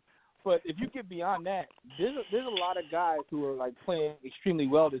crazy. But if you get beyond that, there's a lot of guys who are like playing extremely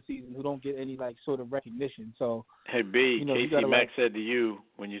well this season who don't get any like sort of recognition. So hey B, Casey Mack said to you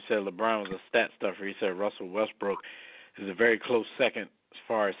when you said LeBron was a stat stuffer, he said Russell Westbrook is a very close second as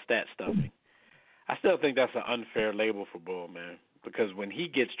far as stat stuffing. I still think that's an unfair label for Bull, man, because when he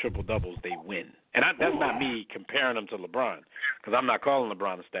gets triple doubles, they win. And that's not me comparing him to LeBron, because I'm not calling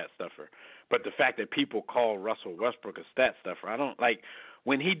LeBron a stat stuffer. But the fact that people call Russell Westbrook a stat stuffer, I don't like.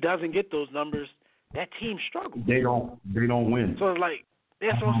 When he doesn't get those numbers, that team struggles. They don't win. So it's like,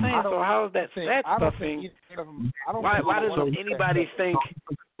 that's what I'm saying. So how is that stat stuffing? Why does anybody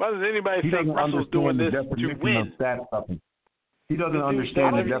think Russell's doing this to win? He doesn't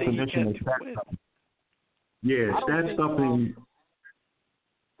understand the definition of stat stuffing. Yeah, stat stuffing.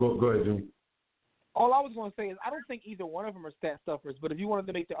 Go ahead, Jimmy. All I was going to say is I don't think either one of them are stat stuffers, but if you wanted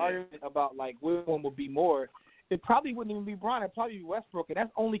to make the argument about like which one would be more, it probably wouldn't even be Bron. It'd probably be Westbrook, and that's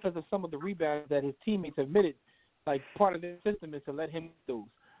only because of some of the rebounds that his teammates admitted. Like part of their system is to let him do,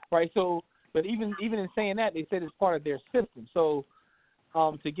 right? So, but even in saying that, they said it's part of their system. So,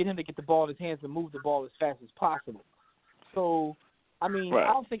 to get him to get the ball in his hands and move the ball as fast as possible. So, I mean, right.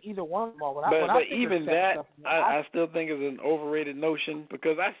 I don't think either one of them are. But even that, I still think is an overrated notion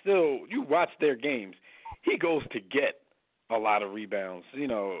because you watch their games. He goes to get a lot of rebounds. You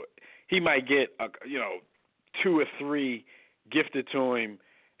know, he might get 2 or 3 gifted to him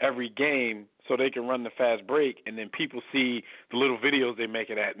every game so they can run the fast break, and then people see the little videos they make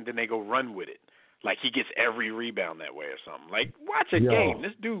it at, and then they go run with it. Like he gets every rebound that way or something. Like, watch a game.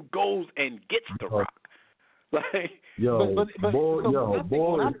 This dude goes and gets the rock. Like, he's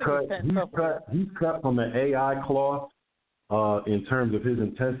cut from an AI cloth in terms of his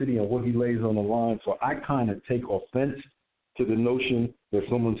intensity and what he lays on the line. So I kind of take offense to the notion that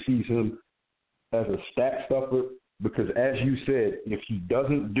someone sees him as a stat stuffer because, as you said, if he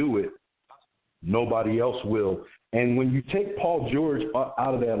doesn't do it, nobody else will. And when you take Paul George out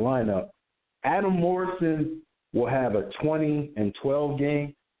of that lineup, Adam Morrison will have a 20 and 12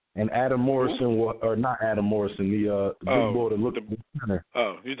 game. And Adam Morrison, or not Adam Morrison, the big boy that looked at the center.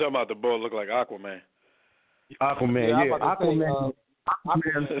 Oh, you talking about the boy that looked like Aquaman? Aquaman, Aquaman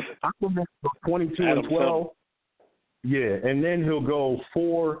goes 22 and 12. Yeah, and then he'll go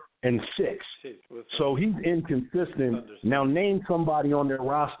 4 and 6. So he's inconsistent. Now name somebody on their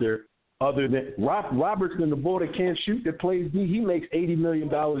roster other than Robertson, the boy that can't shoot, that plays D. He makes $80 million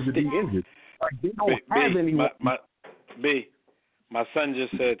to be injured. Like they don't have anyone. My son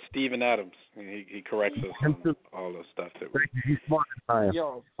just said Steven Adams. He corrects us on all the stuff that we. He's smart than I am.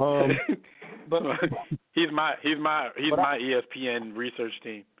 Yo, but he's my ESPN research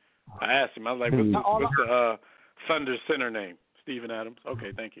team. I asked him. I was like, "What's the Thunder center name?" Steven Adams.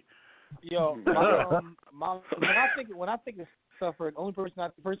 Okay, thank you. Yo, when I think of Suffer, the only person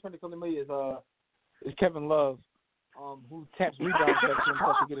that comes to me is Kevin Love, who taps rebound section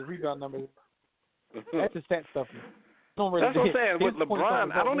to get his rebound numbers. That's a stat stuffer. That's what I'm saying. With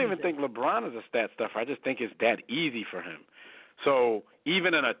LeBron, I don't even think LeBron is a stat stuffer. I just think it's that easy for him. So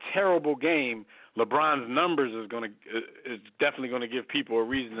even in a terrible game, LeBron's numbers is definitely going to give people a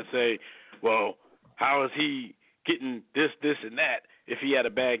reason to say, well, how is he getting this, and that if he had a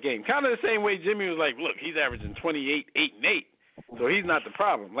bad game? Kind of the same way Jimmy was like, look, he's averaging 28, 8, and 8, so he's not the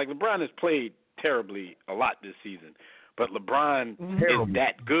problem. Like LeBron has played terribly a lot this season, but LeBron is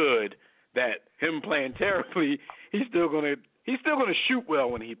that good that him playing terribly, he's still gonna shoot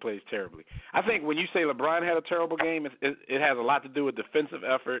well when he plays terribly. I think when you say LeBron had a terrible game, it has a lot to do with defensive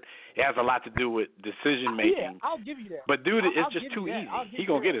effort. It has a lot to do with decision making. Yeah, I'll give you that. But dude, it's just too easy. He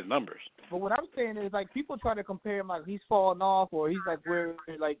gonna get his numbers. But what I'm saying is like people try to compare him like he's falling off or he's like where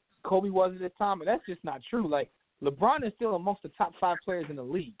like Kobe was at this time, and that's just not true. Like LeBron is still amongst the top 5 players in the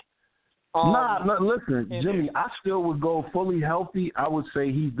league. Listen, Jimmy, I still would go fully healthy. I would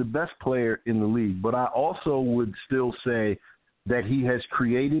say he's the best player in the league, but I also would still say that he has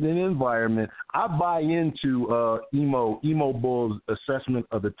created an environment. I buy into Emo Bull's assessment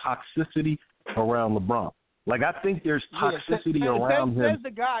of the toxicity around LeBron. Like, I think there's toxicity around him.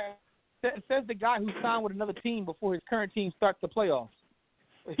 Says the guy who signed with another team before his current team starts the playoffs.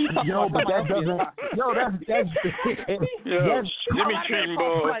 But that doesn't. That's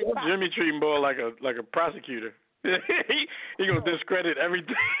Jimmy treating Bull like a prosecutor. he gonna discredit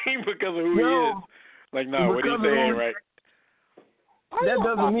everything because of who he is. Like, no, what he's saying, right? that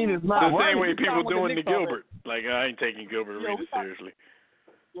doesn't mean it's not the right. same way people doing to Gilbert. Like, I ain't taking Gilbert Arenas seriously.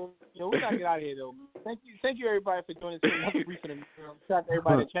 Yo, we gotta get out of here though. Thank you everybody for joining us. Another briefing. Shout out to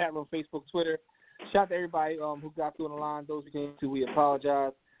everybody in the chat room, Facebook, Twitter. Shout out to everybody who got through on the line. Those who came to, we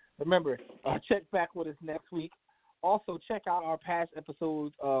apologize. Remember, check back with us next week. Also, check out our past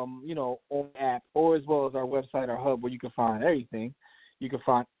episodes, on the app or as well as our website, our hub, where you can find everything. You can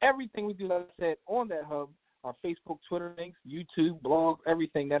find everything we do, like I said, on that hub. Our Facebook, Twitter links, YouTube, blog,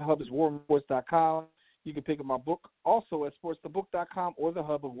 everything. That hub is warroomsports.com. You can pick up my book also at sportsthebook.com or the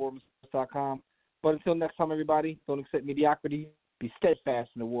hub of warroomsports.com. But until next time, everybody, don't accept mediocrity. Be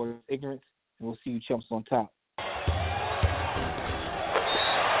steadfast in the war of ignorance, and we'll see you chumps on top.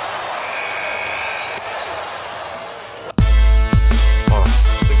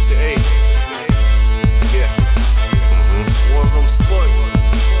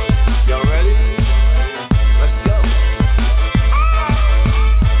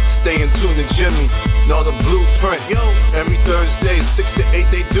 Know the blueprint. Every Thursday, 6 to 8,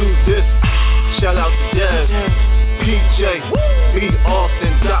 they do this. Shout out to Dez, PJ, B.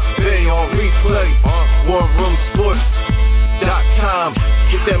 Austin, Bay on replay. WarRoomSports.com.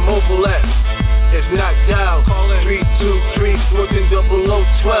 Get that mobile app. If not, dial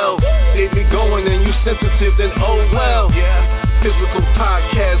 323-1400-12. They be going and you sensitive, then oh well. Physical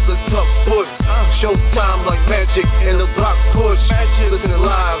podcast, let's talk sports. Showtime like magic in the block push. Listen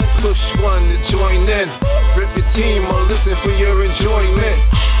live, push one to join in. Rip your team or listen for your enjoyment.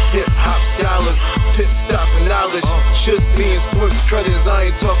 Hip hop scholars, pit stop and knowledge. Should be in sports credits, I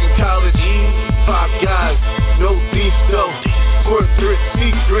ain't talking college. 5 guys, no beef though. Corporate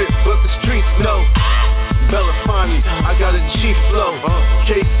secret, but the streets know. Belafonte, I got a G flow.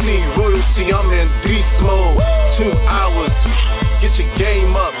 KC, royalty, I'm in beast mode. 2 hours, get your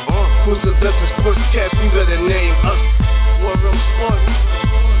game up. Who's the best in sportscast? You better name us. War Room Sports.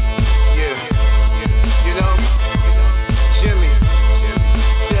 Yeah. You know? Jimmy.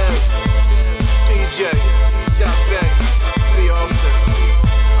 Dez. PJ. Jack Bay. B. Austin.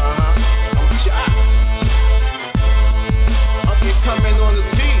 I'm Jack. Up and coming on the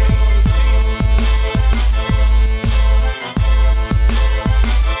beat.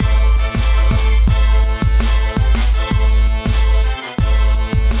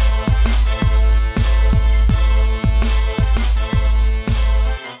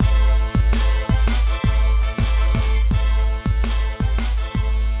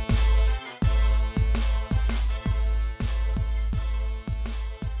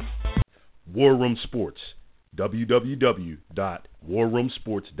 War Room Sports,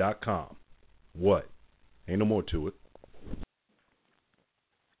 www.warroomsports.com. What? Ain't no more to it.